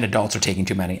drugs, and adults are taking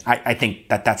too many. I think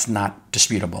that's not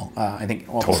disputable. I think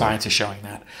all the science is showing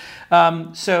that.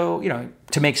 So,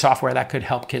 to make software that could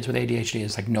help kids with ADHD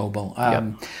is like noble.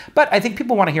 But I think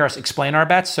people want to hear us explain our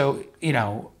bets. So,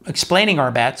 explaining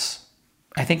our bets,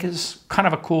 I think, is kind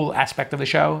of a cool aspect of the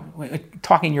show.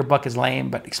 Talking your book is lame,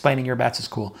 but explaining your bets is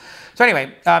cool. So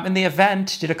anyway, in the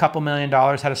event, did a couple $1 million,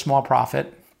 had a small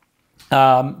profit.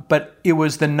 But it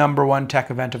was the #1 tech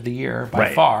event of the year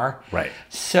by far. Right.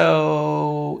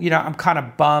 So, I'm kind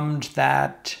of bummed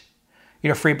that,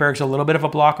 Friedberg's a little bit of a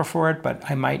blocker for it, but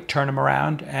I might turn him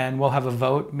around, and we'll have a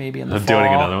vote maybe in the fall.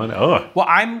 Doing another one? Oh. Well,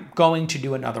 I'm going to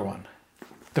do another one.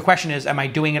 The question is, am I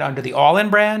doing it under the All-In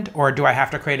brand, or do I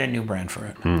have to create a new brand for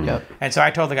it? Yep. And so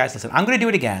I told the guys, listen, I'm going to do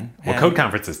it again. Well, Code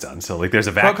Conference is done, so there's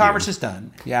a vacuum. Code Conference is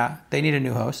done. Yeah, they need a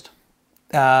new host.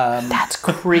 That's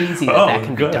crazy that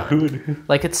can be done.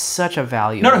 It's such a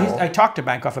value. No, I talked to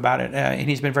Bankoff about it, and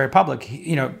he's been very public.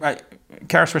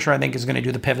 Kara Swisher, I think, is going to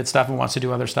do the pivot stuff and wants to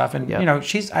do other stuff. And,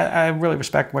 I really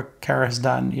respect what Kara has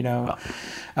done,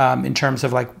 in terms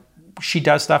of she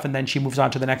does stuff and then she moves on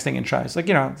to the next thing and tries.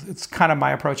 It's kind of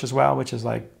my approach as well, which is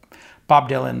Bob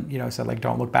Dylan, said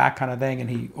don't look back kind of thing. And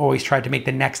he always tried to make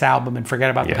the next album and forget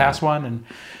about the past one. And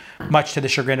much to the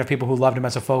chagrin of people who loved him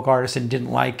as a folk artist and didn't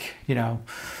like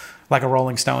a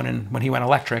Rolling Stone. And when he went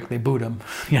electric, they booed him.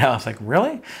 I was like,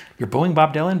 really? You're booing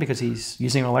Bob Dylan because he's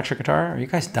using an electric guitar? Are you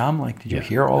guys dumb? Did you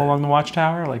hear All Along the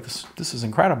Watchtower? This is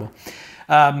incredible.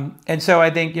 And so I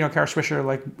think, Kara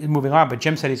Swisher, moving on, but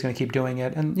Jim said he's going to keep doing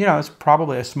it. And, it's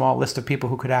probably a small list of people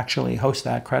who could actually host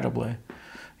that credibly,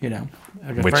 a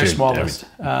very small list.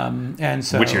 And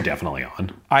so, which you're definitely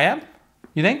on. I am?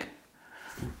 You think?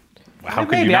 How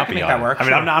could you not be on that work? I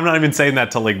mean, I'm not even saying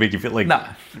that to make you feel like... No,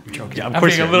 I'm joking. Yeah, of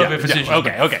course I'm being a little bit facetious.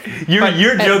 Okay.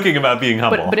 You're joking about being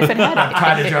humble. But if it had, I'm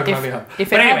kind of joking about being humble.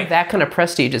 If it had that kind of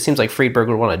prestige, it seems like Friedberg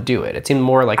would want to do it. It seemed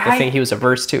more like the thing he was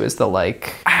averse to is the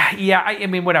Yeah, I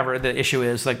mean, whatever the issue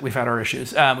is, we've had our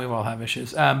issues. We all have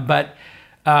issues. But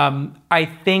I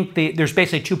think there's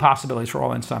basically two possibilities for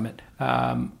All In Summit.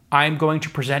 I'm going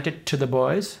to present it to the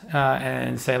boys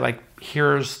and say,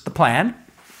 here's the plan.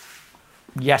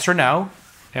 Yes or no.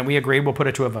 And we agreed we'll put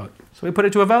it to a vote. So we put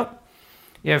it to a vote.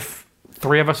 If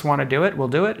 3 of us want to do it, we'll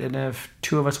do it. And if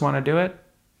 2 of us want to do it,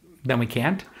 then we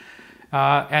can't.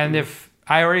 And if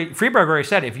Friedberg already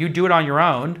said, if you do it on your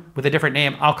own with a different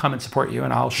name, I'll come and support you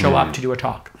and I'll show up to do a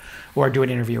talk or do an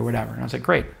interview or whatever. And I was like,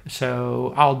 great.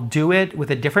 So I'll do it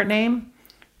with a different name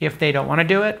if they don't want to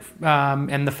do it.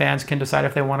 And the fans can decide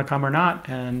if they want to come or not.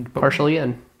 Partially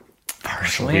in.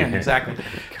 Partially in, exactly.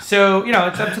 So,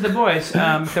 it's up to the boys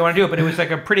if they want to do it, but it was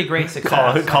a pretty great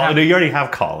success. You already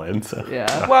have call-in, so.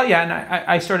 Yeah. Well, yeah, and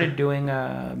I started doing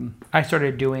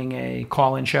a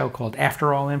call-in show called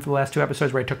After All In for the last 2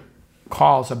 episodes where I took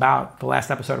calls about the last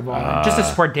episode of All In, just to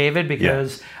support David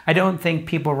because I don't think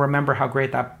people remember how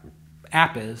great that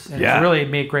app is. And it's really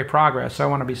made great progress, so I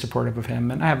want to be supportive of him,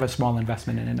 and I have a small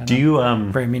investment in it. Do you...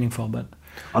 very meaningful, but...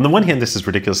 On the one hand, this is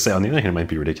ridiculous. On the other hand, it might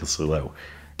be ridiculously low.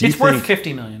 It's worth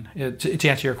 $50 million, to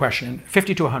answer your question.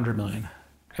 50 to 100 million.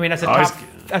 I mean, as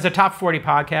a top 40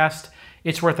 podcast,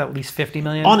 it's worth at least $50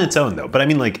 million. On its own, though. But I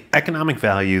mean, economic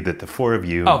value that the 4 of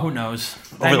you... Oh, who knows?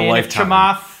 Over the lifetime.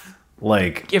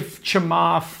 If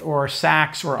Chamath or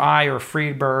Sachs or I or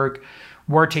Friedberg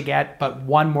were to get but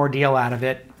one more deal out of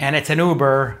it, and it's an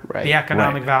Uber, the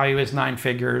economic value is 9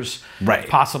 figures,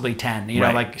 possibly 10.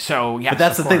 So yes. But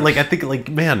that's the thing. I think,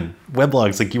 man,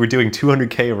 weblogs, you were doing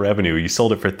 $200K of revenue, you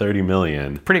sold it for $30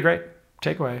 million. Pretty great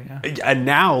takeaway. Yeah. And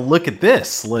now look at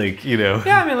this.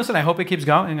 Yeah, I mean, listen, I hope it keeps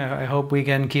going. I hope we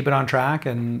can keep it on track.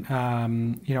 And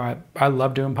I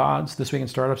love doing pods. This Week in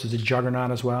Startups is a juggernaut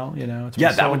as well. It's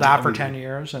been sold out for 10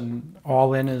 years, and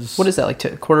All In is... What is that,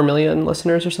 250,000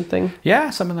 listeners or something? Yeah,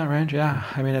 something in that range, yeah.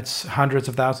 I mean, it's hundreds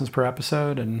of thousands per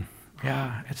episode, and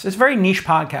yeah, it's a very niche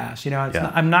podcast.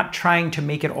 I'm not trying to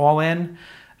make it All In.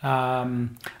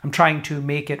 I'm trying to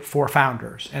make it for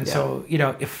founders. And so,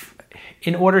 if...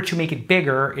 In order to make it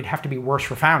bigger, it'd have to be worse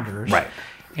for founders. Right.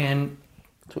 And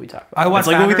that's what we talk about. It's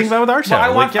what we think about with our show.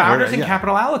 Well, I want founders and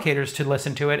capital allocators to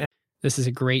listen to it. This is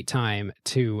a great time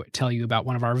to tell you about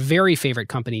one of our very favorite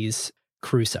companies,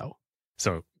 Crusoe.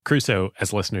 So Crusoe,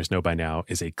 as listeners know by now,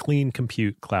 is a clean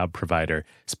compute cloud provider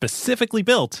specifically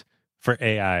built for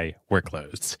AI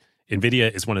workloads.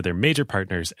 NVIDIA is one of their major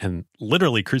partners, and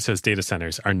literally Crusoe's data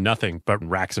centers are nothing but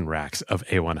racks and racks of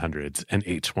A100s and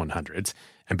H100s.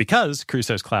 And because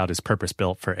Crusoe's cloud is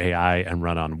purpose-built for AI and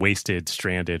run on wasted,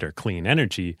 stranded, or clean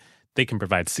energy, they can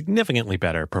provide significantly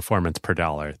better performance per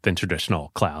dollar than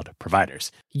traditional cloud providers.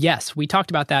 Yes, we talked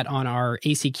about that on our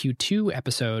ACQ2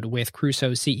 episode with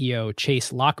Crusoe CEO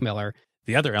Chase Lockmiller.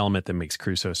 The other element that makes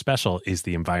Crusoe special is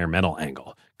the environmental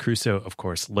angle. Crusoe, of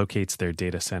course, locates their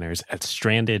data centers at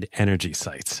stranded energy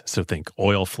sites. So think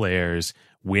oil flares,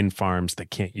 wind farms that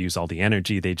can't use all the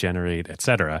energy they generate,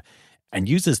 etc., and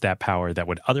uses that power that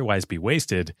would otherwise be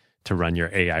wasted to run your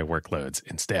AI workloads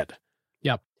instead.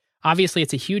 Yep. Obviously,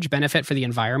 it's a huge benefit for the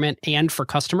environment and for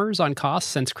customers on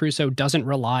costs since Crusoe doesn't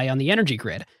rely on the energy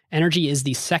grid. Energy is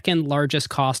the second largest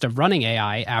cost of running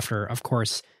AI after, of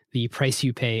course, the price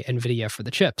you pay NVIDIA for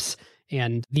the chips.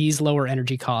 and these lower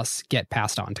energy costs get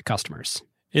passed on to customers.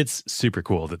 It's super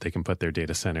cool that they can put their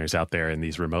data centers out there in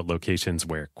these remote locations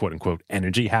where, quote unquote,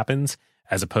 energy happens,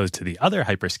 as opposed to the other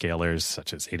hyperscalers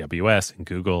such as AWS and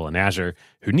Google and Azure,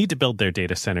 who need to build their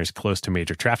data centers close to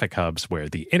major traffic hubs where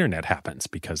the internet happens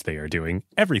because they are doing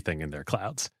everything in their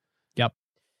clouds. Yep.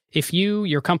 If you,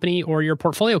 your company, or your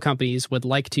portfolio companies would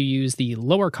like to use the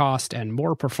lower cost and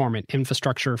more performant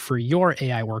infrastructure for your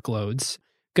AI workloads,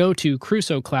 go to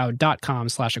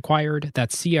crusoecloud.com/acquired.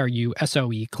 That's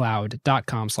CRUSOE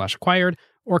cloud.com/acquired,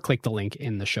 or click the link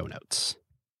in the show notes.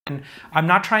 I'm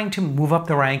not trying to move up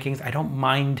the rankings. I don't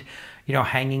mind,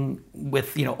 hanging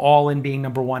with, All In being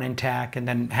number one in tech, and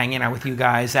then hanging out with you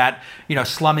guys at,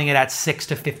 slumming it at 6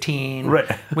 to 15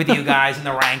 with you guys in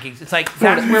the rankings. It's like,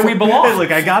 that's where we belong.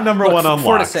 Look, I got number one on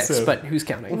 4 to lock, 6, so. but who's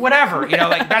counting? Whatever,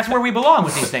 that's where we belong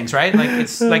with these things, right?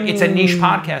 It's a niche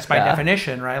podcast by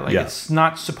definition, right? It's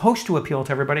not supposed to appeal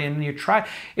to everybody, and you try.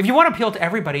 If you want to appeal to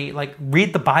everybody,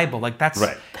 read the Bible. That's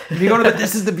right. If you go to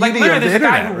this is the beauty of the there's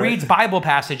internet, a guy who reads Bible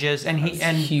passages, and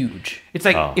huge. It's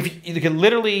if you can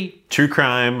literally true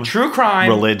crime,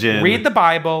 religion, read the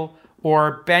Bible,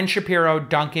 or Ben Shapiro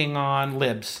dunking on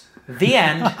libs. The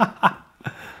end.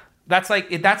 That's how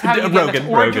you get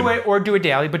it, or do it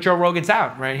daily. But Joe Rogan's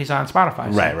out, right? He's on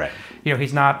Spotify. So, right.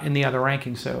 He's not in the other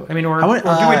rankings. So or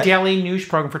do a daily news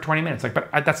program for 20 minutes. But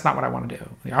that's not what I want to do.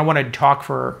 I want to talk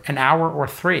for an hour or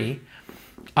 3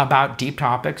 about deep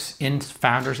topics in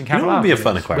founders and capital. What would be a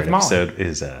fun Acquired episode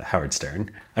is Howard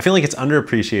Stern. I feel like it's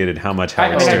underappreciated how much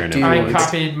Howard Stern I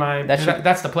copied my... That's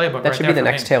the playbook. That should be the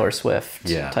next Taylor Swift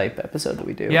type episode that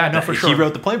we do. Yeah, no, for sure. He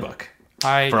wrote the playbook.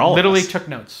 I literally took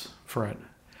notes for it.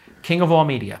 King of all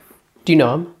media. Do you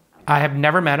know him? I have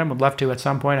never met him. Would love to at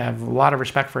some point. I have a lot of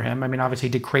respect for him. I mean, obviously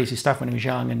he did crazy stuff when he was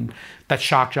young, and that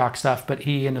shock jock stuff, but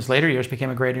he, in his later years,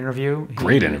 became a great interviewer.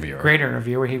 Great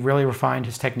interviewer. He really refined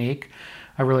his technique.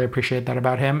 I really appreciate that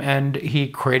about him. And he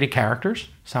created characters.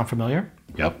 Sound familiar?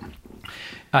 Yep.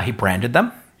 He branded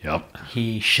them. Yep.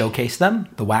 He showcased them.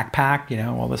 The Whack Pack,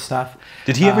 all this stuff.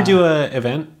 Did he ever do an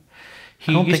event?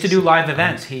 He used to do live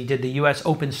events. He did the U.S.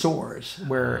 Open Source,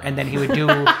 and then he would do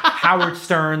Howard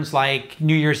Stern's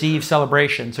New Year's Eve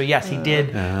celebration. So yes, he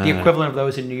did the equivalent of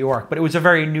those in New York, but it was a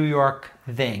very New York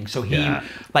thing. So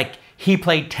he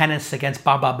played tennis against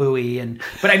Baba Booey,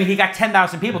 but he got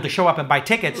 10,000 people to show up and buy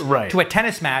tickets to a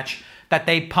tennis match that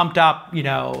they pumped up,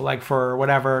 for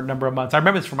whatever number of months. I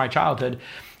remember this from my childhood.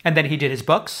 And then he did his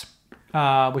books,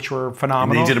 which were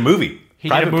phenomenal. And he did a movie. He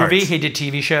did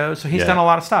TV shows, so he's done a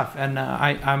lot of stuff. And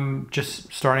I'm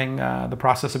just starting the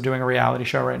process of doing a reality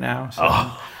show right now. So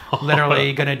I'm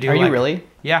literally going to do. Are you really?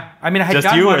 Yeah. I mean, I had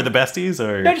just you or the besties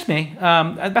or no, just me.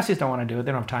 The besties don't want to do it.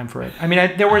 They don't have time for it. I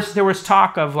mean, there was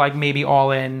talk of maybe All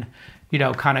In,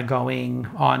 kind of going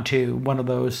on to one of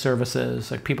those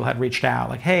services. People had reached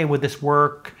out, hey, would this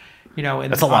work?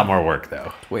 That's a lot more work,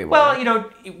 though. We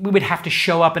would have to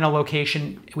show up in a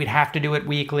location. We'd have to do it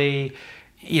weekly.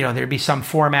 There'd be some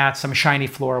format, some shiny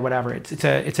floor, whatever. It's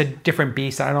a different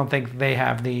beast. I don't think they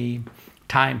have the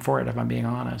time for it, if I'm being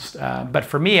honest. But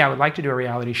for me, I would like to do a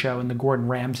reality show in the Gordon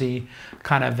Ramsay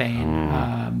kind of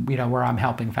vein, where I'm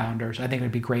helping founders. I think it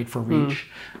would be great for reach.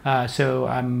 So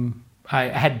I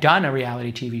had done a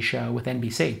reality TV show with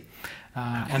NBC.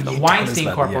 And the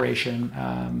Weinstein Corporation.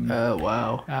 Oh,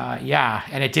 wow.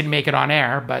 And it didn't make it on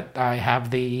air, but I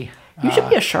have the... You should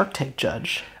be a Shark Tank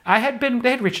judge. They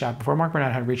had reached out before. Mark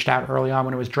Burnett had reached out early on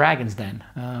when it was Dragon's Den.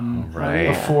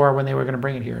 Before when they were going to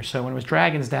bring it here. So when it was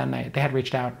Dragon's Den, they had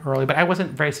reached out early, but I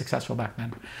wasn't very successful back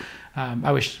then.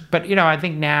 I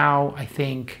think now,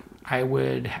 I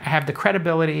would have the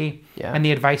credibility and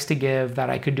the advice to give that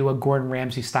I could do a Gordon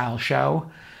Ramsay style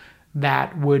show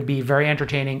that would be very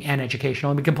entertaining and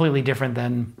educational and be completely different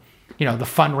than, the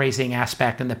fundraising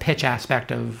aspect and the pitch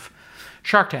aspect of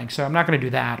Shark Tank. So I'm not going to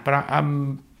do that, but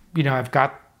I've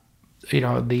got,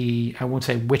 I won't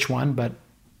say which one, but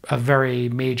a very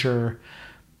major,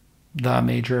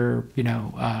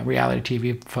 reality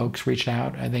TV folks reached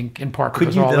out, I think, in part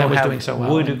because All In was doing so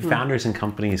well. Would founders and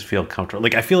companies feel comfortable?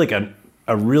 I feel like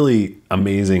a really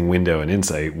amazing window and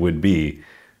insight would be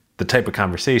the type of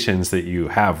conversations that you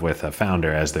have with a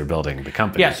founder as they're building the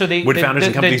company. Yeah, so would founders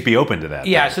and companies be open to that?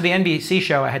 Yeah, so the NBC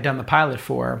show I had done the pilot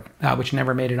for, which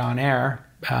never made it on air,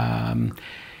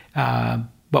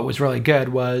 what was really good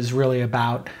was really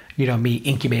about me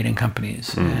incubating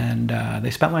companies, and they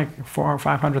spent $400,000 or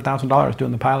 $500,000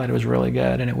 doing the pilot. It was really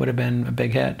good, and it would have been a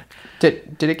big hit.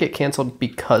 Did it get canceled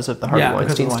because of the Harvey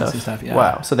Weinstein stuff? Yeah.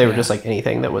 Wow, so they were just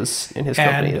anything that was in his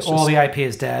company. And all the IP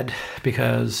is dead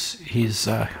because he's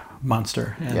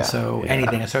monster. And so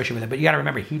anything associated with it. But you got to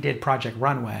remember, he did Project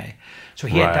Runway. So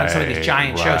he had done some of these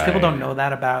giant shows. People don't know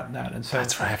that about that. And so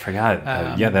that's right. I forgot.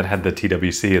 That had the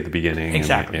TWC at the beginning.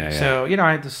 Exactly. And, so,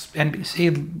 I had this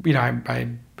NBC, I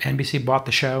NBC bought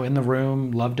the show In the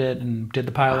Room, loved it, and did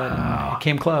the pilot. And it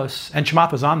came close. And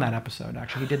Chamath was on that episode,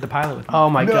 actually. He did the pilot with me. Oh,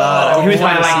 my God. He was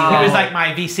like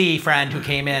my VC friend who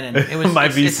came in. And it was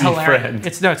it's hilarious.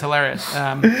 It's hilarious.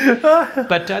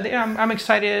 But I'm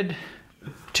excited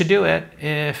to do it.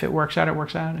 If it works out, it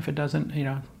works out. If it doesn't,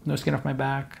 no skin off my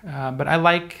back. But I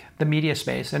like the media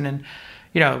space. And then,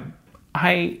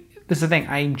 this is the thing.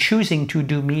 I'm choosing to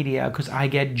do media because I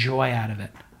get joy out of it.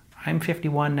 I'm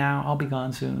 51 now. I'll be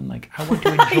gone soon. Like, I want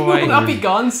to enjoy. You will not be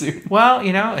gone soon. Well,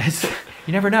 it's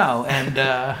you never know. And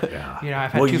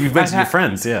I've had you've mentioned your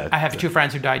friends, I have two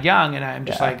friends who died young, and I'm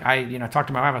just like, I talked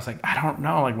to my wife. I was like, I don't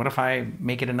know. Like, what if I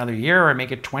make it another year or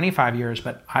make it 25 years?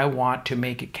 But I want to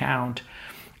make it count.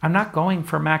 I'm not going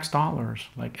for max dollars.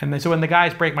 So when the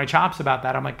guys break my chops about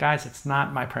that, I'm like, guys, it's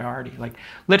not my priority. Like,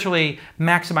 literally,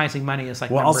 maximizing money is like.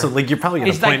 Well, also, you're probably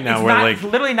at a point now where it's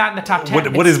literally not in the top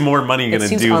 10. What is more money going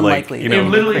to do? Unlikely. It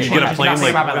literally changes nothing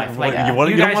about my life.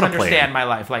 You guys understand play. my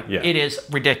life. It is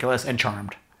ridiculous and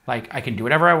charmed. Like, I can do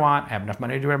whatever I want. I have enough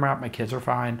money to do whatever I want. My kids are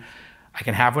fine. I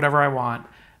can have whatever I want.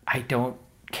 I don't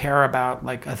care about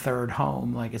a third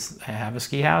home. I have a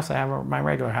ski house. I have my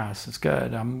regular house. It's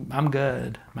good. I'm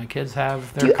good. My kids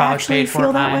have their college paid for.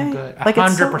 I'm good.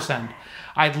 100%.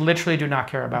 I literally do not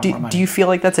care about more money. Do you feel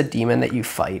like that's a demon that you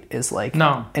fight? Is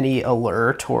any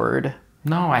allure toward?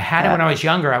 No, I had it when I was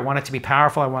younger. I wanted to be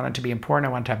powerful. I wanted to be important.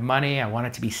 I wanted to have money. I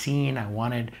wanted to be seen. I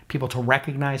wanted people to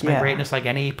recognize my greatness. Like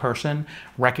any person,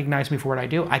 recognize me for what I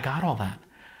do. I got all that.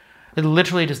 It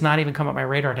literally does not even come up my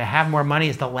radar. To have more money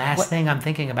is the last thing I'm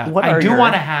thinking about. I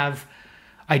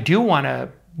do want to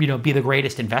be the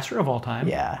greatest investor of all time.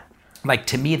 Yeah.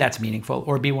 To me, that's meaningful.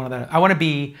 Or be one of the. I want to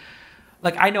be,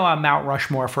 I know I'm Mount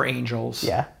Rushmore for angels.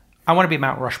 Yeah. I want to be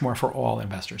Mount Rushmore for all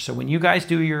investors. So when you guys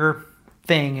do your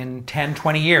thing in 10,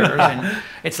 20 years, and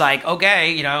it's like,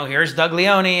 okay, here's Doug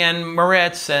Leone and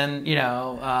Moritz, and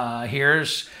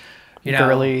here's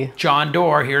Gurley. John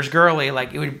Doerr, here's Gurley.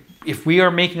 It would. If we are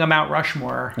making a Mount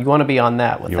Rushmore, you want to be on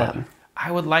that with them.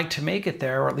 I would like to make it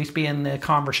there, or at least be in the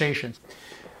conversations.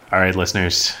 All right,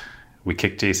 listeners, we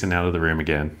kicked Jason out of the room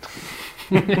again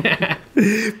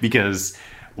because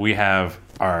we have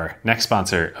our next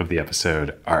sponsor of the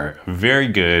episode, our very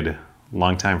good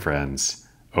longtime friends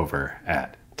over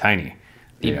at Tiny.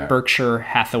 The Berkshire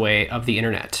Hathaway of the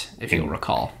internet, if you'll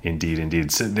recall.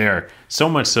 Indeed. So they are so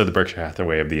much so the Berkshire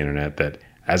Hathaway of the internet that,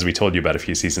 as we told you about a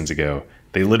few seasons ago,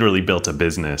 they literally built a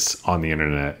business on the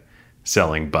internet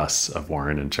selling busts of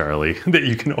Warren and Charlie that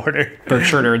you can order.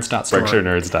 BerkshireNerds.store.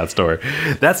 BerkshireNerds.store.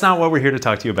 That's not what we're here to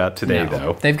talk to you about today,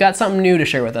 though. They've got something new to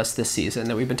share with us this season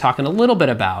that we've been talking a little bit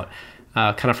about,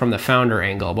 kind of from the founder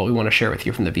angle, but we want to share with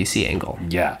you from the VC angle.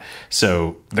 Yeah.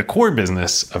 So the core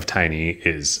business of Tiny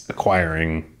is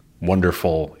acquiring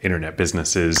wonderful internet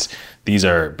businesses. These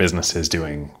are businesses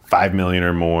doing $5 million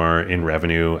or more in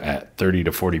revenue at 30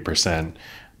 to 40%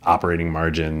 operating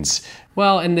margins.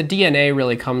 Well, and the DNA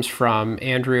really comes from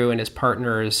Andrew and his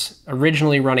partners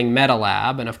originally running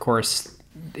MetaLab, and of course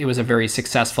it was a very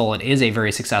successful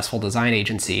design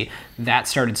agency that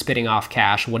started spitting off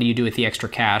cash. What do you do with the extra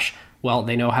cash? Well,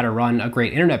 they know how to run a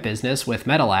great internet business with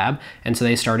MetaLab, and so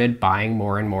they started buying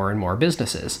more and more and more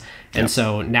businesses. And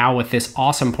so now with this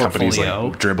awesome portfolio... Companies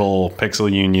like Dribble,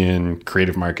 Pixel Union,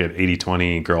 Creative Market,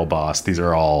 80/20, Girl Boss, these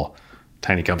are all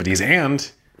Tiny companies.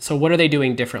 And... So what are they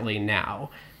doing differently now?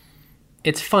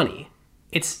 It's funny.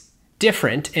 It's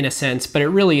different in a sense, but it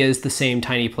really is the same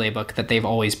Tiny playbook that they've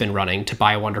always been running to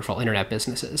buy wonderful internet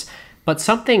businesses. But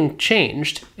something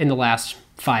changed in the last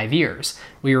 5 years.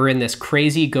 We were in this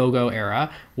crazy go-go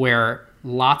era where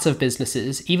lots of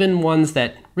businesses, even ones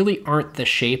that really aren't the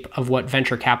shape of what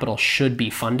venture capital should be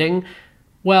funding,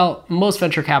 well, most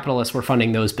venture capitalists were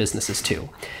funding those businesses too.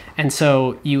 And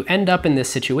so you end up in this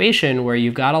situation where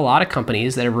you've got a lot of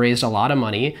companies that have raised a lot of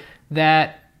money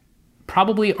that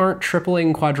probably aren't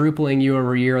tripling, quadrupling year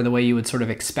over year the way you would sort of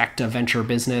expect a venture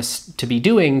business to be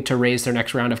doing to raise their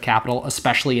next round of capital,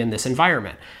 especially in this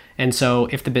environment. And so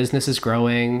if the business is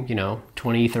growing,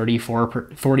 20, 30,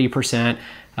 40%,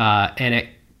 and it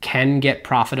can get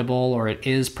profitable or it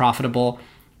is profitable,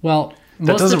 well,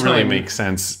 that doesn't really make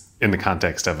sense in the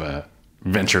context of a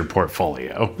venture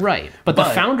portfolio. Right. But the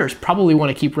founders probably want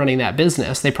to keep running that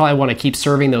business. They probably want to keep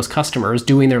serving those customers,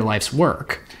 doing their life's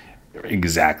work.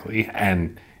 Exactly.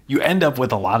 And you end up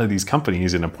with a lot of these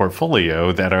companies in a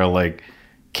portfolio that are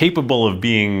capable of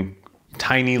being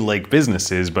Tiny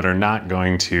businesses, but are not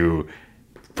going to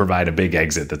provide a big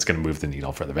exit that's going to move the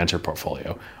needle for the venture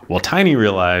portfolio. Well, Tiny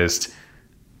realized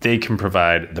they can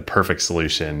provide the perfect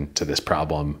solution to this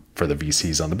problem for the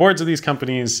VCs on the boards of these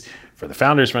companies, for the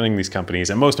founders running these companies,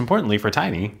 and most importantly for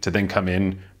Tiny to then come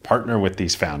in, partner with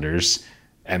these founders,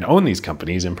 and own these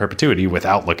companies in perpetuity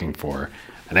without looking for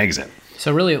an exit.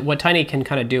 So really what Tiny can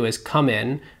kind of do is come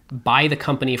in, buy the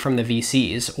company from the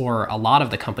VCs, or a lot of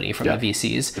the company from the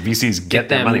VCs. The VCs get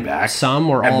their money back. Some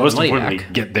or all of the money back. And most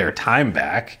importantly, get their time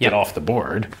back, get off the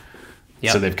board,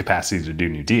 so they have capacity to do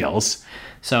new deals.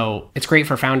 So it's great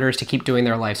for founders to keep doing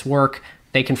their life's work.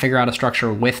 They can figure out a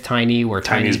structure with Tiny where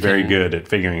Tiny's very good at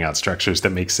figuring out structures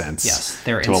that make sense. Yes,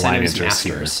 they're to align incentives interests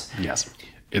masters. Here. Yes,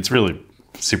 it's really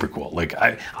super cool. Like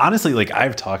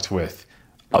I've talked with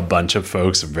a bunch of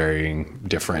folks of varying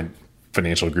different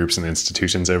financial groups and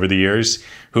institutions over the years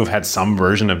who have had some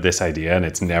version of this idea and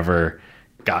it's never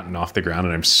gotten off the ground.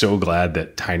 And I'm so glad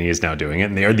that Tiny is now doing it,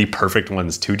 and they are the perfect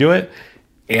ones to do it.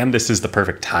 And this is the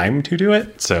perfect time to do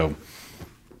it. So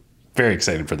very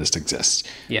excited for this to exist.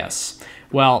 Yes.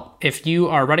 Well, if you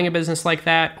are running a business like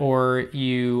that, or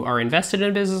you are invested in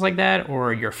a business like that,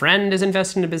 or your friend is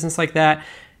invested in a business like that,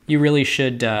 you really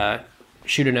should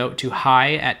shoot a note to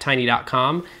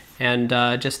hi@tiny.com and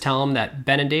just tell them that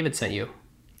Ben and David sent you.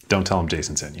 Don't tell them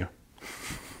Jason sent you.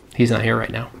 He's not here right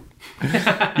now.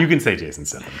 You can say Jason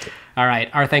sent them too. All right.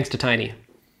 Our thanks to Tiny.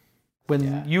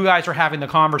 When you guys are having the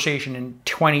conversation in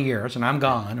 20 years and I'm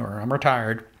gone or I'm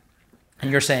retired, and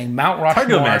you're saying Mount Rushmore... It's hard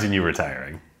to imagine you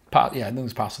retiring. Yeah, I think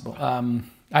it's possible.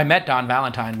 I met Don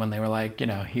Valentine when they were like,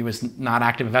 he was not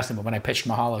active investing, but when I pitched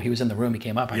Mahalo, he was in the room. He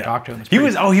came up. I talked to him. He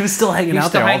was still hanging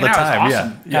out there all the time. It was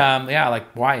awesome. Yeah.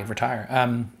 Like why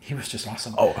retire? He was just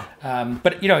awesome.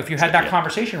 But if you had that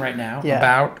conversation right now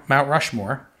about Mount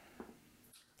Rushmore,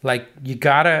 like you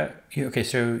gotta. Okay,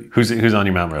 so who's on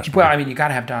your Mount Rushmore? Well, I mean, you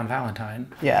gotta have Don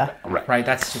Valentine. Yeah. Right.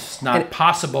 That's just not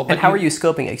possible. But how are you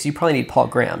scoping it? Because you probably need Paul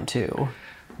Graham too.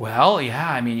 Well,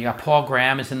 yeah, I mean, you got Paul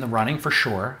Graham is in the running for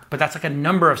sure, but that's like a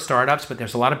number of startups, but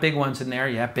there's a lot of big ones in there.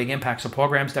 Yeah, big impact. So Paul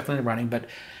Graham's definitely in the running, but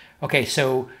okay,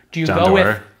 so do you go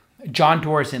with John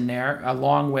Doerr's in there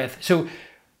along with, so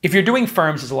if you're doing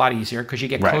firms, it's a lot easier because you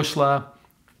get Khosla,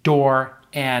 Doerr,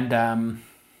 and Tom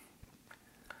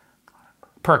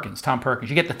Perkins.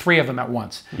 You get the three of them at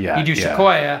once. Yeah, you do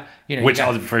Sequoia, which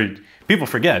people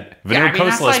forget. Vinod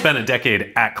Khosla spent a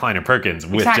decade at Kleiner Perkins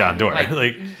with John Doerr.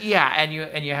 And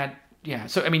you had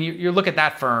So I mean, you look at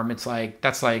that firm. It's like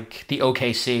that's like the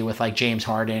OKC with like James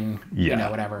Harden,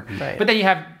 whatever. Right. But then you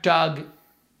have Doug,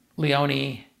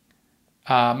 Leone,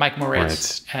 Mike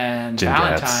Moritz, and Jim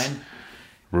Valentine. Getz.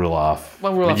 Ruloff.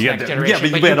 Well, Ruloff's next generation. Yeah,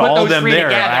 but you had all of them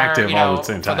there active all at the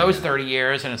same time. For those 30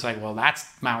 years, and it's like, well, that's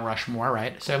Mount Rushmore,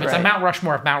 right? So if it's a Mount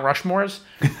Rushmore of Mount Rushmores,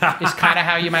 is kind of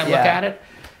how you might look at it.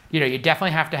 You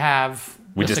definitely have to have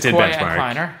we the just Sequoia did benchmark. And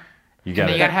Kleiner. You got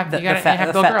to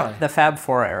have Bill Gurley. The Fab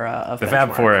Four era of the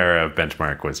Fab Four era of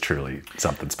Benchmark was truly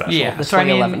something special. Yeah, the so I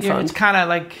mean, fund. it's kind of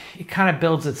like it kind of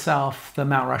builds itself. The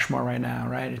Mount Rushmore right now,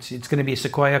 right? It's going to be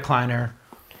Sequoia, Kleiner,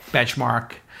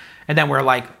 Benchmark, and then we're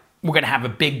going to have a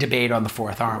big debate on the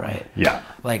fourth, aren't we? Yeah.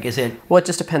 Like, is it... Well, it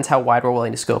just depends how wide we're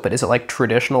willing to scope it. Is it like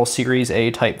traditional Series A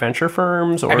type venture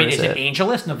firms? Or is it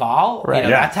AngelList, Naval? Right.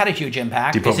 That's had a huge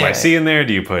impact. Do you put YC in there?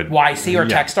 Do you put... YC or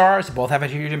Techstars? Both have a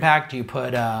huge impact. Do you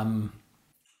put, who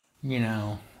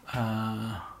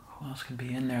else could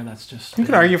be in there? That's just... You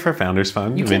could argue for Founders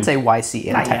Fund. You can say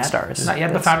YC and Techstars. Not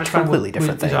yet, but Founders Fund completely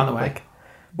different is on the way.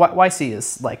 YC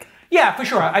is like... Yeah, for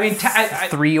sure. I mean,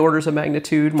 3 orders of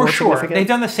magnitude more significant. They've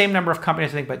done the same number of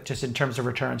companies, I think, but just in terms of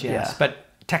returns, yes. Yeah.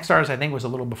 But Techstars, I think, was a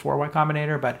little before Y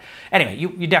Combinator. But anyway,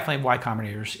 you definitely have Y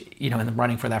Combinators, in the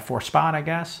running for that fourth spot, I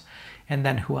guess. And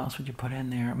then who else would you put in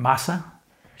there? Masa?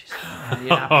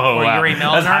 Or Yuri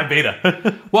Milner. That's high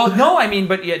beta. Well, no, I mean,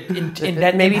 but in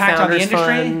that maybe impact on the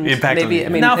industry.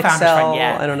 Excel,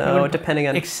 I don't know, depending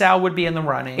on... Excel would be in the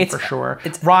running for sure.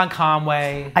 It's Ron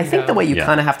Conway. I think the way you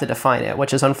kind of have to define it,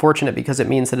 which is unfortunate because it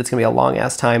means that it's going to be a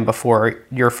long-ass time before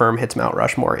your firm hits Mount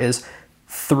Rushmore, is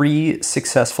 3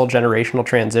 successful generational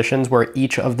transitions where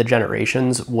each of the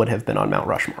generations would have been on Mount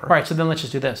Rushmore. All right, so then let's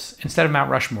just do this. Instead of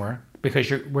Mount Rushmore,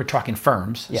 because we're talking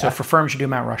firms. Yeah. So for firms, you do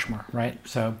Mount Rushmore, right?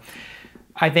 So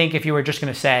I think if you were just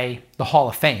going to say the Hall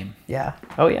of Fame. Yeah.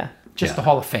 Oh, yeah. Just the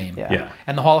Hall of Fame. Yeah.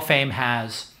 And the Hall of Fame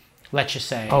has, let's just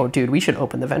say... Oh, dude, we should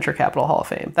open the Venture Capital Hall of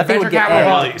Fame. The Venture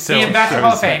Capital the Investor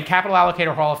Hall of Fame, Capital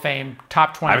Allocator Hall of Fame,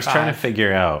 top 25. I was trying to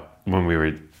figure out when we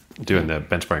were doing the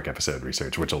Benchmark episode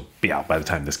research, which will be out by the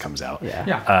time this comes out.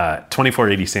 Yeah.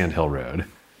 2480 Sand Hill Road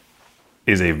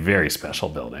is a very special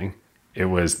building. It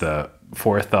was the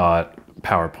Forethought,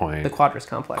 PowerPoint, The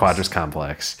Quadris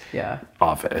Complex. Yeah.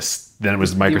 Office. Then it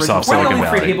was Microsoft We're the Silicon only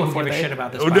three Valley. people who give a shit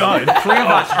about this. Oh, no. Three of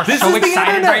us are so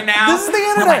excited right now. This is the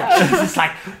internet. It's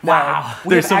like, wow. We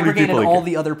There's have so many aggregated people all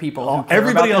the other people. Who care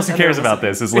Everybody about else who this, and cares they're about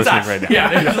listening. this is listening right now.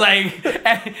 Yeah, it's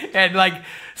like, and like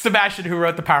Sebastian, who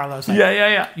wrote the Parallels. Like,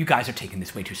 Yeah. You guys are taking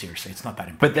this way too seriously. It's not that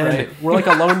But important. then We're like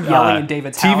alone yelling in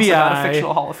David's house about a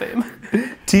fictional Hall of Fame.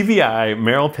 TVI,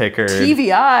 Meryl Pickard,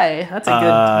 TVI. That's a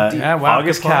good. Yeah, wow,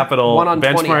 August good point. Capital, 1 on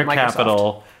 20 at Benchmark Microsoft.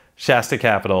 Capital, Shasta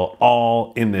Capital,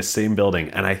 all in this same building.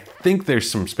 And I think there's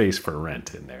some space for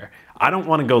rent in there. I don't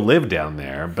want to go live down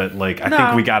there, but like I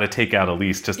think we got to take out a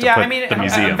lease just to put the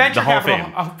museum, Venture the Hall of Capital,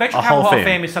 Fame. Venture Capital Hall of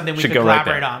Fame is something we should could go right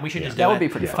collaborate there. on. We should just do That it. would be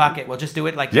pretty fun. Fuck it. We'll just do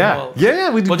it like Yeah.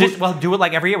 We'll do it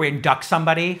like every year. We induct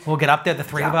somebody. We'll get up there, the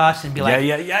three of us, and be like,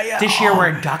 Yeah. This year we're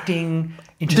inducting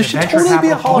into There the should Venture totally be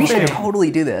a Capital Hall We of should Fame.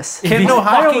 totally do this. It'd be Canton,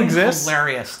 Ohio fucking exists.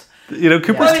 hilarious. You know,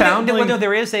 Cooperstown. Well,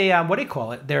 there is a what do you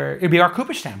call it? It'd be our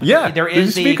Cooperstown. Yeah, there there used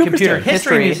is to be the Computer Cooperstown. History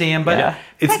History. Museum, but Yeah.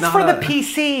 It's that's not for the a-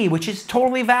 PC, which is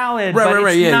totally valid. Right, but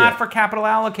right, it's yeah, not yeah. for capital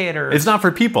allocators. It's not for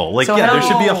people. Like, So there how-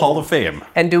 should be a Hall of Fame.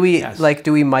 And do we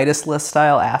Midas list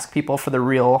style ask people for the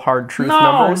real hard truth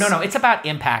numbers? No. It's about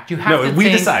impact. You have to No, we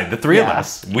think, decide. The three of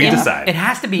us, we decide. It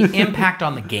has to be impact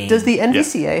on the game. Does the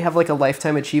NVCA have like a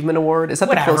lifetime achievement award? Is that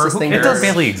Whatever, the closest who thing? It cares? doesn't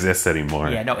really exist anymore.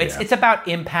 Yeah, no. It's about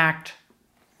impact,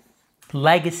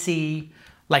 legacy,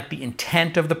 like the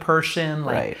intent of the person.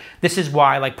 Like, Right. This is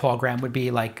why, like, Paul Graham would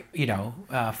be like,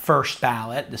 first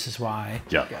ballot. This is why.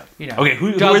 Yeah. Okay,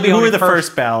 who Doug are the Leone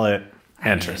first ballot It's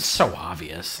entrants? so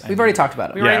obvious. We've already talked about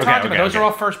it. We already talked about those. okay. Are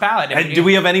all first ballot. And do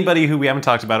we have anybody who we haven't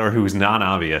talked about or who's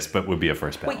non-obvious but would be a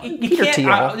first ballot? You Peter can't.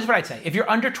 Thiel. This is what I'd say. If you're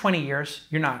under 20 years,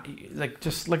 you're not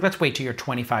let's wait till you're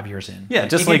 25 years in. Yeah,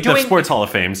 just if like you're the Sports Hall of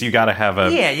Fames, you got to have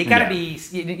a... Yeah, you got to be.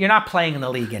 You're not playing in the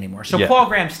league anymore. So Yeah. Paul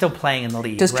Graham's still playing in the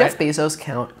league. Does right? Jeff Bezos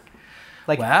count?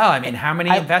 Like, Well, I mean, how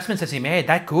many investments has he made?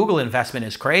 That Google investment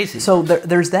is crazy. so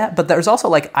there's that, but there's also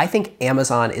like I think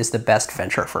Amazon is the best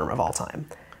venture firm of all time.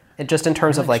 And just in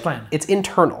terms of like Explain. it's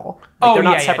internal. Like, they're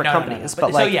not yeah, separate no, companies, no.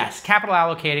 but like So yes, capital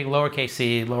allocating, lowercase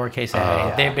c, lowercase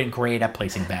a. They've been great at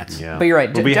placing bets. Yeah. But you're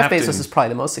right. But we Jeff have Bezos to- is probably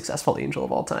the most successful angel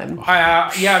of all time.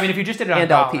 Yeah, I mean, if you just did it on And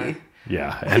dollar, LP.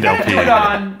 Yeah, and you gotta LP. do it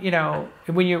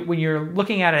on, when you're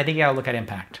looking at it, I think you gotta look at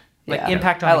impact. Like Yeah.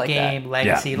 impact I on the like game, that.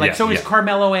 legacy. Yeah, Like yeah, so is yeah.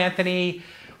 Carmelo Anthony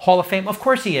Hall of Fame. Of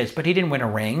course he is, but he didn't win a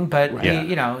ring. But Yeah.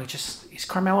 he's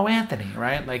Carmelo Anthony,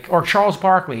 right? Like, or Charles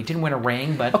Barkley didn't win a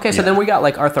ring, but Okay, so then we got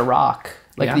like Arthur Rock.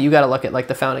 Like Yeah. you got to look at like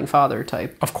the founding father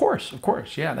type. Of course,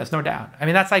 yeah, that's no doubt. I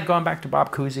mean, that's like going back to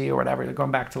Bob Cousy or whatever.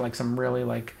 Going back to like some really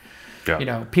like,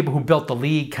 Yeah. people who built the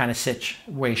league kind of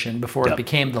situation before it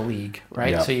became the league,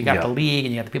 right? Yep. So you got Yep. the league,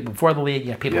 and you got the people before the league,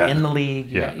 you got people Yeah. in the league.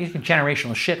 You Yeah. got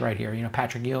generational shit right here.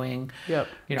 Patrick Ewing. Yep.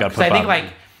 Gotta Because put I think Bob in.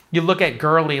 like you look at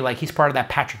Gurley, like he's part of that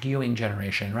Patrick Ewing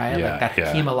generation, right? Yeah, Like that yeah.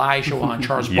 Hakeem Olajuwon,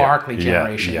 Charles Yeah, Barkley yeah,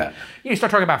 generation. yeah. You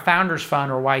start talking about Founders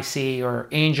Fund or YC or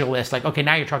AngelList, like, okay,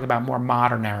 now you're talking about more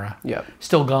modern era. Yep.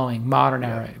 Still going, modern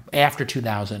era, after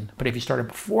 2000. But if you started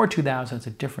before 2000, it's a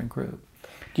different group.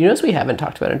 Do you notice we haven't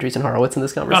talked about Andreessen Horowitz in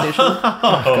this conversation?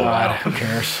 God, who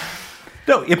cares?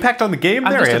 No, impact on the game,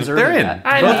 I'm they're just in. observing They're in.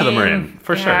 that. Both of them are in,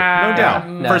 for sure. No doubt.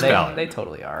 No, First they, ballot. they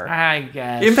totally are. I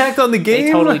guess. Impact on the game?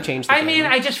 They totally changed the I game. mean,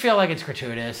 I just feel like it's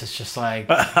gratuitous. It's just like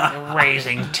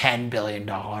raising $10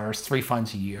 billion, 3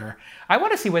 funds a year. I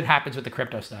want to see what happens with the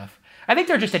crypto stuff. I think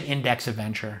they're just an index of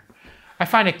venture. I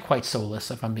find it quite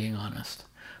soulless, if I'm being honest.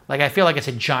 Like, I feel like it's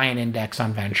a giant index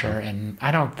on venture, and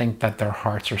I don't think that their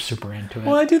hearts are super into it.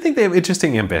 Well, I do think they have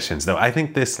interesting ambitions, though. I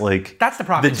think this, like... That's the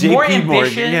problem. The It's more JP ambition.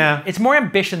 Morgan, yeah. It's more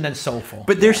ambition than soulful.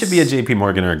 But there should be a JP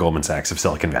Morgan or a Goldman Sachs of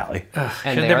Silicon Valley. and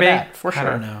Should they there are be? that, for sure. I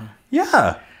don't know.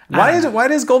 Yeah. Why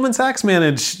does Goldman Sachs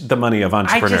manage the money of I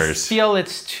entrepreneurs? just feel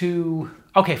it's too...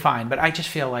 Okay, fine, but I just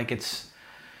feel like it's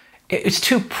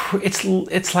too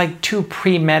it's like too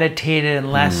premeditated and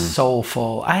less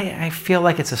soulful. I feel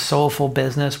like it's a soulful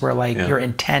business where like your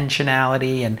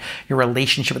intentionality and your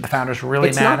relationship with the founders really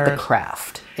It's matter. not the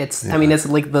craft. It's I mean it's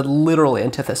like the literal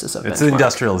antithesis of It's benchmark.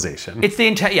 industrialization. It's the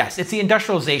it's the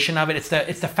industrialization of it. It's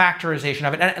the factorization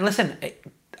of it. And listen,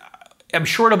 I'm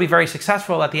sure it'll be very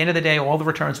successful. At the end of the day, all the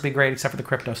returns will be great except for the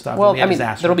crypto stuff. Well, It'll be a I mean,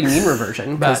 disaster. there'll be mean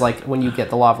reversion because, But- like, when you get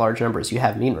the law of large numbers, you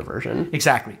have mean reversion.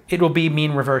 Exactly. It will be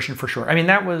mean reversion for sure. I mean,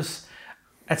 that was...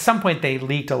 at some point they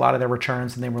leaked a lot of their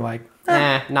returns, and they were like,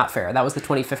 not fair. That was the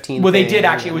 2015 well, they thing, did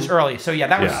actually. It was early. So, yeah,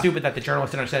 that was stupid that the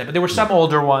journalists didn't understand it. But there were some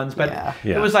older ones. But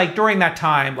it was like during that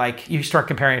time, like you start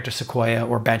comparing it to Sequoia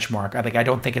or Benchmark. I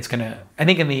don't think it's going to... I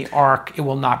think in the arc, it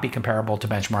will not be comparable to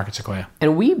Benchmark and Sequoia.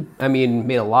 And we,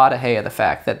 made a lot of hay of the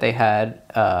fact that they had...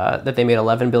 that they made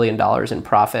 $11 billion in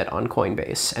profit on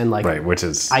Coinbase. And which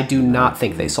is... I do not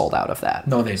think they sold out of that.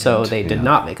 No, they didn't. So they did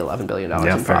not make $11 billion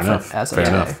in profit as of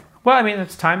today. Well,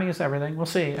 it's timing is everything. We'll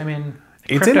see.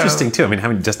 It's interesting, too.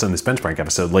 Having just done this benchmark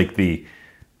episode, like the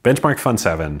Benchmark Fund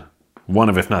 7, one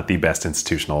of, if not the best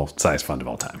institutional size fund of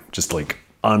all time. Just like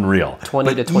unreal.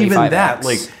 20 to 25x. Even that,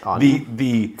 like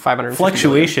the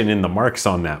fluctuation in the marks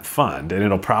on that fund, and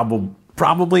it'll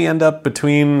probably end up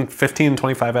between 15 and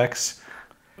 25x.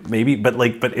 Maybe, but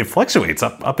it fluctuates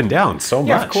up and down so much.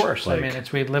 Yeah, of course.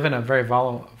 We live in a very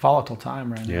volatile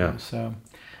time right now. So...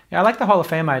 Yeah, I like the Hall of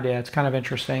Fame idea. It's kind of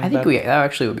interesting. I think that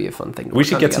actually would be a fun thing. We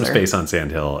should get some space on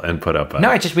Sand Hill and put up.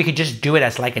 No, we could just do it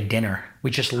as like a dinner.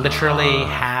 We just literally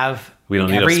have. We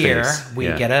don't need every a year. space. We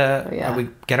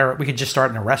could just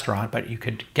start in a restaurant, but you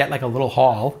could get like a little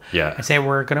hall. Yeah. And say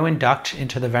we're going to induct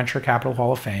into the Venture Capital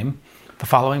Hall of Fame the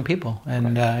following people,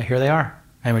 and here they are.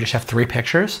 And we just have 3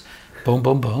 pictures. Boom,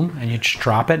 boom, boom, and you just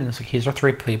drop it, and it's like, here's our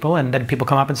 3 people, and then people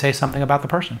come up and say something about the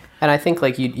person. And I think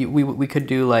like we could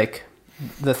do like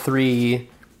the 3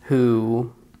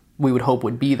 who we would hope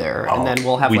would be there, and then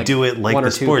we'll have do it like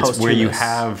the sports where you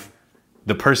have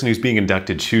the person who's being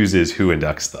inducted chooses who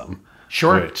inducts them.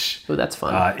 Sure. That's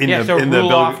fun.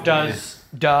 Ruloff does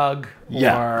Doug,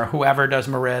 or whoever does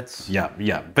Moritz. Yeah.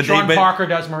 But Parker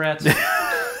does Moritz.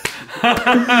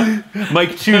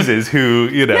 Mike chooses who,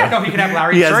 Yeah, no, he can have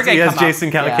Larry and Sergey come up. He has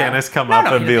Jason Calacanis come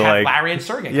up and be like... Larry and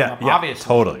Sergey come up, obviously.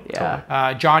 Totally.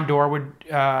 John Doerr would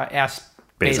ask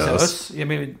Bezos.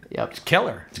 It's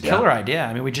killer. It's a killer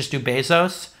idea. We just do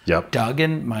Bezos, Doug,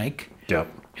 and Mike.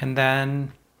 And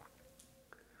then...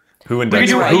 Who inducts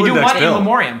Bill? You do one in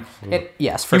memoriam.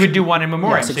 Yes, you would do one in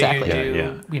memoriam. Yes, exactly. So you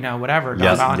do, whatever,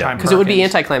 Valentine. Because it would be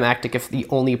anticlimactic if the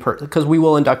only person... Because we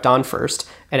will induct Don first,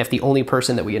 and if the only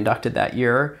person that we inducted that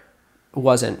year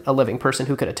wasn't a living person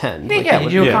who could attend. You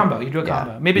do a combo. You do a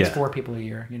combo. Maybe it's 4 people a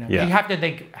year. You have to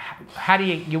think, how do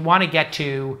you want to get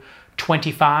to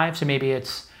 25, so maybe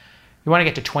it's... You want to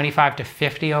get to 25 to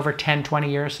 50 over 10,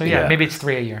 20 years. So maybe it's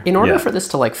 3 a year. In order for this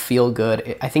to feel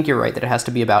good, I think you're right that it has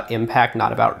to be about impact,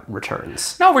 not about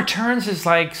returns. No, returns is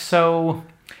so...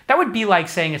 That would be like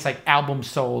saying it's like albums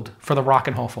sold for the Rock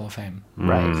and Roll Hall of Fame.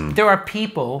 Right. There are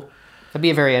people... That'd be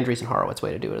a very Andreessen Horowitz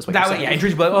way to do it, is what you're saying.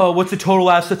 Andreessen's like, what's the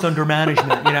total assets under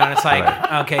management? And it's like,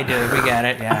 okay, dude, we get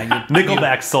it. Yeah,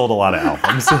 Nickelback sold a lot of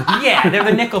albums. Yeah, they're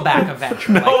the Nickelback of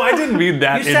venture. No, I didn't mean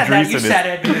that. You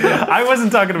said it. I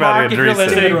wasn't talking about Andreessen. If you're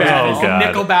listening,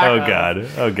 Nickelback. Oh, God.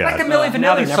 Like the Milli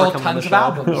Vanilli sold tons of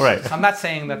albums. Right. I'm not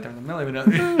saying that they're the Milli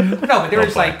Vanilli. No, but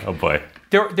there's Oh, boy.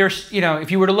 There's,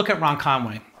 if you were to look at Ron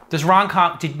Conway, did Ron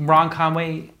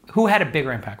Conway, who had a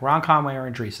bigger impact, Ron Conway or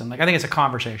Andreessen? I think it's a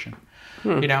conversation.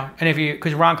 And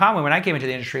because Ron Conway, when I came into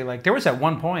the industry, there was at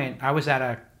one point, I was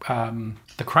at the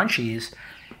Crunchies,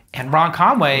 and Ron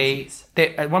Conway,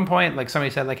 at one point,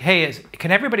 somebody said, hey, can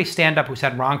everybody stand up who's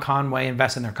had Ron Conway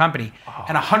invest in their company?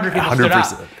 And 100 people stood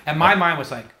up. And my mind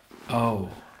was like, oh,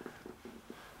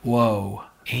 whoa,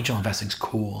 angel investing's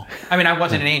cool. I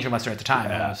wasn't an angel investor at the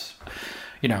time. I was...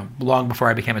 long before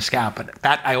I became a scout, but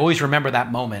I always remember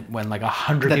that moment when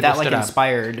 100 people stood up.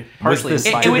 Inspired, partially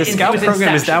inspired. The scout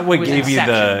program, is that what gave you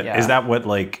is that what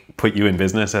put you in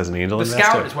business as an angel investor? The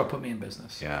scout is what put me in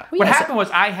business. Yeah. What happened was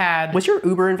I had... Was your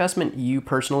Uber investment you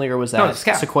personally, or was that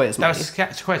Sequoia's money? That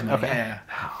was Sequoia's money, yeah.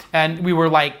 And we were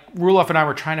Ruloff and I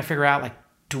were trying to figure out,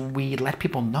 do we let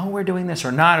people know we're doing this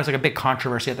or not? It was a big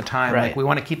controversy at the time. Right. We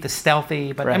want to keep this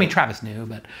stealthy, but Travis knew,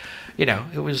 but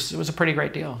it was a pretty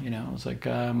great deal. It was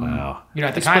wow.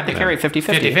 At the time they carried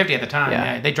 50-50. 50-50 at the time.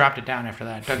 Yeah. They dropped it down after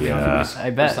that. Doug Leone was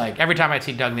every time I'd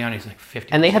see Doug Leone, he's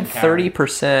 50. And they had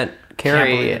 30%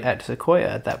 carry at Sequoia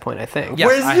at that point, I think. Yes,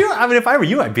 whereas if I were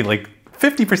you, I'd be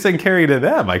 50% carry to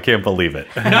them. I can't believe it.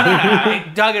 No.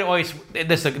 Doug always,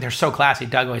 they're so classy.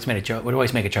 Doug always made a joke. Would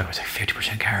always make a joke. It was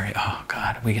 50% carry. Oh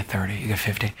God, we get 30. You get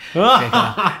 50. It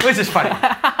was just funny.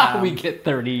 We get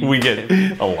 30. We get.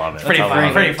 I love it. Pretty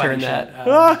funny. Pretty funny.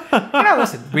 That.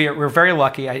 Listen, we're very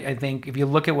lucky. I think if you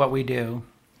look at what we do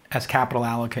as capital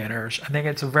allocators, I think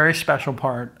it's a very special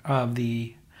part of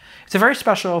the. It's a very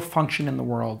special function in the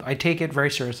world. I take it very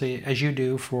seriously, as you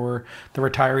do for the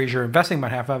retirees you're investing on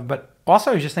behalf of, but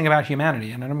also just think about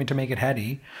humanity, and I don't mean to make it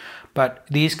heady, but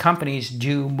these companies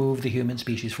do move the human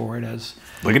species forward as...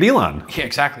 Look at Elon. Yeah,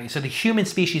 exactly. So the human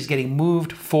species getting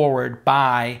moved forward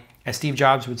by as Steve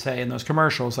Jobs would say in those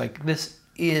commercials, like, this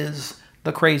is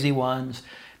the crazy ones.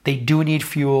 They do need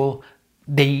fuel.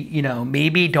 They,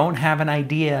 maybe don't have an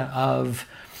idea of,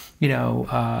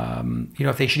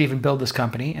 if they should even build this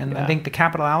company. And I think the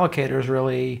capital allocators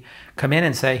really come in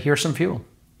and say, here's some fuel.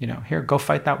 Here, go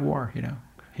fight that war.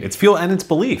 It's fuel and it's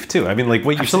belief too. I mean, like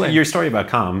what your story about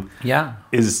Calm,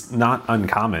 is not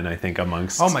uncommon. I think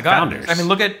amongst founders.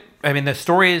 I mean, the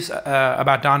stories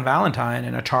about Don Valentine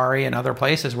and Atari and other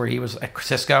places where he was at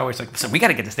Cisco. It's like, listen, we got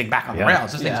to get this thing back on the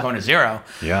rails. This thing's going to zero.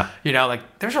 Yeah.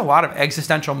 There's a lot of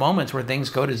existential moments where things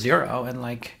go to zero and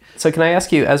like. So can I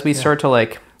ask you, as we start to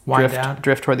like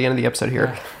drift toward the end of the episode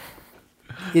here? Yeah.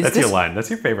 That's your line. That's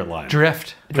your favorite line.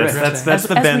 Drift. That's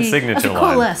the Ben signature line. As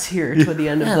we coalesce here toward the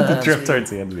end of the drift towards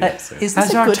the end of the episode. Is this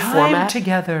a good format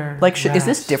together? Like, is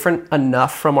this different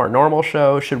enough from our normal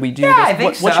show? Should we do this? I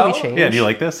think what should we change? Yeah, do you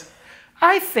like this?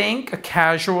 I think a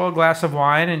casual glass of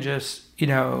wine and just,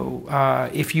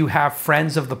 if you have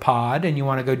friends of the pod and you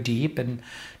want to go deep and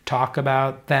talk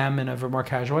about them in a more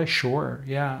casual way, sure.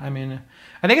 Yeah. I mean,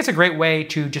 I think it's a great way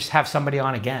to just have somebody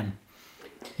on again.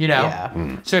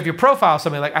 So if you profile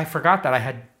somebody, like, I forgot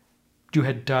that you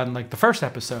had done like the first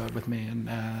episode with me, and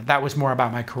that was more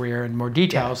about my career and more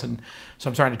details, and so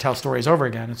I'm starting to tell stories over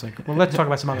again. It's like, well, let's talk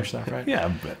about some other stuff, right?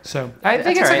 So I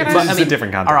think it's right. a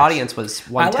different context. Our audience was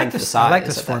 1/10 the size. I like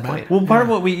this at that format. point. Well, part of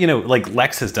what we, like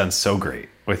Lex has done so great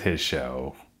with his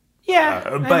show.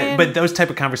 Yeah, but those type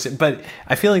of conversations. But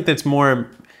I feel like that's more.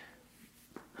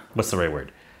 What's the right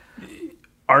word?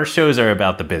 Our shows are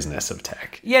about the business of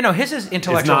tech. Yeah, no, his is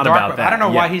intellectual not dark about web. that. I don't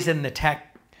know why he's in the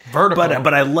tech vertical.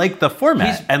 But I like the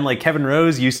format. And like Kevin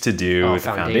Rose used to do the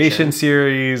Foundation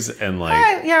series and like...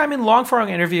 I mean, long-form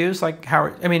interviews like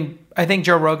Howard. I mean, I think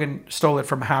Joe Rogan stole it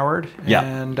from Howard. Yeah.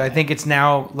 And I think it's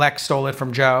now Lex stole it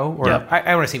from Joe. Or I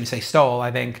don't want to even say stole.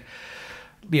 I think,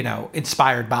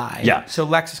 inspired by. Yeah. So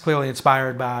Lex is clearly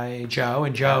inspired by Joe.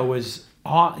 And Joe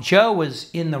was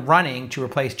in the running to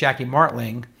replace Jackie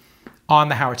Martling on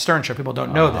the Howard Stern show. People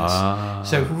don't know this.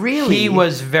 So really, he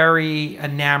was very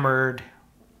enamored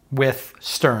with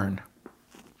Stern.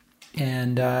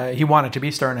 And he wanted to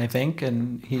be Stern, I think,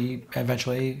 and he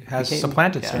eventually has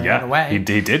supplanted Stern in a way. He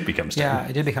did become Stern. Yeah,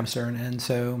 he did become Stern, and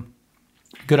so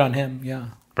good on him, yeah.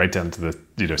 Right down to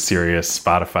the Sirius,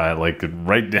 Spotify, like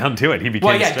right down to it. He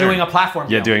became Stern. doing a platform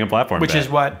deal. Yeah, doing a platform Which bet. is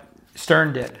what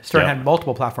Stern did. Stern had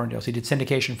multiple platform deals. He did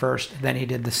syndication first, then he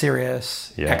did the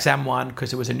Sirius XM one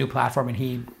because it was a new platform, and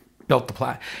he built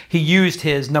the he used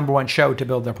his number one show to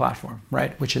build their platform,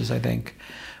 right? Which is, I think,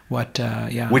 what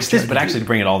but actually to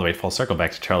bring it all the way full circle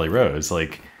back to Charlie Rose,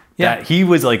 like that he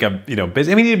was like a business.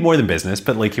 I mean, he did more than business,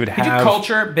 but like he would have did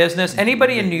culture, business,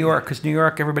 anybody in New York, because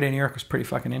everybody in New York was pretty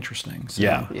fucking interesting.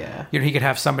 So, he could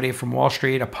have somebody from Wall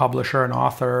Street, a publisher, an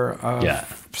author,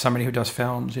 somebody who does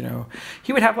films.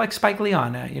 He would have like Spike Lee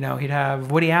on it. He'd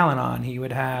have Woody Allen on. He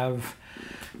would have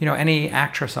any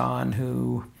actress on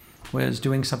who was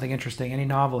doing something interesting. Any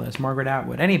novelist, Margaret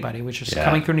Atwood, anybody, which is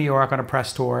coming through New York on a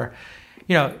press tour.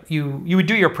 You would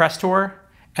do your press tour,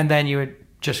 and then you would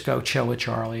just go chill with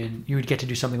Charlie, and you would get to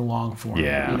do something long form.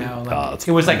 It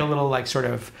was like a little like sort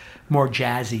of more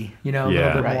jazzy, a little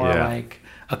bit more like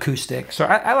acoustic. So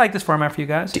I like this format for you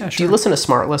guys. Do you listen to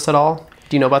Smartless at all?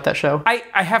 Do you know about that show?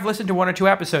 I have listened to one or two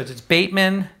episodes. It's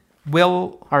Bateman,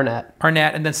 Will Arnett,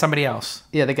 and then somebody else.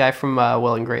 Yeah, the guy from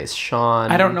Will and Grace,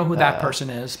 Sean. I don't know who that person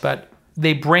is, but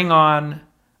they bring on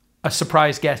a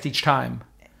surprise guest each time.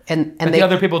 And the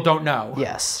other people don't know.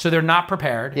 Yes. So they're not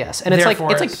prepared. Yes. And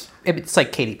it's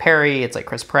like Katy Perry, it's like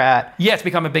Chris Pratt. Yeah, it's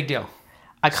become a big deal.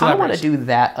 I kind of want to do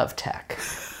that of tech.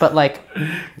 But like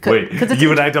wait,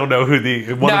 you and I don't know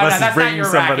who one of us is bringing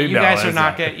somebody. You guys are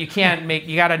not good. You can't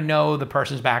you got to know the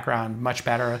person's background much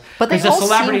better. But the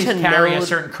celebrities carry a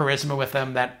certain charisma with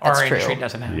them that our industry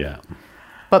doesn't have. Yeah.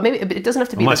 But maybe it doesn't have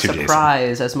to be a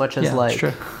surprise as much as like.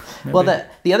 True. Well,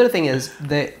 the other thing is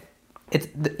that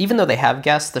even though they have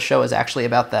guests, the show is actually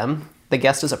about them. The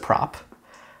guest is a prop.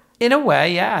 In a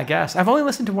way, yeah, I guess. I've only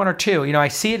listened to one or two. I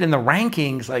see it in the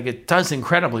rankings. Like, it does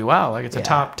incredibly well. Like, it's a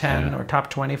top 10 or top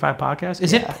 25 podcast.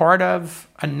 Is it part of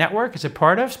a network? Is it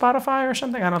part of Spotify or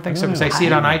something? I don't think so, because I see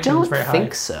it on iTunes very high. I don't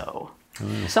think so.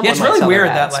 It's really weird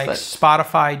that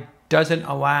Spotify doesn't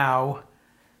allow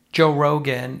Joe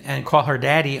Rogan and Call Her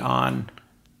Daddy on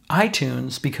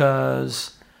iTunes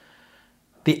because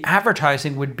the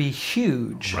advertising would be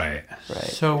huge. Right.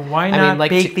 So why not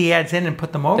bake the ads in and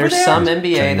put them over There's there? some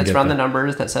MBA that's run the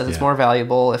numbers that says it's more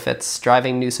valuable if it's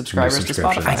driving new subscribers to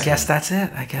Spotify. I guess that's it.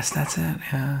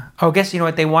 Yeah. Oh, I guess you know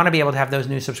what? They want to be able to have those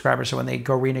new subscribers so when they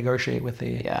go renegotiate with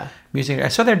the music. I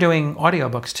saw they're doing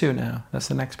audiobooks too now. That's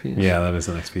the next piece. Yeah, that is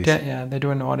the next piece. Yeah, they're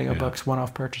doing audiobooks,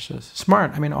 one-off purchases.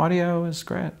 Smart. I mean, audio is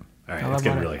great. All right, it's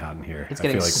getting really hot in here. It's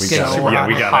getting so hot.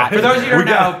 We got it. For those of you who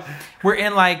don't know, we're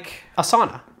in like a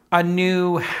sauna. A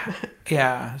new,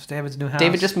 it's David's new house.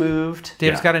 David just moved.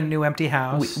 David's got a new empty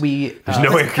house. There's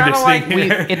no air conditioning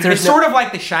here. It's sort of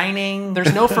like The Shining.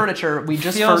 There's no furniture. We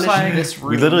just furnished this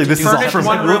room. This is all from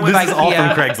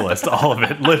Craigslist. All of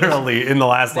it, literally, in the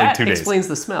last 2 days. That explains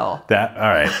the smell. All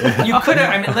right. You could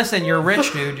have. I mean, listen, you're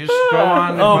rich, dude. Just go on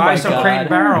and buy some Crate and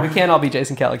Barrel. We can't all be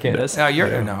Jason Calacanis.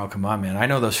 No, come on, man. I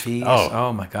know those fees.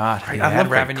 Oh my God. I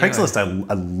love revenue. Craigslist. I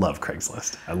love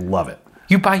Craigslist. I love it.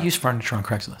 You buy used furniture on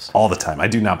Craigslist? All the time. I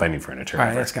do not buy new furniture. All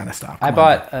right, that's got to stop. I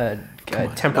bought a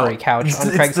temporary couch on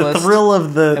Craigslist. It's the thrill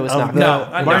of the market. No.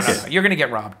 You're going to get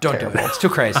robbed. Don't do it. It's too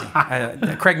crazy.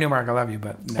 Craig Newmark, I love you,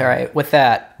 but no. All right, with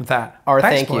that, our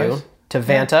thank you to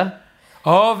Vanta.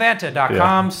 Oh,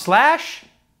 Vanta.com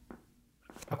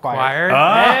 / acquired.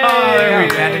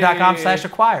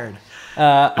 Vanta.com/acquired.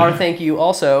 Our thank you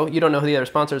also. You don't know who the other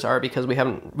sponsors are because we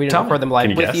didn't record them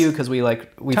live with you because we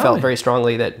felt very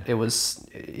strongly that it was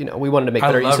we wanted to make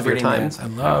better use of your time. I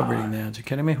love reading ads. Are you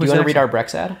kidding me? Do you want to read our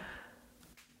Brex ad?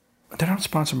 They don't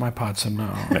sponsor my pod, so no.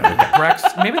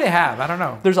 Brex, maybe they have. I don't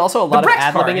know. There's also a lot of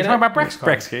ad-libbing in it. You're talking about Brex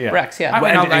card. Brex, yeah.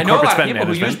 I know a lot of people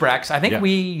who use Brex. I think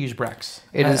we use Brex.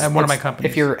 It is one of my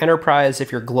companies. If you're enterprise, if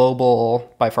you're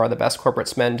global, by far the best corporate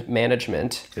spend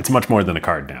management. It's much more than a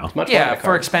card now.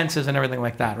 For expenses and everything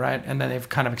like that, right? And then they've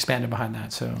kind of expanded behind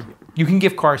that. So you can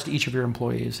give cards to each of your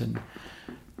employees and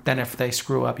then if they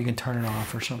screw up, you can turn it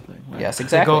off or something. Right? Yes,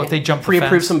 exactly. If they jump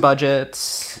pre-approve some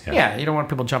budgets. Yeah, you don't want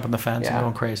people jumping the fence and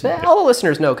going crazy. All the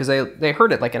listeners know because they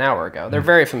heard it like an hour ago. They're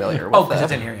very familiar with because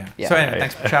it's in here, yeah. So anyway,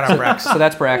 thanks. Shout out Brex. So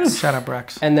that's Brex. Shout out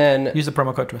Brex. And then use the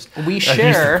promo code twist. We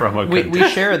share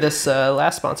this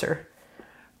last sponsor.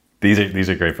 These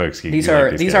are great folks. These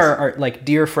are like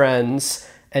dear friends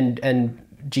and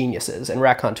geniuses and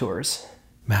raconteurs.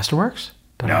 Masterworks?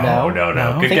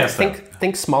 No. Good guess.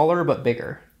 Think smaller but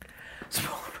bigger.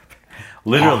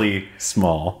 Literally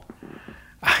small.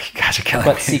 Oh, you guys are killing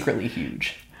me. But secretly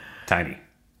huge. Tiny.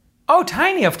 Oh,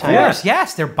 Tiny, of course.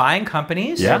 Yes, they're buying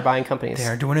companies. Yeah. They're buying companies.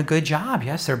 They're doing a good job.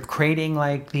 Yes, they're creating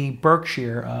like the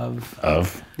Berkshire of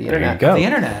the internet. The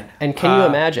internet. And can you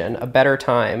imagine a better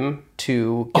time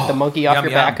to get the monkey off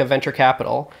your back of venture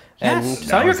capital? And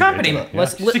sell your company.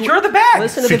 Secure the bag.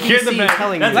 Listen to the VC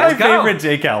telling you. That's my favorite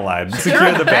J-Cal line.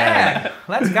 Secure the bag.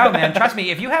 Let's go, man. Trust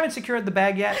me, if you haven't secured the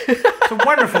bag yet, it's a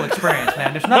wonderful experience,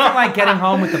 man. There's nothing like getting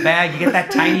home with the bag. You get that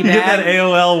tiny bag. You get that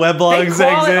AOL weblogs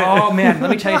exit. Oh, man.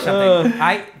 Let me tell you something.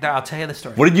 I'll tell you the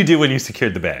story. What did you do when you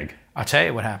secured the bag? I'll tell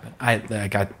you what happened.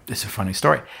 It's a funny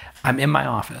story. I'm in my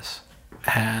office,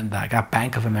 and I got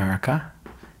Bank of America,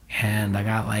 and I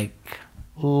got like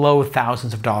low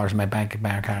thousands of dollars in my Bank of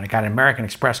America account. I got an American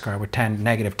Express card with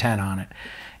 -10 on it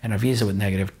and a Visa with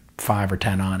 -5 or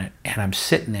 10 on it. And I'm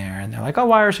sitting there and they're like, oh,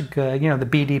 wires are good. The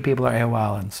BD people are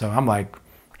AOL. And so I'm like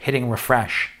hitting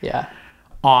refresh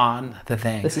on the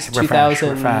thing. This is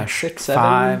 2006,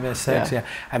 5, 6, yeah.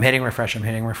 I'm hitting refresh.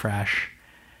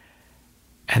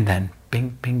 And then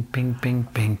bing, bing, bing, bing,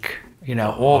 bing.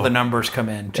 All the numbers come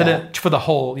in for the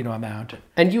whole, amount.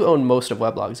 And you own most of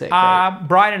Weblogs 8, right?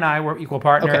 Brian and I were equal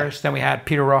partners. Okay. Then we had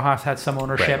Peter Rojas had some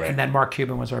ownership, and then Mark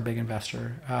Cuban was our big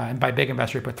investor. And by big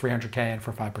investor, he put $300K in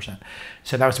for 5%.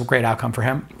 So that was a great outcome for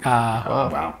him.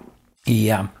 Wow.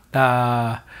 Yeah.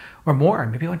 Or more.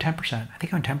 Maybe he went 10%. I think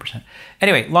he went 10%.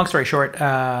 Anyway, long story short,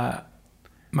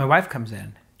 my wife comes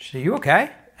in. She said, "You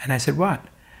okay?" And I said, "What?"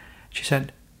 She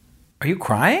said, "Are you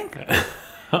crying?"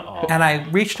 And I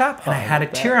reached up and I had a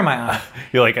tear in my eye.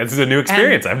 You're like, this is a new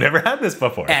experience. I've never had this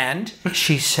before. And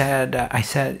she said,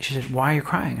 "Why are you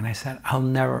crying?" And I said,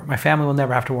 my family will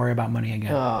never have to worry about money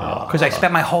again. Because I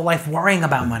spent my whole life worrying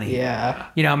about money. Yeah.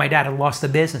 My dad had lost the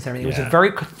business and everything. It was a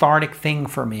very cathartic thing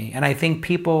for me. And I think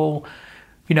people,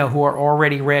 who are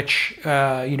already rich,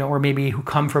 or maybe who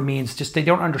come from means, just they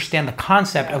don't understand the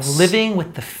concept of living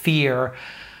with the fear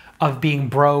of being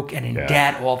broke and in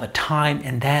debt all the time.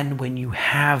 And then when you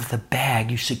have the bag,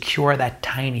 you secure that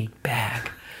tiny bag.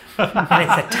 And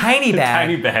it's a tiny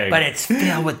bag, but it's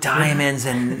filled with diamonds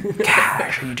and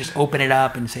cash. And you just open it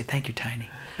up and say, "Thank you, Tiny."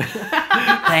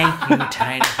 Thank you,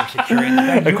 Tiny, for securing the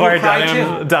bag.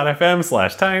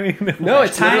 Acquired.fm/Tiny. No,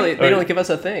 it's literally, they don't give us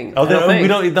a thing. Oh, we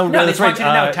don't. No, they want you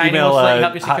to know Tiny will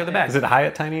help you secure the bag. Is it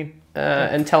Hyatt Tiny?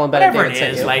 and tell them Ben Whatever and it David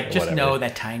is, sent you. like, just Whatever. know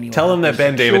that tiny Tell one. them that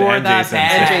Ben, David, Secure and the Jason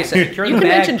bag. sent Jason. Secure You the can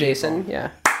bag, mention people. Jason, yeah.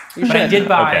 You But I should. did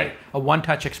buy Okay. a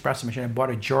one-touch espresso machine. I bought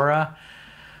a Jura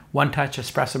one-touch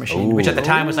espresso machine, which at the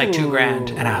time was like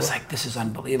 $2,000, and I was like, "This is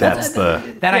unbelievable." That's the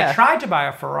Then Yeah. I tried to buy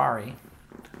a Ferrari.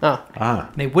 Oh.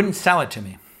 They wouldn't sell it to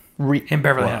me in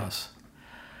Beverly Hills.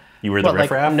 you were the What, like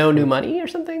riffraff. no new money or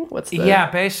something? What's the... Yeah,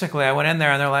 basically, I went in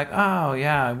there and they're like, "Oh,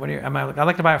 yeah, what do you?" I'd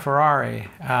like to buy a Ferrari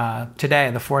today,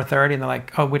 the 430, and they're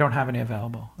like, "Oh, we don't have any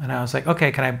available." And I was like,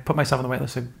 "Okay, can I put myself on the wait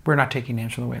list?" Like, we're not taking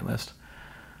names from the wait list.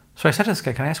 So I said to this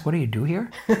guy, "Can I ask what do you do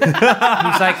here?" He's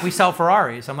like, "We sell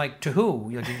Ferraris." I'm like, "To who?"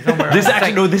 Like, This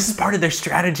actually no. This is part of their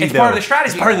strategy. It's though. part of the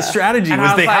strategy. It's part of the strategy. And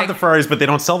Was I they was have like- the Ferraris, but they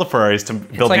don't sell the Ferraris to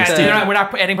build like, these. we're not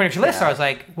adding anybody to your list. So I was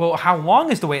like, "Well, how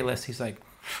long is the wait list?" He's like,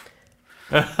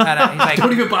 and he's like,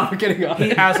 Don't even bother getting on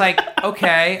it. I was like,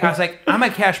 "Okay." I was like, "I'm a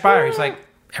cash buyer." He's like,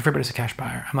 "Everybody's a cash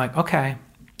buyer." I'm like, "Okay."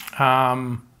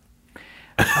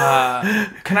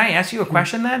 Can I ask you a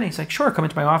question then? He's like, "Sure, come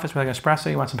into my office with like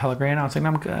espresso. You want some Pellegrino?" I was like, "No,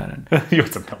 I'm good." And, You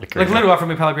want some Pellegrino. like literally offered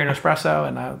me Pellegrino espresso,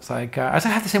 and I was like, I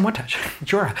have the same one touch,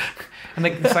 sure. And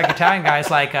like this like Italian guy's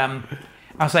like, I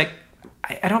was like,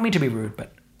 I don't mean to be rude,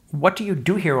 but what do you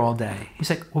do here all day? He's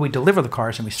like, well, we deliver the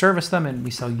cars and we service them and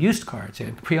we sell used cars,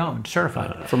 pre-owned,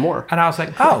 certified. For more. And I was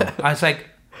like, oh,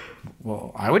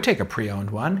 well, I would take a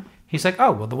pre-owned one. He's like,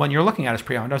 oh, well, the one you're looking at is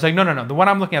pre-owned. I was like, no, the one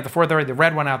I'm looking at, the 430, the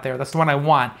red one out there, that's the one I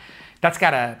want. That's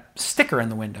got a sticker in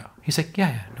the window. He's like,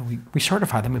 yeah, no, we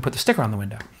certify them. We put the sticker on the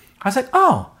window. I was like,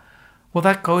 oh, well,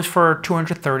 that goes for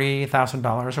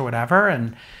 $230,000 or whatever.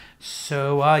 And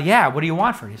so, what do you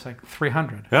want for it? He's like,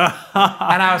 $300.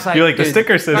 And I was like, You're like, the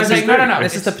sticker says I was like, no.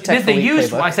 This is the This Protect is the Elite used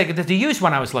playbook. one. I was like, this is the used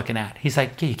one I was looking at. He's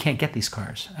like, yeah, you can't get these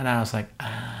cars. And I was like,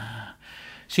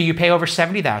 so you pay over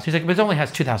 70,000. He's like, but it only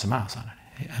has 2,000 miles on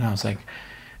it. And I was like,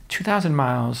 2,000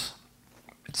 miles,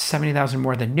 it's 70,000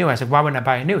 more than new. I said, why wouldn't I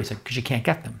buy a new? He's like, because you can't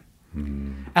get them.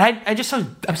 And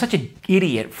I'm such an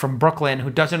idiot from Brooklyn who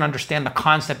doesn't understand the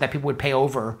concept that people would pay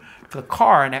over for the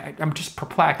car, and I'm just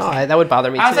perplexed. Oh, that would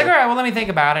bother me too. I was like, all right, well, let me think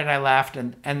about it. And I left,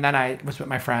 and then I was with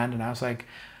my friend, and I was like,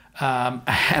 and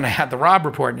I had the Rob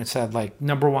report, and it said, like,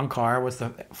 number one car was the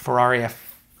Ferrari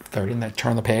F30, and then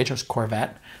turn the page, it was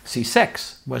Corvette.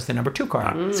 C6 was the number two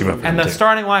car. And the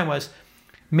starting line was,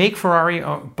 make Ferrari,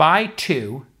 buy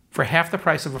two for half the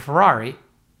price of a Ferrari,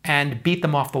 and beat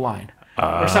them off the line.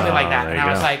 Or something like that. And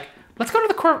I was like, let's go to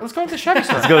the Chevy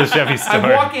store. Let's go to the Chevy store.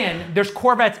 I walk in, there's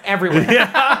Corvettes everywhere. The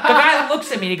guy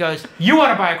looks at me and he goes, you want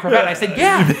to buy a Corvette? I said,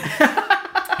 yeah.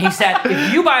 He said,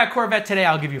 if you buy a Corvette today,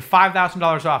 I'll give you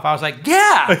 $5,000 off. I was like,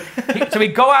 yeah. So we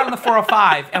go out on the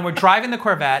 405 and we're driving the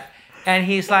Corvette, and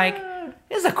he's like,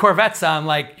 this is a Corvette, son. I'm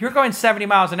like, you're going 70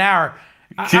 miles an hour.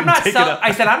 I'm not selling.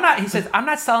 I said, I'm not. He says, I'm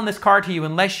not selling this car to you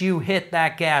unless you hit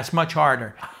that gas much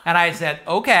harder. And I said,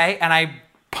 okay. And I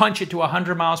punch it to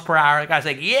 100 miles per hour. The guy's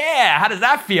like, yeah, how does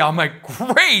that feel? I'm like,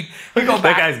 great. We go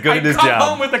back. That guy's good at his I come job.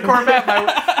 home with the Corvette.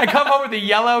 I come home with a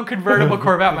yellow convertible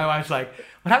Corvette. My wife's like,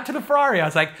 what happened to the Ferrari? I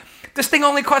was like, this thing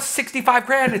only costs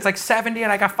 $65,000. It's like 70,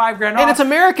 and I got $5,000 off. And it's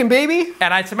American, baby.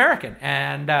 And it's American.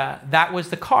 And that was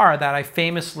the car that I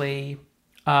famously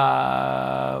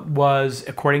was,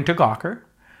 according to Gawker,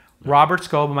 Robert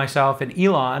Scoble, myself, and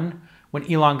Elon, when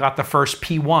Elon got the first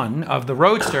P1 of the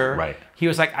Roadster, Right. He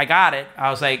was like, I got it.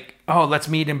 I was like, oh, let's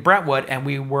meet in Brentwood. And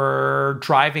we were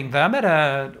driving them at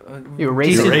You were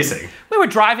racing. Racing. We were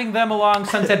driving them along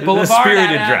Sunset Boulevard.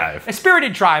 spirited drive. A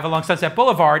spirited drive along Sunset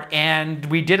Boulevard. And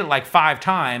we did it like 5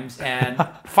 times. And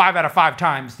 5 out of 5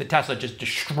 times, the Tesla just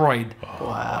destroyed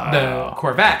the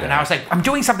Corvette. And I was like, I'm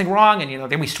doing something wrong.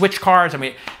 And then we switched cars. And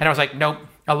I was like, nope,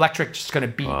 electric just going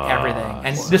to beat everything.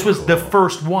 And this was the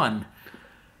first one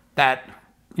that...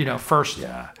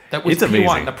 that was It's P1,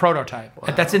 amazing. the prototype.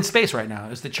 That's in space right now.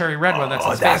 It's the cherry red one that's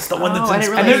in space. That's the one that's I in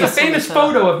didn't space. And there's a realize famous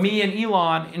photo of me and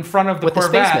Elon in front of the With the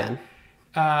Corvette. spaceman.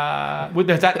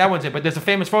 That one's it. But there's a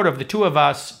famous photo of the two of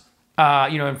us,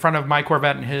 in front of my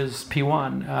Corvette and his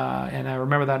P1. And I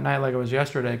remember that night like it was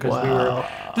yesterday because we were.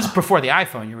 This is before the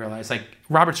iPhone. You realize, like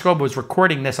Robert Scoble was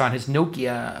recording this on his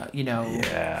Nokia, Dude,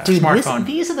 smartphone.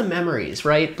 these are the memories,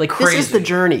 right? Like, Crazy. this is the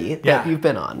journey that Yeah. you've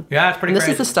been on. Yeah, it's pretty And this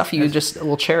crazy. is the stuff you just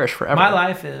will cherish forever. My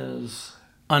life is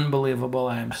unbelievable.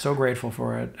 I am so grateful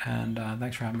for it. And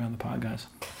thanks for having me on the pod, guys.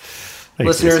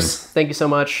 Listeners, thank you so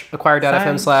much.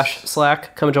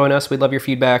 Acquire.fm/Slack. Come join us. We'd love your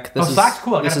feedback. This Slack's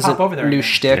cool. I This gotta is pop a over there new again.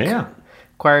 shtick. Yeah.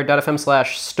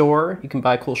 Acquire.fm/store. You can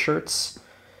buy cool shirts.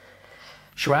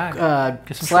 Swag.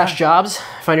 Slash jobs.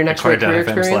 Find your next great career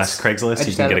experience. /Craigslist. I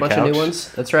just added a bunch of new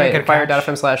ones. That's right.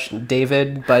 Acquire.fm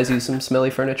 /David buys you some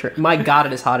smelly furniture. My God,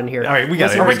 it is hot in here. All right, we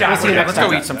got it. Let's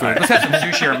go eat some food. Let's have some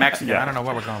sushi or Mexican. I don't know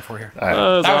what we're going for here. That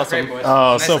was awesome. Great, boys.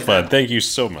 Oh, so fun. Thank you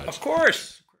so much. Of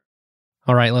course.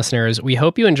 All right, listeners, we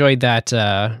hope you enjoyed that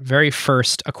very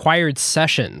first Acquired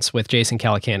Sessions with Jason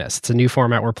Calacanis. It's a new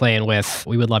format we're playing with.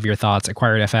 We would love your thoughts.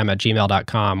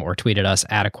 acquiredfm@gmail.com or tweet at us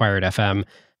 @acquiredfm.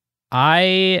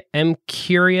 I am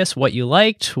curious what you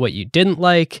liked, what you didn't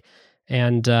like.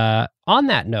 And on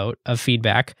that note of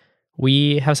feedback,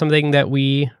 we have something that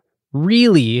we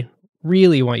really,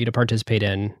 really want you to participate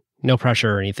in. No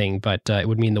pressure or anything, but it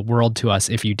would mean the world to us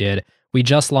if you did. We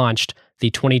just launched the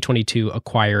 2022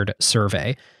 Acquired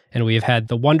Survey, and we have had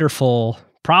the wonderful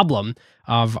problem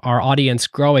of our audience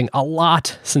growing a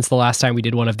lot since the last time we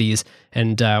did one of these,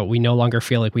 and we no longer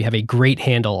feel like we have a great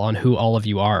handle on who all of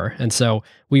you are. And so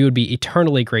we would be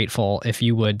eternally grateful if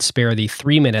you would spare the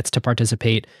 3 minutes to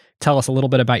participate. Tell us a little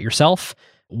bit about yourself.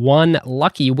 One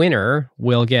lucky winner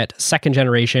will get second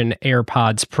generation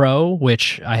AirPods Pro,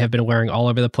 which I have been wearing all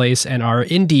over the place and are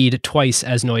indeed twice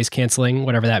as noise canceling,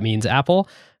 whatever that means, Apple,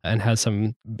 and has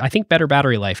some, I think, better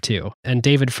battery life too. And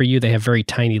David, for you, they have very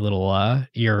tiny little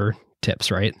ear tips,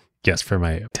 right? Yes, for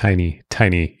my tiny,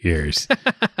 tiny ears.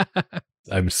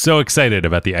 I'm so excited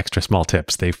about the extra small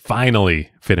tips. They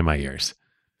finally fit in my ears.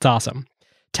 It's awesome.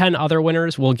 10 other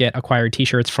winners will get Acquired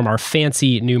t-shirts from our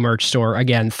fancy new merch store.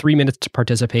 Again, 3 minutes to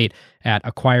participate at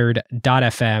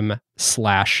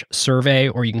acquired.fm/survey,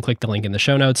 or you can click the link in the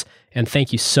show notes. And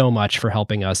thank you so much for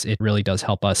helping us. It really does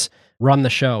help us run the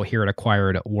show here at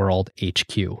Acquired World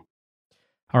HQ.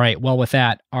 All right, well, with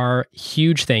that, our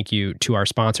huge thank you to our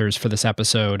sponsors for this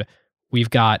episode. We've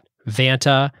got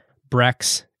Vanta,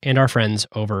 Brex, and our friends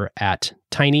over at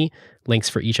Tiny. Links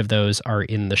for each of those are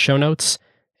in the show notes.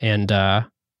 And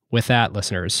with that,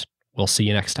 listeners, we'll see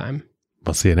you next time.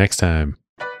 We'll see you next time.